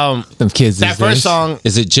 Them kids. That these first days. song.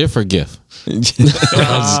 Is it GIF or GIF? I'm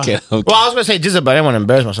just kidding. Well, I was gonna say GZA, but I didn't want to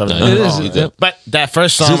embarrass myself. No, it is. Yeah. But that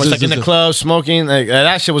first song was like in the club smoking. Like,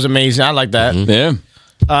 that shit was amazing. I like that. Yeah.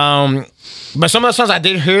 But some of the songs I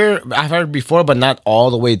did hear, I've heard before, but not all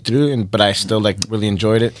the way through. But I still like really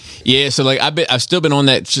enjoyed it. Yeah, so like I've still been on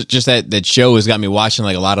that. Just that show has got me watching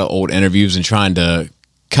like a lot of old interviews and trying to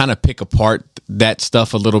kind of pick apart that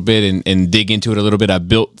stuff a little bit and dig into it a little bit. I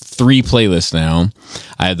built 3 playlists now.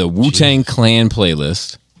 I have the Wu-Tang Clan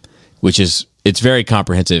playlist, which it's very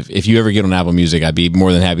comprehensive. If you ever get on Apple Music, I'd be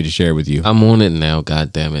more than happy to share it with you. I'm on it now.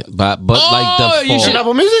 God damn it! But like the You should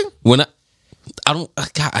Apple Music? when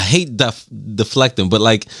I hate deflecting, but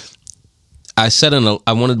like I set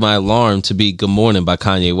I wanted my alarm to be "Good Morning" by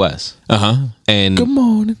Kanye West. And Good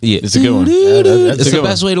morning. Yeah, It's a good one. It's the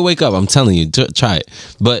best way to wake up. I'm telling you, try it.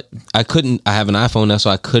 But I couldn't. I have an iPhone now, so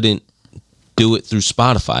I couldn't do it through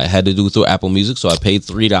Spotify. I had to do it through Apple Music. So I paid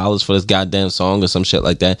 $3 for this goddamn song or some shit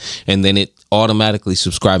like that, and then it automatically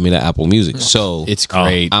subscribed me to Apple Music. So It's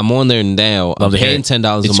great. I'm on there now. I'm paying $10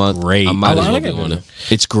 a It's month. great. I might I as well like be it. on it.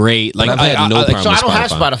 It's great. Like I've had no problem. So I with don't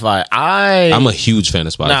have Spotify. I'm I'm a huge fan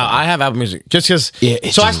of Spotify. No, I have Apple Music just because. Yeah,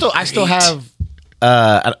 it's so I still have.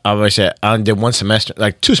 I always say I did 1 semester,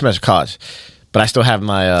 like 2 semester college, but I still have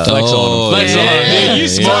my Flex on him. Flex on him. Dude, you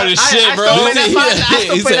smart as shit, bro.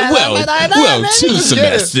 He said, well, 2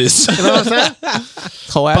 semesters. You know what I'm saying?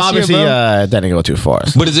 But obviously, that didn't go too far.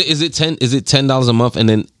 But is it $10 a month and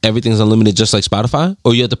then everything's unlimited just like Spotify,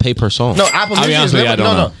 or you have to pay per song? No, Apple I'll be Music honest is with you, I limited.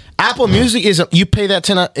 don't No. know. Apple Music is you pay that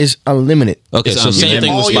 $10 is unlimited. Okay, It's so same unlimited.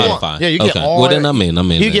 thing with All you want. Spotify. Yeah, you get okay. all. Well, then I'm in. You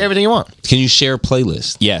then. get everything you want. Can you share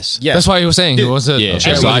playlists? Yes. Yeah, That's why he was saying. It was Yeah.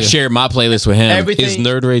 share So with I you. shared my playlist with him. everything. Is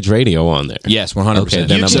Nerd Rage Radio on there? Yes, 100%. Okay,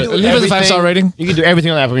 then You I'm can in. do Leave us a everything- 5-star rating. You can do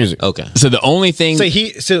everything on Apple Music. Okay. So the only thing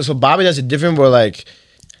So Bobby does it different. Where like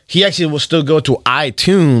he actually will still go to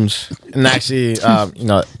iTunes and actually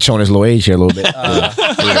showing his little age here a little bit.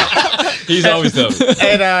 he's always dope.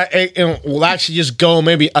 and we'll actually just go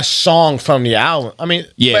maybe a song from the album. I mean,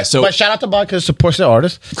 Yeah, but shout out to Bob because it supports the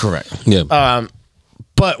artist. Correct. Yeah.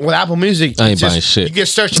 But with Apple Music, I ain't it's just- buying shit. You can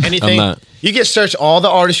search anything. I'm not. You can search all the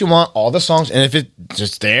artists you want, all the songs, and if it's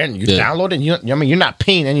just there and you download it, you're not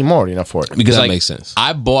paying anymore, for it. Because That like, makes sense.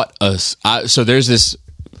 I bought so there's this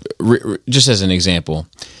just as an example.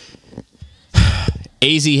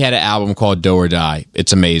 AZ had an album called Do or Die.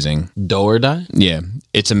 It's amazing. Do or Die? Yeah,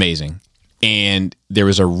 it's amazing. And there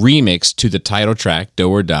was a remix to the title track, Do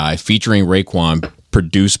or Die, featuring Raekwon,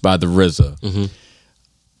 produced by the RZA. Mm-hmm.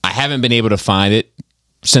 I haven't been able to find it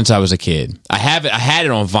since I was a kid. I had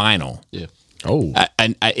it on vinyl. Yeah. Oh,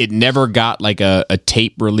 It never got like a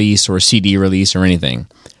tape release or a CD release or anything.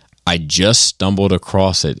 I just stumbled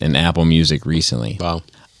across it in Apple Music recently. Wow.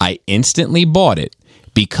 I instantly bought it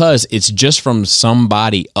because it's just from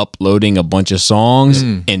somebody uploading a bunch of songs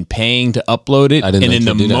and paying to upload it. I didn't And know in you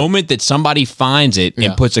the could do that. moment that somebody finds it Yeah.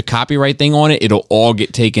 and puts a copyright thing on it, it'll all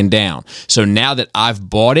get taken down. So now that I've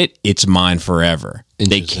bought it, it's mine forever.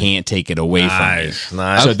 They Interesting. can't take it away from me.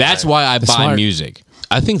 nice. So that's why I buy smart. music.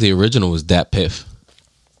 I think the original was Dat Piff.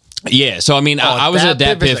 Yeah, so I mean, I was a Dat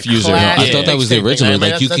Dat Piff is Piff a user. classic. I thought that was the Mixtape original. thing,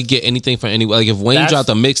 man. Like you That's- could get anything from any. Like if Wayne That's- dropped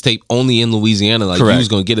a mixtape only in Louisiana, like Correct. you was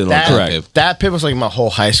gonna get it on that, Dat Piff. that Piff was like my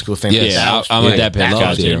whole high school thing. Yes. Yeah, I'm Yeah, a Dat Piff that's guy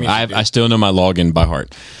what too. it I still know my login by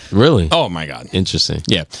heart. Really? Oh my god. Interesting.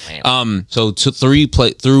 Yeah. So three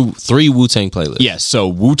Wu-Tang playlists. Yes. So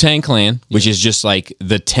Wu-Tang Clan, which is just like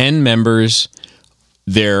the 10 members,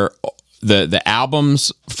 their the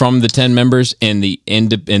albums from the 10 members and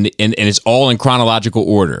and it's all in chronological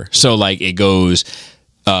order. So like it goes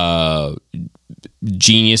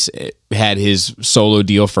Genius had his solo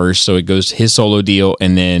deal first, so it goes his solo deal,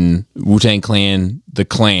 and then Wu-Tang Clan, the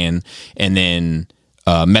Clan, and then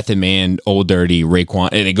Method Man, Old Dirty, Raekwon,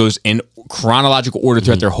 and it goes in chronological order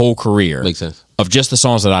throughout their whole career. Makes sense. Of just the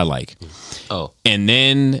songs that I like. Oh, And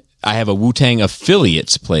then I have a Wu-Tang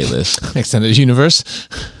Affiliates playlist, Extended universe.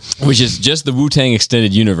 which is just the Wu-Tang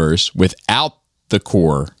Extended Universe without the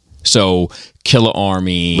core. So Killer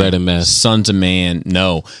Army, Red and Meth. Sons of Man,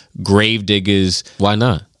 no, Gravediggers. why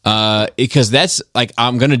not? Because that's like,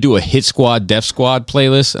 I'm gonna do a Hit Squad, Def Squad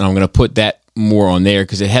playlist, and I'm gonna put that more on there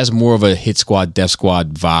because it has more of a Hit Squad, Def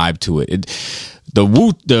Squad vibe to it.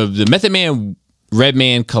 The Method Man,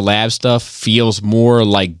 Redman collab stuff feels more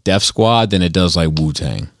like Def Squad than it does like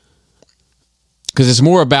Wu-Tang. Because it's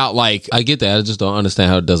more about like, I get that. I just don't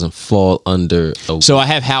understand how it doesn't fall under. so I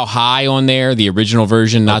have How High on there, the original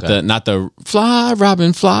version, not the Fly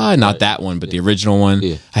Robin Fly, not that one, but the original one.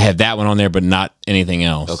 Yeah. I have that one on there, but not anything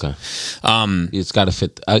else. Okay. It's got to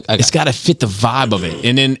fit. It's got to fit the vibe of it.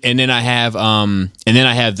 And then I have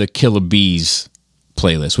the Killer Bees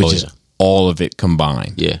playlist, which is all of it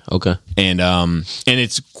combined. Yeah. Okay. And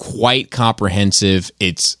it's quite comprehensive.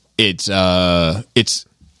 It's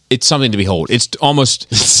something to behold. It's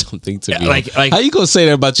almost Something to be like how you gonna say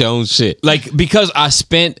that about your own shit? like, because I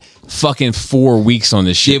spent fucking 4 weeks on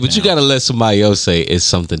this shit. Yeah, but you now. gotta let somebody else say it's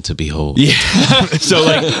something to behold. Yeah. So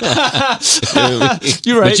like,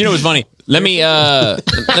 You're right. but you know what's funny? Let me.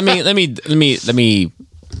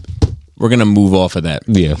 We're gonna move off of that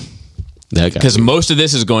Yeah. because most of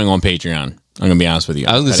this is going on Patreon. I'm gonna be honest with you.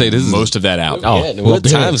 I was gonna say, this is- most of that out. What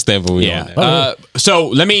timestamp are we Yeah. on? That? So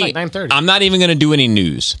let me. like 9:30. I'm not even gonna do any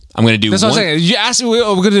news. I'm gonna do. That's one, what I'm saying. You asked me, we're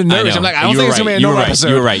going to do I nerds. know. I'm like, I don't You think were it's going to be a right. You were normal right. episode.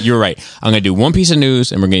 You're right. I'm gonna do one piece of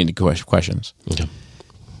news, and we're getting into questions. Okay.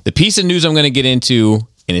 The piece of news I'm gonna get into,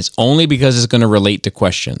 and it's only because it's gonna relate to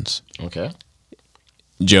questions. Okay.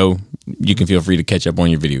 Joe, you can feel free to catch up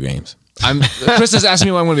on your video games. Chris is asking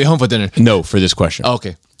me when I'm going to be home for dinner. No, for this question.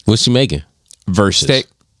 Okay. What's she making? Versus. Steak.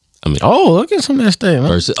 I mean, Oh, look at some of that stuff. Man.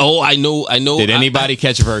 versus. Oh, I know. Did anybody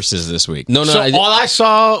catch verses this week? No. So all I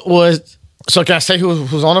saw was. So can I say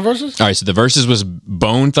who's on the verses? All right, so the verses was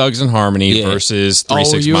Bone Thugs and Harmony Yeah. versus 3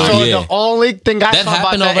 6 you- Mafia. So Yeah. the only thing I That saw about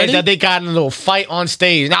happened that already? is that they got in a little fight on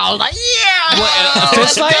stage. And I was like, yeah, a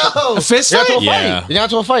fist fight? A fist They got fight? to a Yeah. fight. They got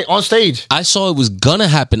to a fight on stage. I saw it was gonna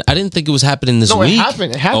happen. I didn't think it was happening this No, week. it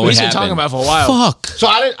happened. It happened. Oh, it He's been happened. talking about it for a while. Fuck. So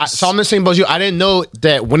I didn't. So I'm the same boat as you. I didn't know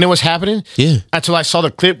that when it was happening. Yeah. Until I saw the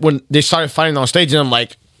clip when they started fighting on stage, and I'm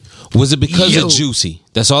like, Was it because Yo. of Juicy?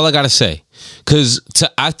 That's all I gotta say. Because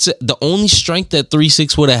the only strength that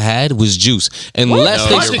 3-6 would have had was Juice, unless No,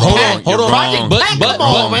 they Project hold Pat. on, hold You're on. Project But Pat, but come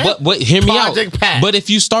on, man. but hear me Project out. Pat. But if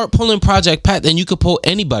you start pulling Project Pat, then you could pull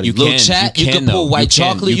anybody. You Lil can, Chat, you can though. pull White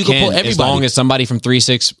Chocolate, you can pull everybody. As long as somebody from 3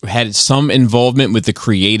 6 had some involvement with the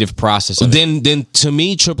creative process. Of it. then to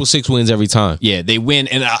me, 666 wins every time. Yeah, they win.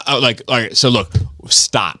 And I like, all right, so look,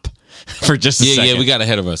 stop for just a second. Yeah, we got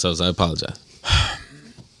ahead of ourselves. I apologize.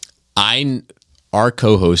 Our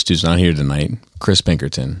co-host who's not here tonight, Chris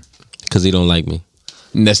Pinkerton. Because he don't like me.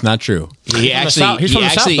 And that's not true. He from the South. He's from the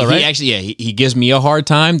South, though, right? He gives me a hard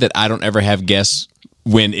time that I don't ever have guests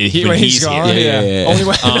when he's gone. here. Yeah.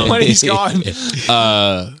 Only when he's gone.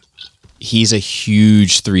 He's a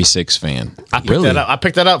huge 3 6 fan. I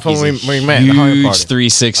picked that up from when we met. at the Halloween Huge party. 3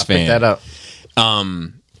 6 fan. Picked that up.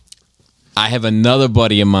 I have another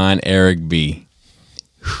buddy of mine, Eric B,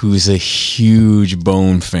 who's a huge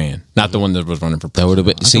Bone fan. Not the one that was running for That would president.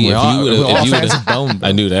 have been. See, we're all if you would fans have. of Bone,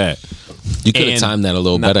 I knew that. You could have And timed that a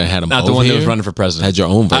little better and had him Not the over one that was here. running for president. Had your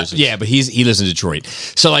own version. Yeah, but he lives in Detroit.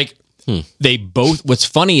 So like they both. What's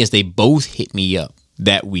funny is they both hit me up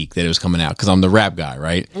that week that it was coming out because I'm the rap guy,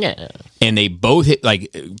 right? Yeah. And they both hit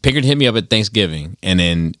Pickard hit me up at Thanksgiving, and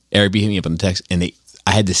then Eric B hit me up on the text, and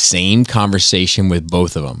I had the same conversation with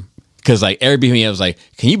both of them because like Eric B hit me up was like,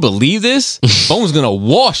 "Can you believe this? Bone's gonna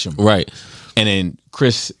wash him." Right. And then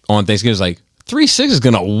Chris on Thanksgiving was like, 3 6 is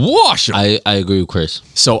gonna wash him. I agree with Chris.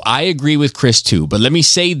 So I agree with Chris too. But let me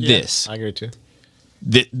say this. I agree too.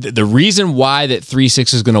 The reason why that 3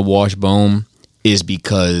 6 is gonna wash Bone is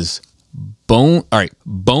because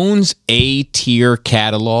Bone's A tier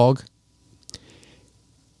catalog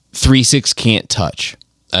 3 6 can't touch.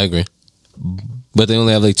 I agree. But they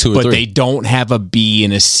only have like 2 or But 3. they don't have a B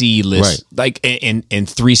and a C list. Like and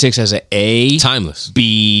 3 6 has a A, Timeless.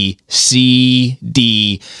 B, C,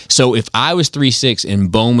 D. So if I was 3 6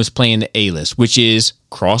 and Bone was playing the A list, which is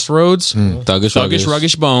Crossroads, Thuggish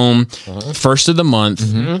Ruggish Bone, first of the month,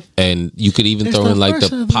 And you could even throw in like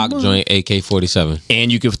the Pac joint AK-47.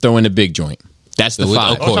 and you could throw in the big joint. That's the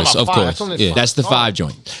 5. Of course, talking of about course. five. That's only Yeah. That's the 5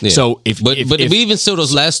 joint. Yeah. So if but if even still,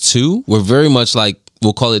 those last 2 were very much like,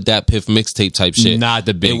 we'll call it that Piff mixtape type shit. not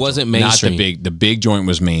the big, It wasn't joint. mainstream. Not the big joint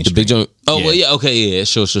was mainstream. The big joint. Oh, Yeah. well, yeah, okay, yeah,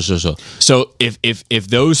 sure. So if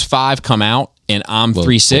those 5 come out and I'm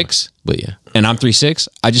 3-6, But yeah, and I'm 3-6,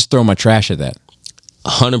 I just throw my trash at that.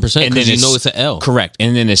 100%. And Because then you know it's an L. Correct.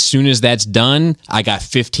 And then as soon as that's done, I got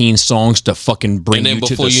 15 songs to fucking bring And then you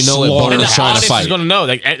to before the you know it, slaughter Bonner's The trying to audience fight. is going to know.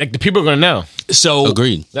 Like the people are going to know. So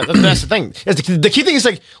Agreed. That's the thing. The key thing is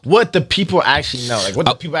like what the people actually know. Like what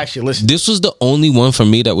the people actually listen to. This was the only one for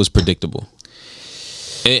me that was predictable.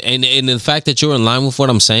 And the fact that you're in line with what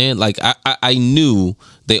I'm saying, like I knew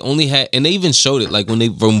they only had, and they even showed it, like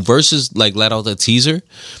when Versus like let out the teaser,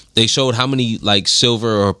 they showed how many like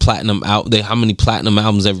silver or platinum how many platinum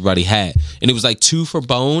albums everybody had, and it was like 2 for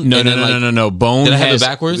Bone. No. Bones Did I have it has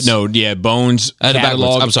backwards? No, yeah, Bones I had it backwards.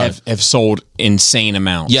 catalog I'm sorry. have sold insane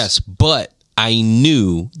amounts. Yes, but I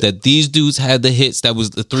knew that these dudes had the hits. That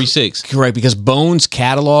was the 3-6. correct, because Bones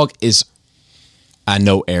catalog is. I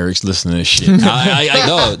know Eric's listening to this shit.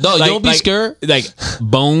 No, don't be scared. Like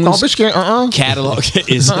Bones Don't be scared. catalog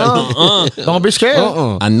is. Don't be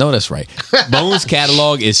scared. I know that's right. Bones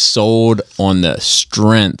catalog is sold on the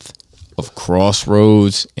strength of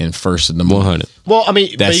Crossroads and First of the Month. 100. Well, I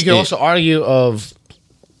mean, but That's you can it. also argue of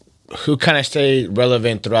who kind of stayed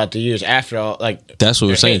relevant throughout the years after all. Like That's what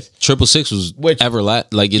we're saying. 666 was Which-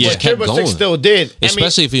 like it just kept Triple going. Six still did.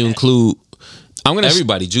 Especially if you include I'm gonna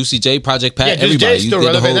everybody, Juicy J, Project Pat, Yeah, Juicy everybody. J is still You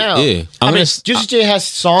did the relevant whole- now. Yeah. I mean, gonna- Juicy J has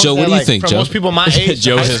songs. Joe, what that, do you like, think, for Joe? most people my age,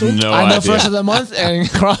 Joe high has school, no I know idea. First of the Month and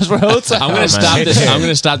Crossroads. I'm gonna stop this. I'm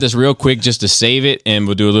gonna stop this real quick just to save it, and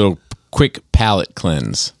we'll do a little quick palate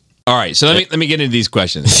cleanse. All right, so let me get into these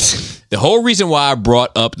questions. The whole reason why I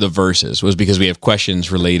brought up the verses was because we have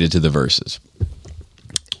questions related to the verses.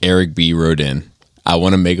 Eric B wrote in, I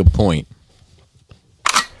want to make a point.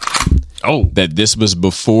 Oh, that this was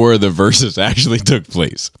before the verses actually took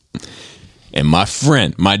place. And my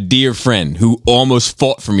friend, my dear friend, who almost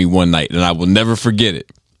fought for me one night, and I will never forget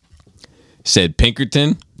it, said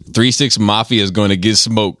Pinkerton, 3-6 Mafia is going to get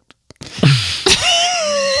smoked.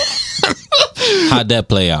 How'd that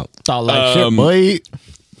play out? Thought like shit, boy.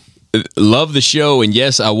 Love the show, and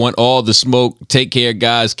yes, I want all the smoke. Take care,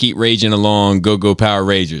 guys. Keep raging along. Go Power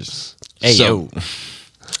Rangers. Hey,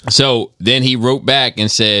 So then he wrote back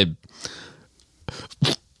and said,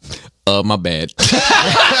 my bad.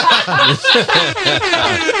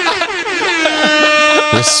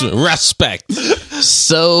 Respect.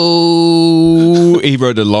 So he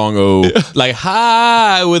wrote the long O, like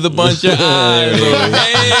hi with a bunch of eyes.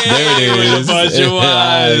 There it With is. a bunch of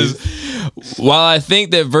eyes. While I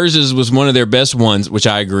think that Versus was one of their best ones, which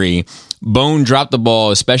I agree, Bone dropped the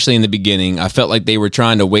ball, especially in the beginning. I felt like they were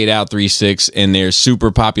trying to wait out 3-6 and their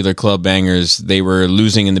super popular club bangers. They were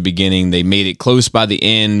losing in the beginning. They made it close by the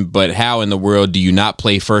end, but how in the world do you not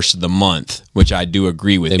play First of the Month? Which I do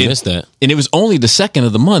agree with. They missed that. And it was only the second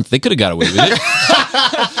of the month. They could have got away with it.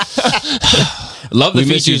 Love the We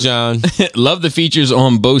miss you, features, John. Love the features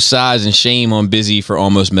on both sides, and shame on Busy for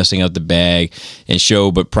almost messing up the bag and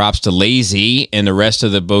show. But props to Lazy and the rest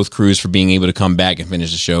of the both crews for being able to come back and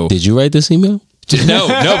finish the show. Did you write this email? No,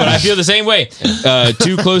 but I feel the same way.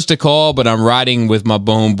 Too close to call, but I'm riding with my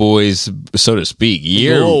Bone Boys, so to speak.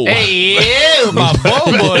 Yeah. Hey, my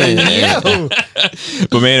boy.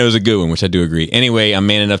 But man, it was a good one, which I do agree. Anyway, I'm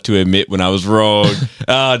man enough to admit when I was wrong.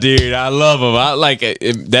 Oh, dude, I love him. I like it.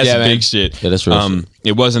 That's Yeah, man. big shit. Yeah, that's real shit.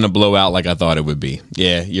 It wasn't a blowout like I thought it would be.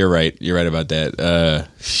 Yeah, you're right. You're right about that.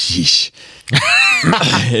 Sheesh.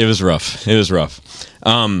 It was rough.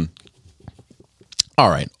 All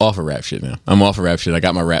right, off of rap shit now. I'm off of rap shit. I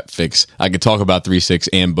got my rap fix. I could talk about 3-6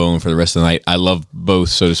 and Bone for the rest of the night. I love both,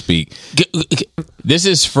 so to speak. This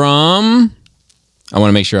is from... I want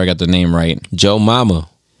to make sure I got the name right. Joe Mama.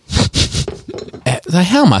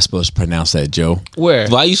 How am I supposed to pronounce that, Joe? Where?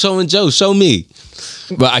 Why you showing Joe? Show me.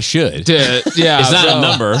 Well, I should. Yeah, It's not a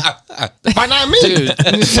number. Why not me? Dude.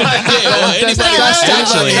 That's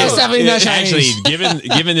definitely not Chinese. Actually,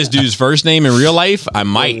 given this dude's first name in real life, I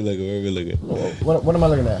might. Where we looking? What am I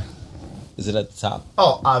looking at? Is it at the top?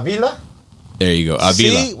 Oh, Avila. There you go, Avila.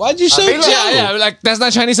 See? Why'd you show Avila? Joe? Yeah, like that's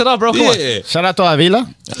not Chinese at all, bro. Come on. Yeah. Shout out to Avila.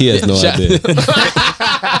 He has no idea.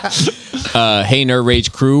 Hey, Nerd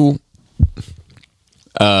Rage crew.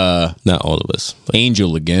 Not all of us.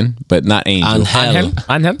 Angel again, but not Angel. Angel.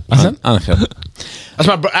 Angel. Angel. That's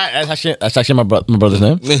my bro. That's actually my brother's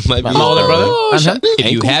name. It might be My older brother. Angel.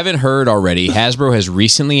 If you haven't heard already, Hasbro has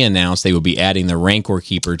recently announced they will be adding the Rancor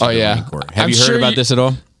Keeper to the yeah. Rancor. Have I'm you heard sure about this at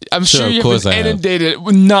all? I'm Sure, sure of you've course been I have. inundated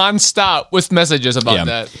nonstop with messages about Yeah.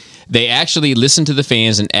 that. They actually listened to the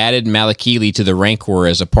fans and added Malakili to the Rancor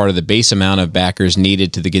as a part of the base amount of backers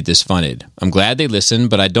needed to get this funded. I'm glad they listened,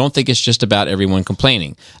 but I don't think it's just about everyone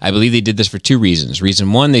complaining. I believe they did this for two reasons.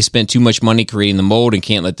 Reason one, they spent too much money creating the mold and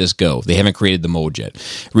can't let this go. They haven't created the mold yet.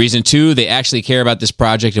 Reason two, they actually care about this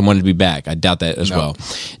project and wanted to be back. I doubt that as well.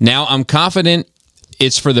 Now, I'm confident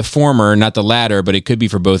it's for the former, not the latter, but it could be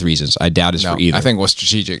for both reasons. I doubt it's for either. I think it was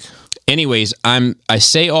strategic. Anyways, I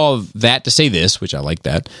say all of that to say this, which I like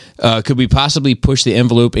that. Could we possibly push the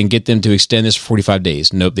envelope and get them to extend this for 45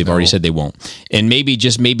 days? Nope, they've already said they won't. And maybe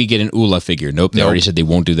get an ULA figure. Nope, they already said they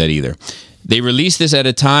won't do that either. They released this at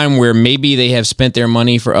a time where maybe they have spent their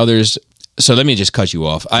money for others. So let me just cut you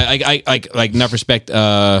off. I like enough respect.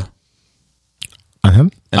 Uh-huh.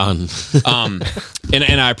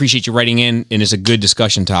 And I appreciate you writing in, and it's a good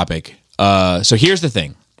discussion topic. So here's the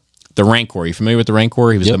thing. The Rancor. Are you familiar with the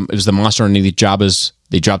Rancor? It was the monster underneath Jabba's.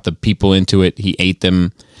 They dropped the people into it. He ate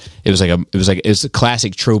them. It was a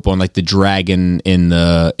classic trope on like the dragon in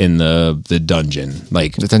the dungeon.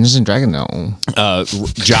 Like The Dungeons and Dragons, no.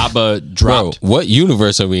 Jabba dropped. Bro, what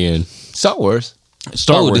universe are we in? Star Wars.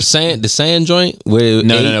 Star Wars. The sand joint? Where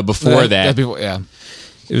No. Before that, People, yeah.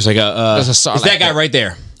 it was like There's a Sarlacc it's that guy right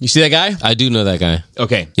there. You see that guy? I do know that guy.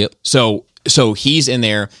 Okay. Yep. So he's in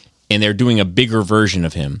there, and they're doing a bigger version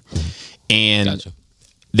of him, and Gotcha.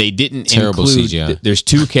 they didn't Terrible include. CGI. There's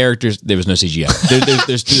two characters. There was no CGI.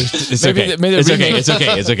 It's Maybe okay. they made a It's okay. remake. It's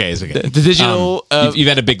okay. It's okay. It's okay. The digital. You've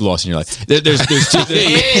had a big loss in your life. There's two.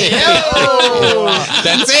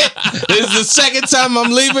 That's it. This is the second time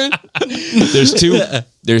I'm leaving.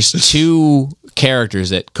 There's two characters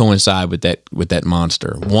that coincide with that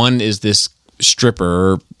monster. One is this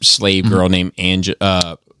stripper slave girl named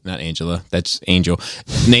not Angela. That's Angel.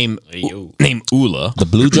 Named Ula. The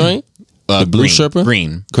blue joint? The blue stripper?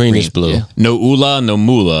 Greenish blue. Yeah. No Ula, no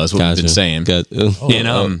Mula is what we've been saying. And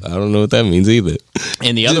I don't know what that means either.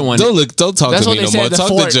 And the other one, Don't talk That's to what me they no more. said.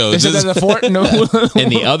 Talk to Joe. They said that Just- the fort. No. and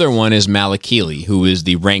the other one is Malakili, who is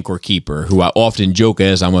the Rancor keeper, who I often joke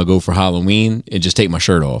as I'm gonna go for Halloween and just take my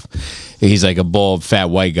shirt off. He's like a bald, fat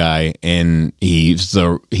white guy, and he's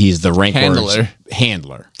the Rancor's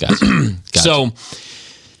handler. Gotcha. So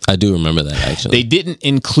I do remember that actually. they didn't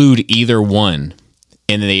include either one.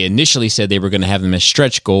 And they initially said they were going to have them as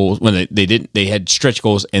stretch goals. When they didn't, they had stretch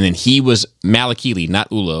goals, and then he was Malakili,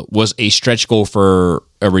 not Ula, was a stretch goal for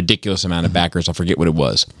a ridiculous amount of backers. I forget what it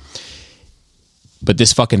was, but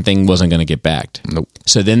this fucking thing wasn't going to get backed. Nope.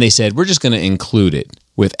 So then they said we're just going to include it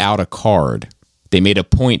without a card. They made a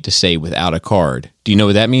point to say without a card. Do you know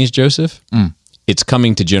what that means, Joseph? It's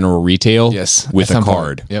coming to general retail. Yes. with at a some point.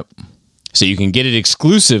 card. Yep. So you can get it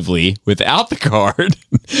exclusively without the card,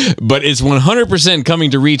 but it's 100%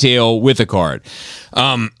 coming to retail with a card.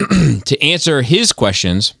 To answer his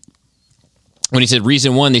questions, when he said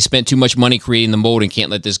reason one, they spent too much money creating the mold and can't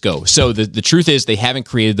let this go. So the truth is they haven't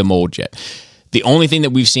created the mold yet. The only thing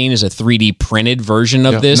that we've seen is a 3D printed version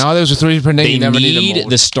of this. Now there's a 3D printing. They You never need a need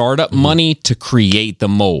mold. the startup money to create the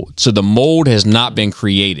mold. So the mold has not been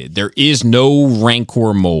created. There is no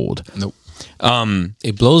Rancor mold. Nope.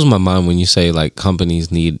 It blows my mind when you say like companies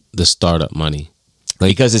need the startup money.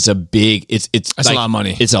 Because it's a big, it's That's a lot of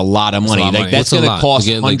money. It's a lot of money. a lot of Like money. that's What's a going to lot? cost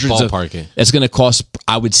To get, like, hundreds of. ballpark it. That's going to cost,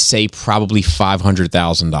 I would say, probably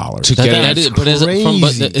 $500,000. To get it. That is- but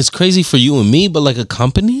it's crazy for you and me, but like a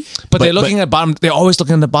company. But they're looking at bottom. They're always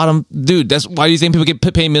looking at the bottom, dude. That's why do you think people get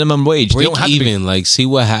paid minimum wage? They Break don't have to be- even, like see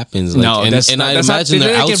what happens. Like, No, and, that's and not- I that's not- imagine they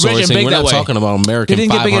they're didn't get rich and outsourcing. big We're that not way. talking about They American.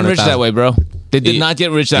 didn't get big and rich that 500,000. way, bro. They did not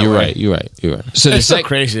get rich that You're way. right. You're right. So It's the so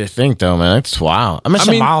crazy to think, though, man. That's wild. I mean, it's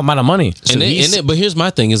I mean- a wild amount of money. But here's my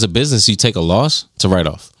thing: as a business, you take a loss to write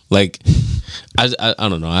off. Like, I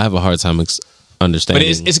don't know. I have a hard time But understanding.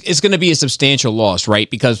 it's going to be a substantial loss, right?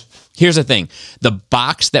 Because here's the thing: the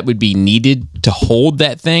box that would be needed to hold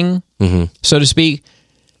that thing, so to speak,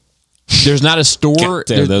 there's not a store.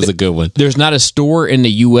 Damn, that was a good one. There's not a store in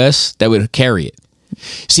the U.S. that would carry it.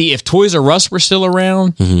 See, if Toys R Us were still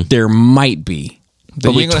around, there might be.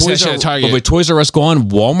 But you ain't gonna say that shit at Target. But with Toys R Us gone,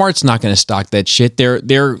 Walmart's not going to stock that shit. They're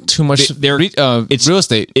Too much it's real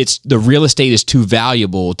estate. It's the real estate is too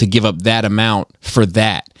valuable to give up that amount for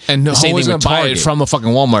that. And The same who's thing going with to buy it Target. from a fucking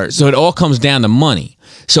Walmart? So it all comes down to money.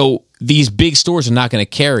 So these big stores are not going to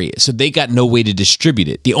carry it. So they got no way to distribute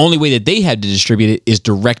it. The only way that they have to distribute it is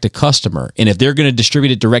direct to customer. And if they're going to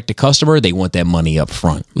distribute it direct to customer, they want that money up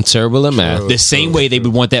front. I'm terrible at math. The same way they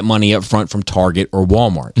would want that money up front from Target or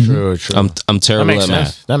Walmart. True, true. I'm that terrible makes at sense.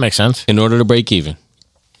 math. That makes sense. In order to break even,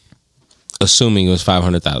 assuming it was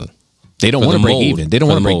 500,000. They don't For want to the break mold. even. They don't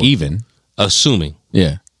For want to the break mold. even. Assuming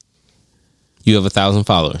Yeah. you have 1,000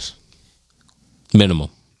 followers, minimum,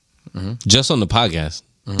 just on the podcast.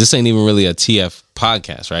 This ain't even really a TF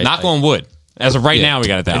podcast, right? Knock on wood. As of right now, we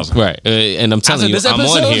got 1,000. Right. And I'm telling you, this I'm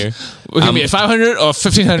episode, on here. We're gonna be at 500 or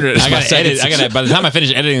 1,500. I got to edit. By the time I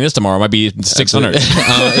finish editing this tomorrow, it might be 600.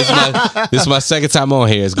 This is my second time on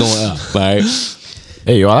here. It's going up. All right.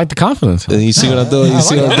 Hey, yo, I like the confidence. You see what I'm doing? You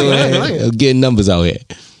see what I'm doing? I'm getting numbers out here.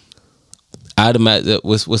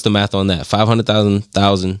 What's the math on that?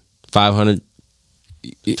 500,000, 500,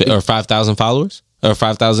 or 5,000 followers? Or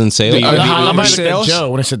 5,000 sales? How much sales?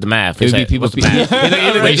 Joe when I said the math? It would be people's math.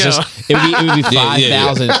 It would be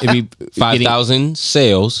 5,000. It'd be 5,000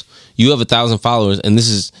 sales. You have 1,000 followers, and this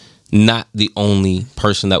is not the only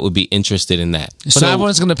person that would be interested in that. But not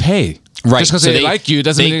everyone's gonna pay. Right. Just because So they like you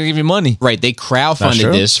doesn't mean they're gonna give you money. Right. They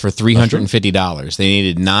crowdfunded this for $350. They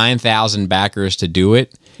needed 9,000 backers to do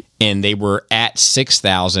it, and they were at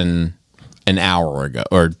 6,000 an hour ago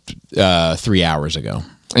or 3 hours ago.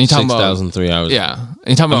 And you're talking 6,000 3 hours. Yeah. And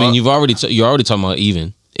you're talking about. I mean, you're already talking about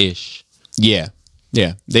even-ish. Yeah.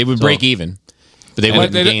 They would break even, but they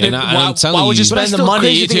wouldn't gain it. Why would you spend the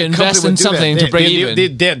money to invest in something to break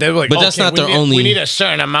even? They're like, But that's not their only. We need a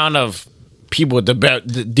certain amount of people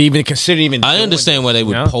to even consider even. I understand why they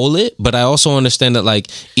would you know? poll it, but I also understand that, like,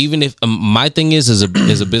 even if my thing is as a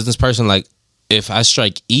business person, like, if I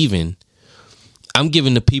strike even, I'm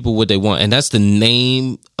giving the people what they want, and that's the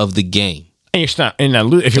name of the game. And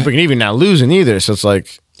if you're breaking even, not losing either. So it's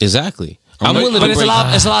like Exactly. I'm willing But to it's break. a lot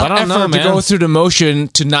of effort to go through the motion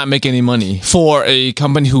to not make any money for a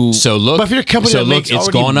company who. So look, But if you're a company that makes it's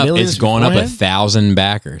already gone up. millions It's gone up beforehand? 1,000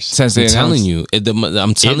 backers. Since they I'm telling announced. you,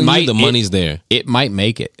 I'm telling you, the money's there. It might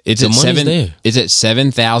make it. It's The at money's there. It's at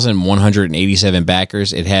 7,187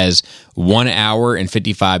 backers. It has 1 hour and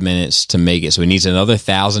 55 minutes to make it. So it needs another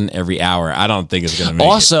 1,000 every hour. I don't think it's going to make it.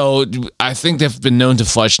 Also, I think they've been known to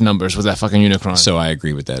fudge numbers with that fucking Unicron. So I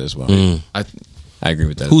agree with that as well. I agree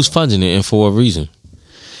with that. Who's fudging it and for what reason?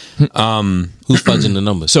 Who's fudging the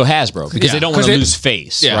numbers? So Hasbro, because they don't want to lose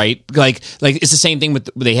face, Yeah. right? Like it's the same thing with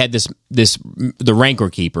they had the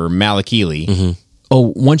Rancor Keeper Malakili.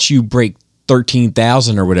 Oh, once you break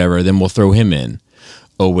 13,000 or whatever, then we'll throw him in.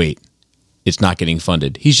 Oh wait, it's not getting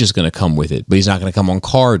funded. He's just going to come with it, but he's not going to come on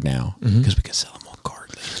card now because we can sell him on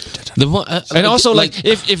card. And also, like,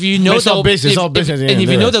 if you know It's all business, all business, and if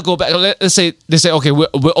you know they'll go back, let's say they say, okay, we're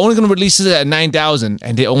only going to release it at 9,000,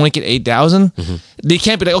 and they only get 8,000. They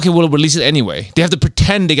can't be like, okay, we'll release it anyway. They have to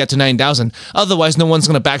pretend they get to 9,000. Otherwise, no one's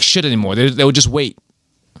going to back shit anymore. They would just wait.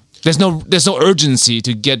 There's no urgency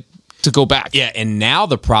to go back. Yeah, and now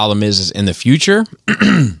the problem is in the future.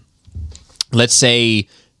 Let's say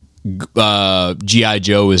G.I.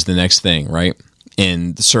 Joe is the next thing, right?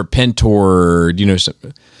 And Serpentor, do you know?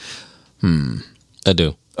 I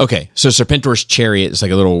do. Okay, so Serpentor's chariot is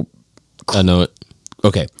like a little. I know it.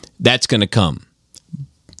 Okay, that's going to come.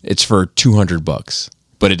 It's for $200,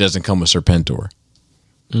 but it doesn't come with Serpentor.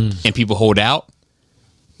 And people hold out.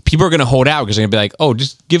 People are going to hold out because they're going to be like, oh,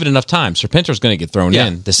 just give it enough time. Serpentor's going to get thrown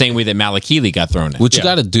in the same way that Malakili got thrown in. What you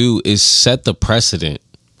got to do is set the precedent.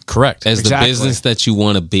 Correct. As the business that you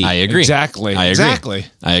want to be. I agree. Exactly. I agree. Exactly.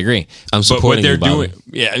 I agree. I'm supporting you, Bobby. doing.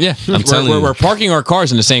 Yeah. I'm telling you. We're parking our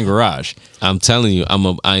cars in the same garage. I'm telling you,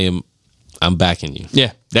 I'm backing you.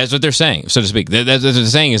 Yeah, that's what they're saying, so to speak. That's what they're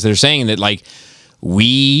saying is they're saying that, like,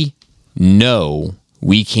 we know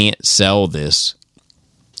we can't sell this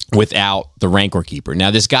without the Rancor Keeper.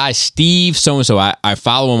 Now, this guy, Steve so-and-so, I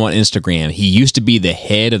follow him on Instagram. He used to be the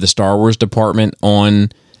head of the Star Wars department on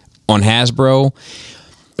Hasbro.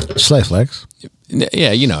 Slice Flex.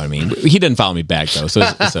 Yeah, you know what I mean. He doesn't follow me back, though, so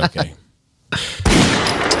it's okay.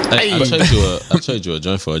 I'll trade you a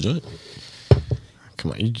joint for a joint.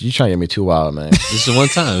 Come on, you trying to get me too wild, man. This is one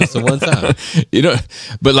time. It's the one time. You know,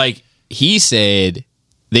 but like they said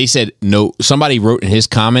no. Somebody wrote in his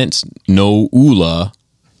comments, no Ula,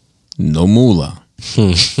 no Mula.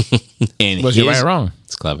 And Was you right or wrong?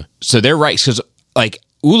 It's clever. So they're right because like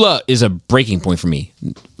Ula is a breaking point for me.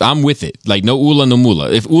 I'm with it. Like no Ula, no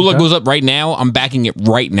Mula. If Ula goes up right now, I'm backing it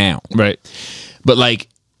right now. Right. But like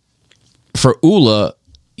for Ula,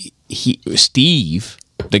 Steve,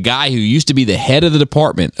 the guy who used to be the head of the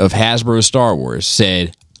department of Hasbro Star Wars,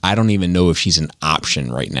 said, I don't even know if she's an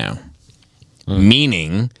option right now.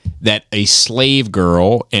 Meaning that a slave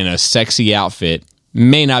girl in a sexy outfit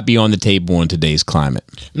may not be on the table in today's climate.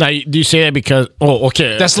 Now, do you say that because? Oh,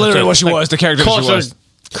 okay. That's literally what she was. The character she was.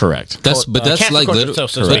 Correct. That's like Cancel literally. culture,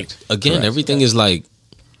 so to speak. Again, everything is like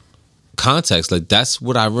context. Like that's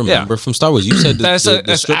what I remember from Star Wars. You said the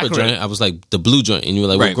stripper accurate. joint. I was like the blue joint, and you were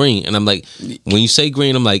like, well, Right. green. And I'm like, when you say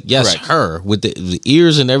green, I'm like, yes, Right. her with the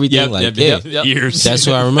ears and everything. Ears. That's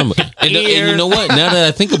what I remember. And you know what? Now that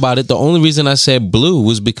I think about it, the only reason I said blue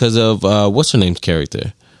was because of what's her name's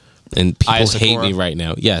character, and people Aya hate Sakura? me right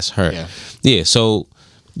now. Yes, her. Yeah. So,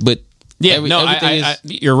 but. Yeah, everything is.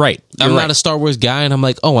 you're right. I'm not a Star Wars guy, and I'm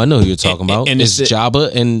like, oh, I know who you're talking about. and It's it's-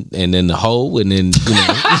 Jabba, and then the hoe, and then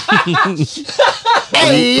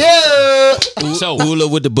So Ula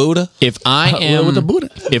with the Buddha. if I am with the Buddha.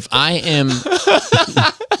 if I am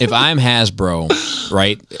Hasbro,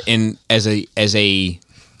 right, and as a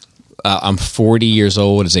I'm 40 years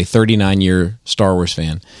old, as a 39-year Star Wars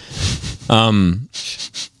fan,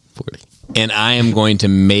 40. and I am going to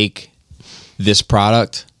make this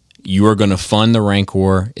product. You are going to fund the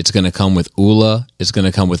Rancor. It's going to come with Ula. It's going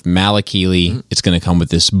to come with Malakili. It's going to come with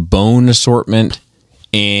this bone assortment.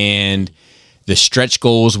 And the stretch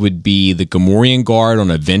goals would be the Gamorrean Guard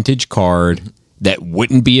on a vintage card that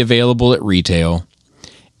wouldn't be available at retail.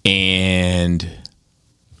 And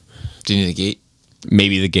Do you need a gate?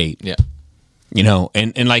 maybe the gate. Yeah. You know,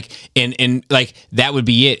 and like that would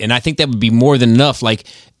be it. And I think that would be more than enough. Like,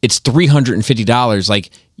 it's $350.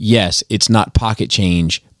 Like, yes, it's not pocket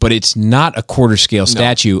change, but it's not a quarter scale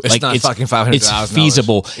statue. it's like not fucking $500. It's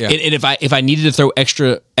feasible. Yeah. And if I needed to throw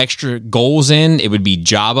extra goals in, it would be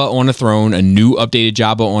Jabba on a throne, a new updated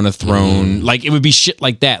Jabba on a throne. Like, it would be shit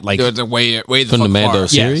like that. Like, The way the From the fuck Mando far.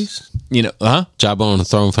 series? you know, huh? Jabba on the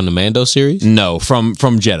throne from the Mando series? No, from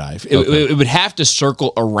Jedi. Okay. It would have to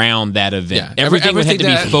circle around that event. Yeah. Everything would have to be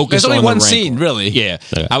that- focused There's only on one the Rancor. scene, really. Yeah.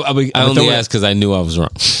 Okay. I would I throw only in- asked because I knew I was wrong.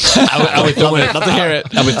 I would throw in Love to hear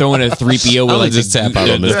it. I would throw in a 3PO with would like just the tap out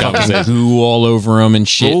on this conversation. goo all over him and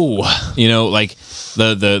shit. Ooh. You know, like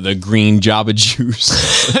the green Jabba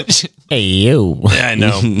juice. Hey, you. Yeah, I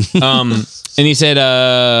know. And he said,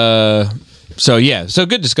 so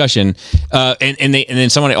good discussion. And then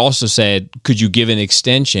someone also said, could you give an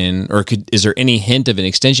extension, or is there any hint of an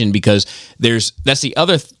extension? Because that's the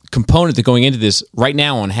other component that going into this right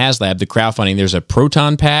now on HasLab, the crowdfunding. There's a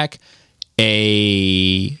proton pack,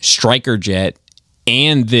 a Striker jet,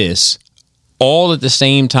 and this all at the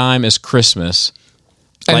same time as Christmas.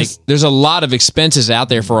 Like, there's a lot of expenses out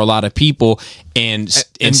there for a lot of people, and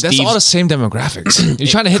And that's all the same demographics. You're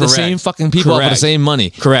trying to hit the Correct. same fucking people up with the Correct. same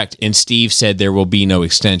money. Correct. And Steve said there will be no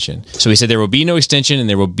extension. So he said there will be no extension and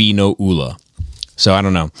there will be no Ula. So I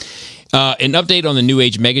don't know. An update on the New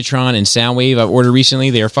Age Megatron and Soundwave I've ordered recently.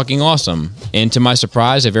 They are fucking awesome. And to my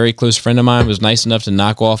surprise, a very close friend of mine was nice enough to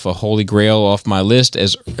knock off a Holy Grail off my list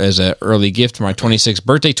as an early gift for my 26th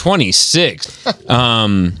birthday. 26!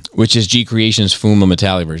 Which is G Creation's Fuma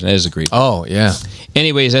Metallic version. That is a great. Oh, yeah.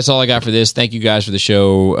 Anyways, that's all I got for this. Thank you guys for the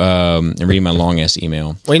show and reading my long-ass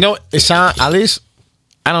email. Well, you know, it sound at least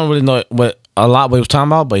I don't really know what he was talking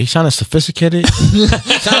about, but he sounded sophisticated. Sounded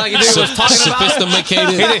like he knew what he was talking about. Sophisticated.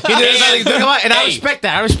 He did something about, and I respect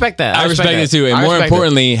that. I respect that. I respect it too. And I more respect it.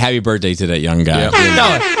 importantly, happy birthday to that young guy.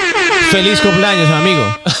 No, feliz cumpleaños,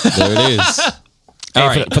 amigo. There it is. All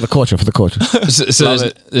Hey, right. for the culture, for the culture. So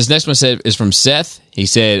this next one is from Seth. He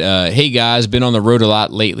said, hey guys, been on the road a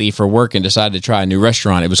lot lately for work and decided to try a new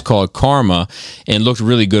restaurant. It was called Karma and looked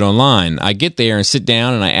really good online. I get there and sit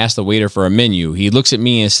down and I ask the waiter for a menu. He looks at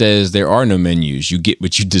me and says, there are no menus. You get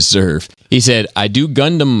what you deserve. He said, I do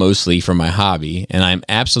Gundam mostly for my hobby and I'm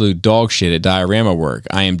absolute dog shit at diorama work.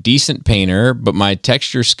 I am decent painter, but my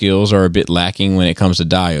texture skills are a bit lacking when it comes to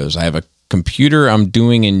dios. I have a computer I'm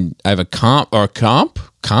doing, and I have a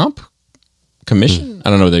commission. I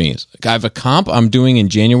don't know what that means. I have a comp I'm doing in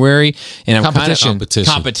January, and I'm Competition.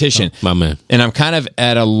 competition. My man. And I'm kind of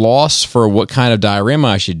at a loss for what kind of diorama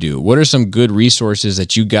I should do. What are some good resources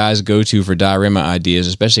that you guys go to for diorama ideas,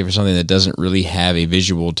 especially for something that doesn't really have a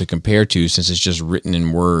visual to compare to, since it's just written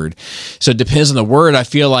in Word? So it depends on the word. I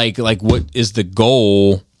feel like what is the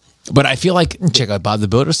goal? But I feel like Check out Bob the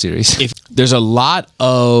Builder series. if there's a lot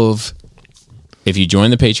of, if you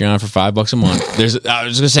join the Patreon for $5 a month, I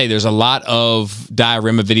was gonna say there's a lot of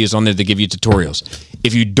diorama videos on there that give you tutorials.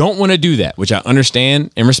 If you don't want to do that, which I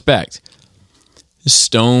understand and respect,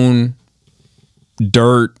 stone,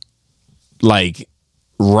 dirt, like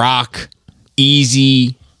rock,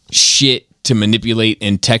 easy shit to manipulate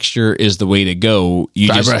and texture is the way to go. You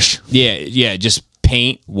Dry just, brush. Yeah, just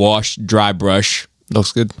paint, wash, dry brush.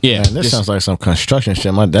 Looks good. Yeah, Man, this just- sounds like some construction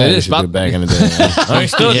shit my dad It is, used to do Bob. back in the day. Man. I mean,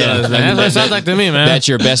 still does, man. That's what it sounds like to me, man. That's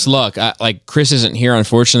your best luck. Like Chris isn't here,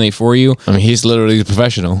 unfortunately, for you. I mean, he's literally a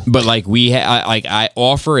professional. But like I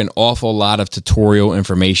offer an awful lot of tutorial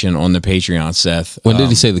information on the Patreon, Seth. When did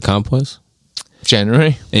he say the comp was?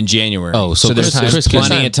 January. in January. Oh, so there's Chris plenty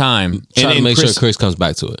can- of time. Try to And make Chris, sure Chris comes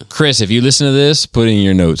back to it. Chris, if you listen to this, put it in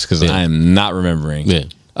your notes because Yeah. I am not remembering. Yeah.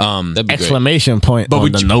 That'd be great. Exclamation point on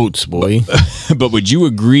would the you- notes, boy. But would you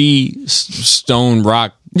agree, Stone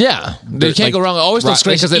Rock? Yeah, they can't like, go wrong. It always looks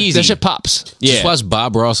great it's because easy. the shit pops. Just watch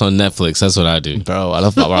Bob Ross on Netflix. That's what I do. Bro, I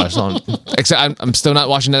love Bob Ross. Except I'm still not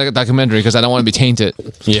watching that documentary because I don't want to be tainted.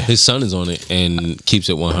 Yeah, his son is on it and keeps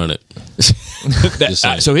it 100. Just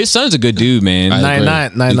saying. So his son's a good dude, man. I agree.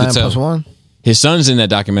 99 You could tell. plus 1. His son's in that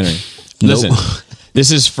documentary. Listen,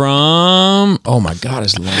 this is from. Oh my God,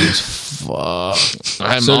 it's long as fuck.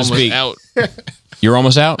 I'm So to almost speak. out. You're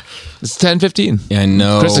almost out. It's 10:15. Yeah, I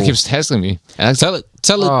know. Krista keeps texting me. And I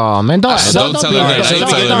Tell it. Oh, man. Don't Don't tell her that. Let Don't me tell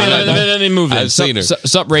get- her let me- that. let me move I've this. seen her.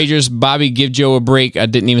 Sup, Ragers. Bobby, give Joe a break. I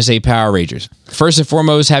didn't even say Power Rangers. First and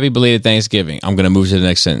foremost, happy belated Thanksgiving. I'm going to move to the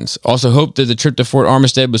next sentence. Also, hope that the trip to Fort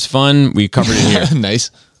Armistead was fun. We covered it here. nice.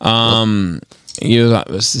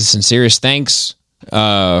 Sincerest thanks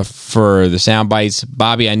for the sound bites.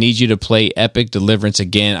 Bobby, I need you to play Epic Deliverance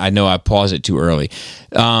again. I know I paused it too early.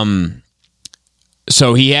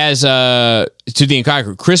 So he has to the entire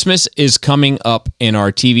crew. Christmas is coming up, and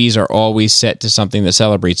our TVs are always set to something that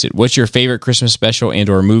celebrates it. What's your favorite Christmas special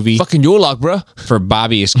and/or movie? Fucking Yolok, bro. For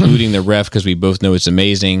Bobby, excluding the Ref, because we both know it's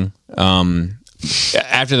amazing.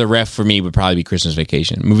 After the Ref, for me, would probably be Christmas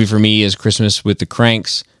Vacation. Movie for me is Christmas with the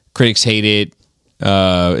Cranks. Critics hate it,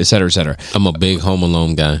 et cetera, et cetera. I'm a big Home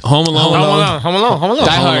Alone guy. Home Alone. Home Alone.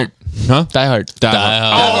 Die Hard. Huh? Die Hard. Die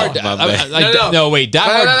Hard. My bad. No, wait. Die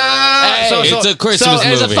Hard. It's a Christmas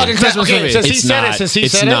It's a movie. fucking Christmas movie. Since he It's said not. it, since he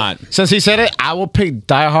It's said not. it, since he said it, I will pick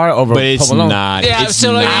Die Hard over But it's Home Alone. not. Yeah, It's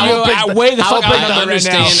so like, not. I way the fuck I outnumbered right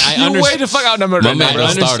now. understand- I You understand- way the fuck outnumbered My right man now.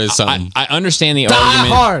 done started something. I understand the Die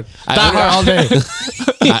argument. Hard. Die Hard all day.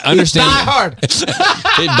 I understand. Die Hard.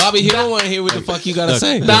 Hey, Bobby, he don't want to hear what the fuck you gotta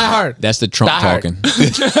say. Die Hard. That's the Trump Die Hard. talking.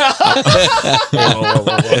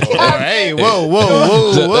 Hey,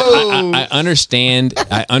 whoa. I understand.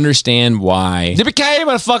 I understand why, Yippee-ki-yay,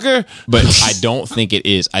 motherfucker. but I don't think it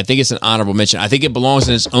is. I think it's an honorable mention. I think it belongs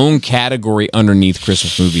in its own category underneath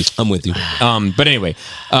Christmas movies. I'm with you. But anyway,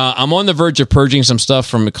 I'm on the verge of purging some stuff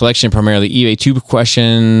from a collection, primarily eBay. 2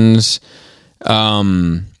 questions.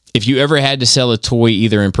 If you ever had to sell a toy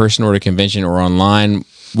either in person or at a convention or online,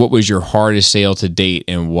 what was your hardest sale to date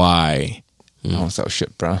and why? Oh, so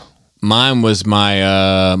shit, bro. Mine was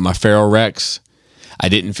my my Feral Rex. I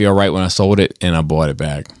didn't feel right when I sold it, and I bought it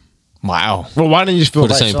back. Wow. Well, why didn't you just feel For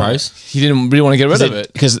the right same selling price? He didn't really want to get rid of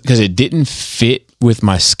it. Because it didn't fit with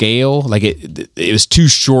my scale. Like it was too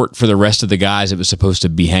short for the rest of the guys it was supposed to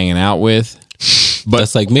be hanging out with. But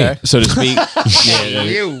That's like me. so to speak.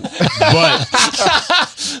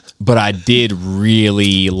 But I did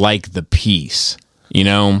really like the piece. You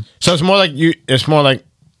know, So it's more like you. It's more like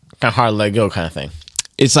kind of hard to let go kind of thing.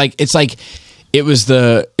 it's like it was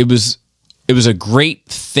a great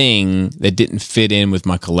thing that didn't fit in with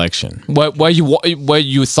my collection. Where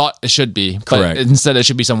you thought it should be. But Correct. instead, it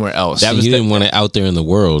should be somewhere else. That was you the- didn't want it out there in the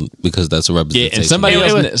world because that's a Yeah, representation. and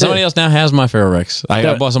somebody else now has my Feral Rex.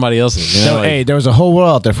 I bought somebody else's. You know, So, like- hey, there was a whole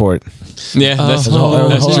world out there for it. yeah, that's There's a whole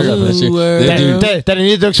that's world true. out there. That's true. That they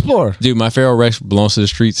needed to explore. Dude, my Feral Rex belongs to the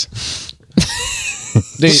streets.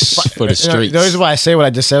 For the streets. The reason why I say what I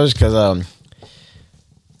just said was because when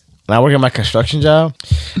I work at my construction job,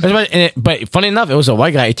 but funny enough, it was a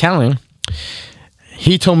white guy, Italian.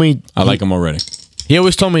 He told me I like them already. He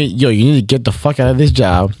always told me, "Yo, you need to get the fuck out of this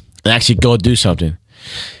job and actually go do something."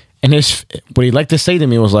 And what he liked to say to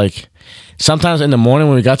me was like, sometimes in the morning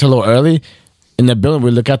when we got to a little early in the building,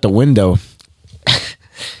 we look out the window.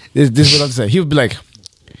 this is what I'm saying. He would be like,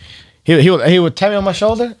 he would tap me on my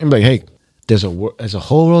shoulder and be like, "Hey, there's a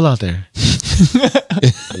whole world out there,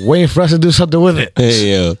 waiting for us to do something with it."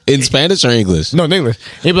 Hey, yo. In Spanish or English? No, in English.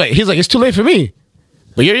 He's like, "It's too late for me."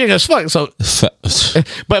 But you're young as fuck, so.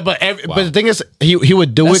 But the thing is, he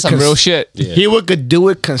would do That's it. some real shit. He could do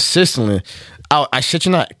it consistently. I shit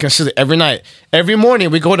you not, consistently every night, every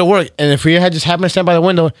morning we go to work, and if we had just happened to stand by the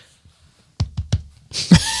window,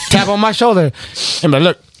 tap on my shoulder, and be like,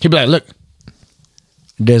 look, he'd be like, look,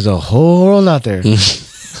 there's a whole world out there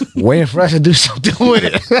waiting for us to do something with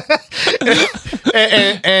it,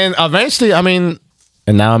 and eventually, I mean.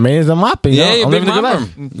 And now I'm a mopping. Yeah, I'm big living a good life.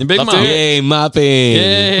 mopper. Big mopper. Hey, mopping.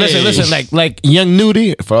 Listen, like Young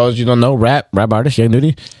Nudie, for those you don't know, rap artist, Young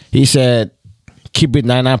Nudie, he said, keep it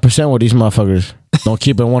 99% with these motherfuckers. Don't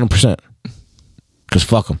keep it 1%. Because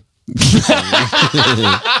fuck them.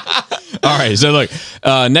 All right. So look,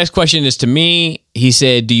 next question is to me. He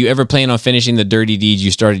said, "Do you ever plan on finishing the dirty deeds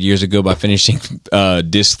you started years ago by finishing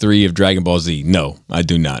disc 3 of Dragon Ball Z?" No, I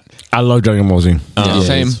do not. I love Dragon Ball Z.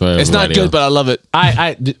 Same. It's not good, but I love it.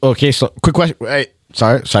 Okay, so quick question. Wait,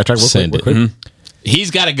 sorry, sidetrack real quick.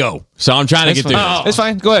 He's got to go, so I'm trying to get through this. It's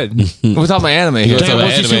fine. Go ahead. We're talking about anime here. Talking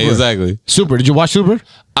about anime, Super. exactly. Super. Did you watch Super?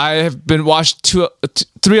 I have been watched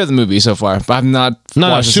 3 of the movies so far, but I've not No,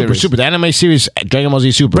 watched the Super. series. Super. The anime series, Dragon Ball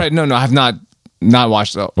Z Super. Right? No, I have not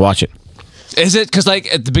watched though. Watch it. Is it because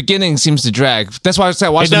like at the beginning seems to drag? That's why I said I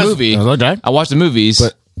watched It the does. movie. Does it drag? I watched the movies,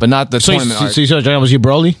 but not the So tournament arc. you saw Dragon Ball Z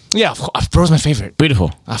Broly? Yeah, of course. Bro's my favorite.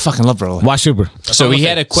 Beautiful. I fucking love Bro. Watch Super. So we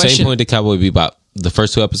had a Same question. point to Cowboy Bebop. The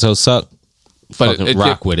first 2 episodes suck. But Fucking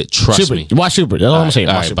rock with it. Trust Super. me. Watch Super. That's all I'm saying.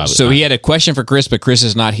 all Watch right, Super. Bobby. So he had a question for Chris, but Chris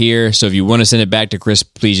is not here. So if you want to send it back to Chris,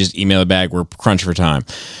 please just email it back. We're crunched for time.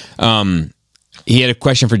 He had a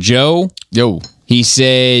question for Joe. Yo, He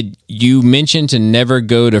said, "You mentioned to never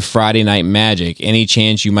go to Friday Night Magic. Any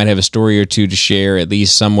chance you might have a story or two to share, at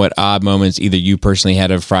least somewhat odd moments either you personally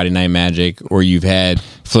had of Friday Night Magic or you've had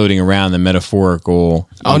floating around the metaphorical?"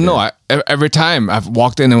 oh no! Every time I've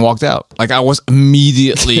walked in and walked out, like I was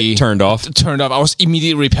immediately Turned off. I was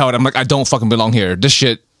immediately repelled. I'm like, I don't fucking belong here. This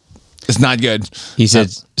shit is not good. He said,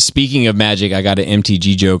 "Speaking of magic, I got an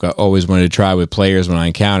MTG joke I always wanted to try with players when I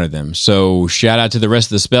encounter them. So shout out to the rest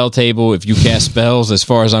of the spell table. If you cast spells, as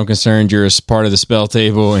far as I'm concerned, you're a part of the spell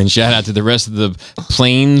table. And shout out to the rest of the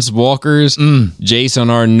planeswalkers. Jace on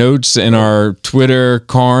our notes and our Twitter,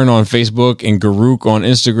 Karn on Facebook, and Garuk on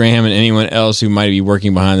Instagram, and anyone else who might be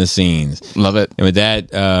working behind the scenes." Love it. And with that,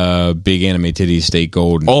 big anime titties stay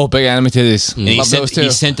golden. Oh, big anime titties. And he Love sent, those too. he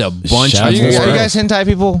sent a bunch Shout Are of you, out more. are you guys hentai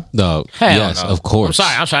people? No. Hell Yes, no. of course.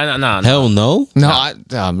 I'm sorry. No. Hell no. No,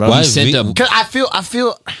 bro. Why He is sent V- a, Because I feel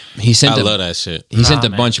he sent I a, love that shit. he sent a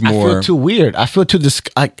bunch I more. feel too weird. I feel too it's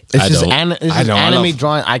I just don't. it's I don't. I anime love-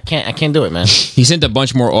 drawing. I can't do it, man. He sent a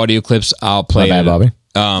bunch more audio clips. I'll play My bad, it. Bobby.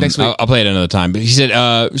 Next week. I'll play it another time. But he said,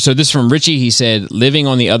 so this is from Richie. He said, living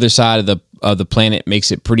on the other side of the planet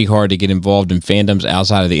makes it pretty hard to get involved in fandoms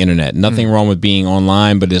outside of the internet. Nothing wrong with being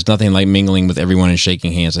online, but there's nothing like mingling with everyone and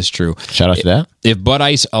shaking hands. That's true. Shout out to that. If Bud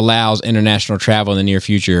Ice allows international travel in the near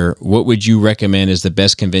future, what would you recommend is the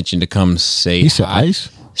best convention to come say He said hi? ice.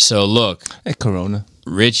 So look, Hey, Corona.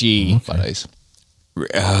 Richie, Fat ice.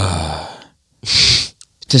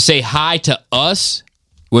 to say hi to us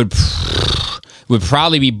would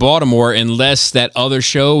probably be Baltimore, unless that other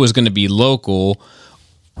show was going to be local,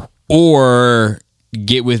 or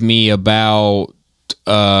get with me about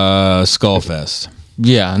Skullfest.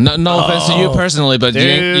 Yeah, no offense to you personally, but you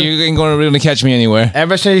ain't going to really catch me anywhere.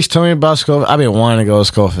 Ever since he's told me about Skull, I've been wanting to go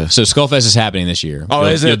to Skullfest. So Skullfest is happening this year. Oh,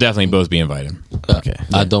 is it? You'll definitely both be invited. Okay.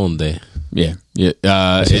 Adonde. Yeah. Yeah.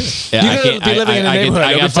 I gotta be living in the neighborhood.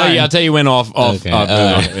 I It'll can be tell you. fine. I'll tell you when off. Okay.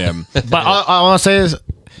 Yeah. But all I want to say is,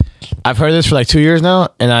 I've heard this for like 2 years now,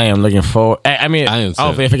 and I am looking forward. I mean, I am too.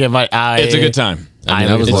 hopefully if I get invited, It's a good time.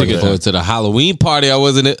 I was looking forward to the Halloween party. I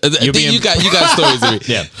wasn't. You got stories. To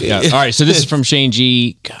me. Yeah. All right. So this is from Shane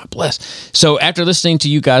G. God bless. So after listening to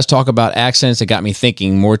you guys talk about accents, it got me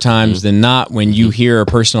thinking more times than not, when you hear a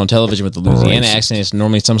person on television with the Louisiana accent, it's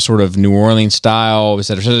normally some sort of New Orleans style.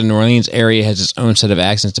 The New Orleans area has its own set of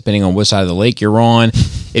accents depending on which side of the lake you're on.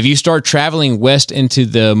 If you start traveling west into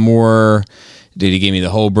the more, he gave me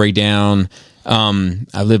the whole breakdown.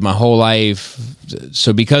 I've lived my whole life,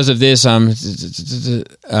 so because of this, I'm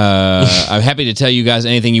happy to tell you guys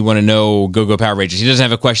anything you want to know. Go Power Rangers. He doesn't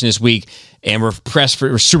have a question this week, and we're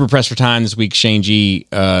super pressed for time this week, Shane G.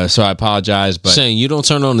 So I apologize, but Shane, you don't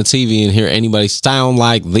turn on the TV and hear anybody sound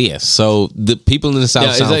like this. So the people in the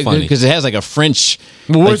South sound funny. because it has like a French.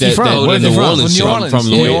 where's he from? Where's he New from? Orleans. New Orleans. From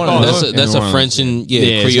Yeah, New Orleans. That's a French and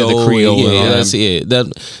it's got the Creole. Creole and all Yeah,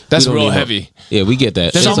 that. That's we don't real need no- heavy. Yeah, we get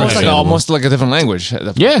that. That's It's almost like a different language.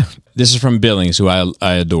 Yeah. This is from Billings, who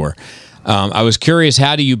I adore. I was curious,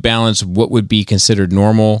 how do you balance what would be considered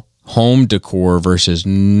normal home decor versus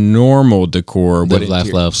normal decor? Live,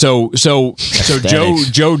 laugh, love. So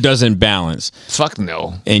Joe doesn't balance, Fuck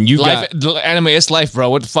no. and you Life, got anime is life, bro.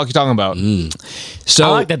 What the fuck you talking about? so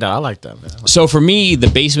I like that, though. I like that, man. So for me, the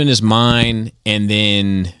basement is mine, and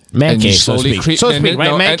then Man And you cave, so to slowly speak. creep- So to and speak, then-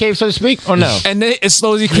 right? no, Man and- cave, so to speak, or no? And then it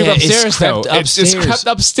slowly creep Yeah, it's upstairs, though. crept It's upstairs. crept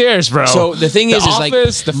upstairs, bro. So the thing is like,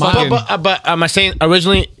 office, the fucking But am I saying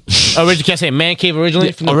originally can I say man cave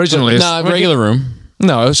originally? From the- originally. nah, regular room,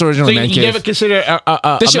 No, it was So originally you, man you cave. never consider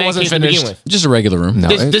a This shit man wasn't cave to begin finished. with? just a regular room. No,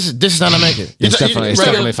 This is not a man cave. it's definitely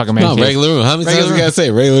a fucking man No, cave. regular room. How many times Regular you gotta say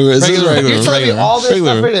regular room? It's just Regular room. regular You're room. telling me Regular all room. this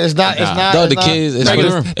Regular stuff room. in it is not. It's not. No, it's the not- kids. It's Regular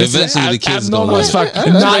regular. room. Eventually, the kids abnormal gonna as like. fuck.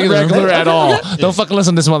 Not regular at all. Don't fucking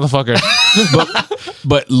listen to this motherfucker.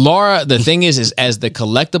 But Laura, the thing is as the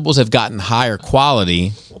collectibles have gotten higher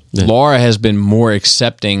quality, Laura has been more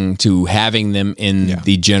accepting to having them in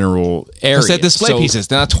the general area. It's like display pieces.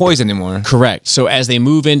 They're not toys anymore. Correct. So as they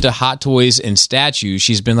move into Hot Toys and statues,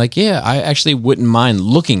 she's been like, yeah, I actually wouldn't mind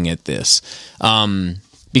looking at this.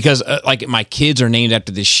 Because like my kids are named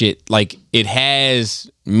after this shit. Like it has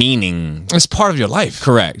meaning. It's part of your life.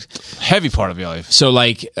 Correct. Heavy part of your life. So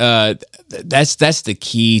like that's the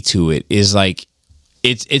key to it is like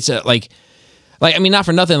it's a like I mean not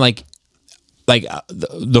for nothing like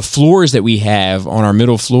the floors that we have on our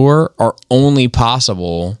middle floor are only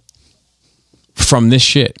possible from this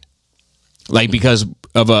shit. Like because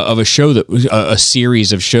of a show that a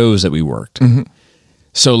series of shows that we worked. Mm-hmm.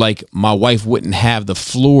 So like my wife wouldn't have the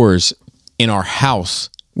floors in our house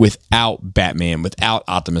without Batman, without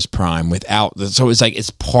Optimus Prime, so it's like it's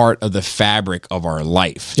part of the fabric of our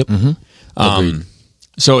life. Yep. Mm-hmm.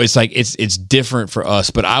 So it's like it's different for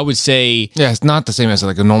us, but I would say it's not the same as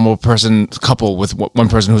like a normal person couple with one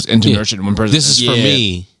person who's into nurtured and one person. This is for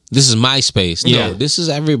me. This is my space. Yeah. No, this is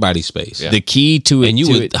everybody's space. Yeah. The key to it, and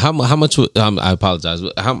you would how much would I apologize.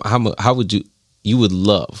 But how would you would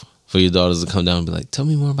love for your daughters to come down and be like, tell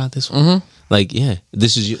me more about this one. Mm-hmm. Like, yeah,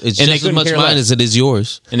 this is it's and just as much mine as it is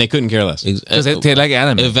yours. And they couldn't care less. Because they like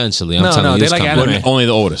anime. Eventually, I'm telling you, they it's like coming. anime. Only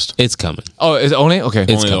the oldest. It's coming. Oh, is it only? Okay.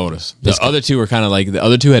 Only the oldest. The other two were kind of like, the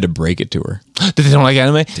other two had to break it to her. They don't like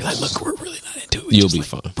anime? They're like, look, we're really not into it. You'll be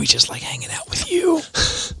fine. We just like hanging out with you.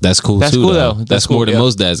 That's cool That's too, cool, though. though. That's more than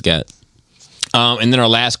most dads got. And then our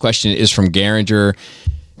last question is from Garinger.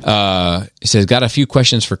 It says, got a few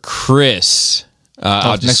questions for Chris.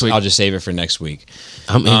 I'll just save it for next week.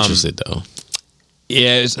 I'm interested though.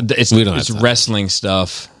 Yeah, it's wrestling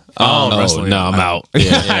stuff. Wrestling. No, I'm out.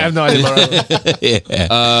 Yeah. I have no idea about he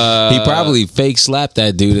probably fake slapped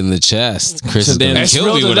that dude in the chest. Chris is gonna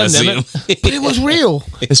kill me when I see him. But it was real.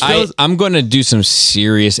 I'm going to do some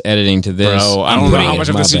serious editing to this. Bro, I don't know how much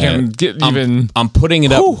of this you can get even. I'm putting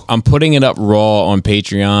it up. I'm putting it up raw on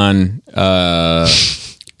Patreon.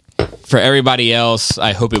 For everybody else,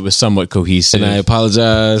 I hope it was somewhat cohesive. And I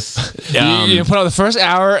apologize. You put out the first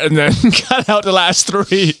hour and then cut out the last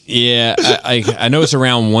 3. Yeah, I know it's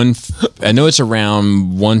around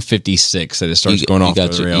 156 that it starts going off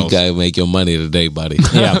the rails. You gotta make your money today, buddy.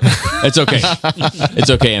 Yeah, it's okay. It's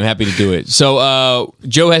okay. I'm happy to do it. So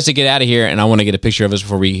Joe has to get out of here, and I want to get a picture of us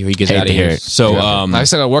before he gets out of here. So I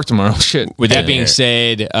still got work tomorrow. Shit. With that being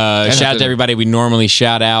said, shout out to everybody we normally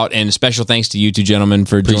shout out, and special thanks to you two gentlemen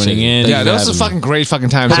for joining in. Yeah, that was a fucking great fucking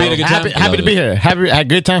time. Happy to be here. Had a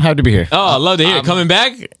good time. Happy to be here. Oh, I love to hear it. Coming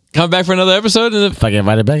back for another episode. If I get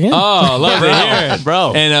invited back in. Oh, love to hear it,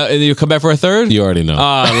 bro. And you come back for a third? You already know. Oh,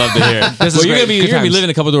 I love to hear it. Well, you're gonna be living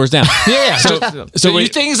a couple doors down. Yeah. So you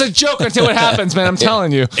think it's a joke until it happens, man. I'm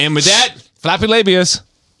telling you. And with that, Flappy Labius.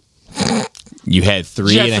 You had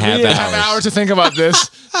 3.5 hours to think about this.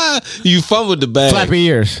 You fumbled the bag. Flappy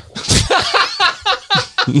ears.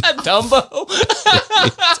 Dumbo.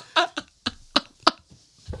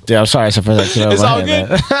 Yeah, I'm sorry. For that. It's all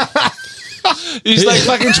good. He's like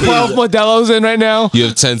fucking 12 Modelo's in right now. You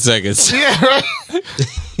have 10 seconds. Yeah, right.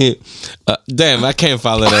 Damn, I can't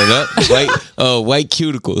follow that up. White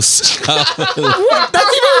cuticles. What?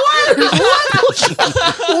 That's even worse.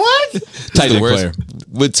 What? Tight dick player.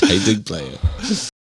 With tight dick player.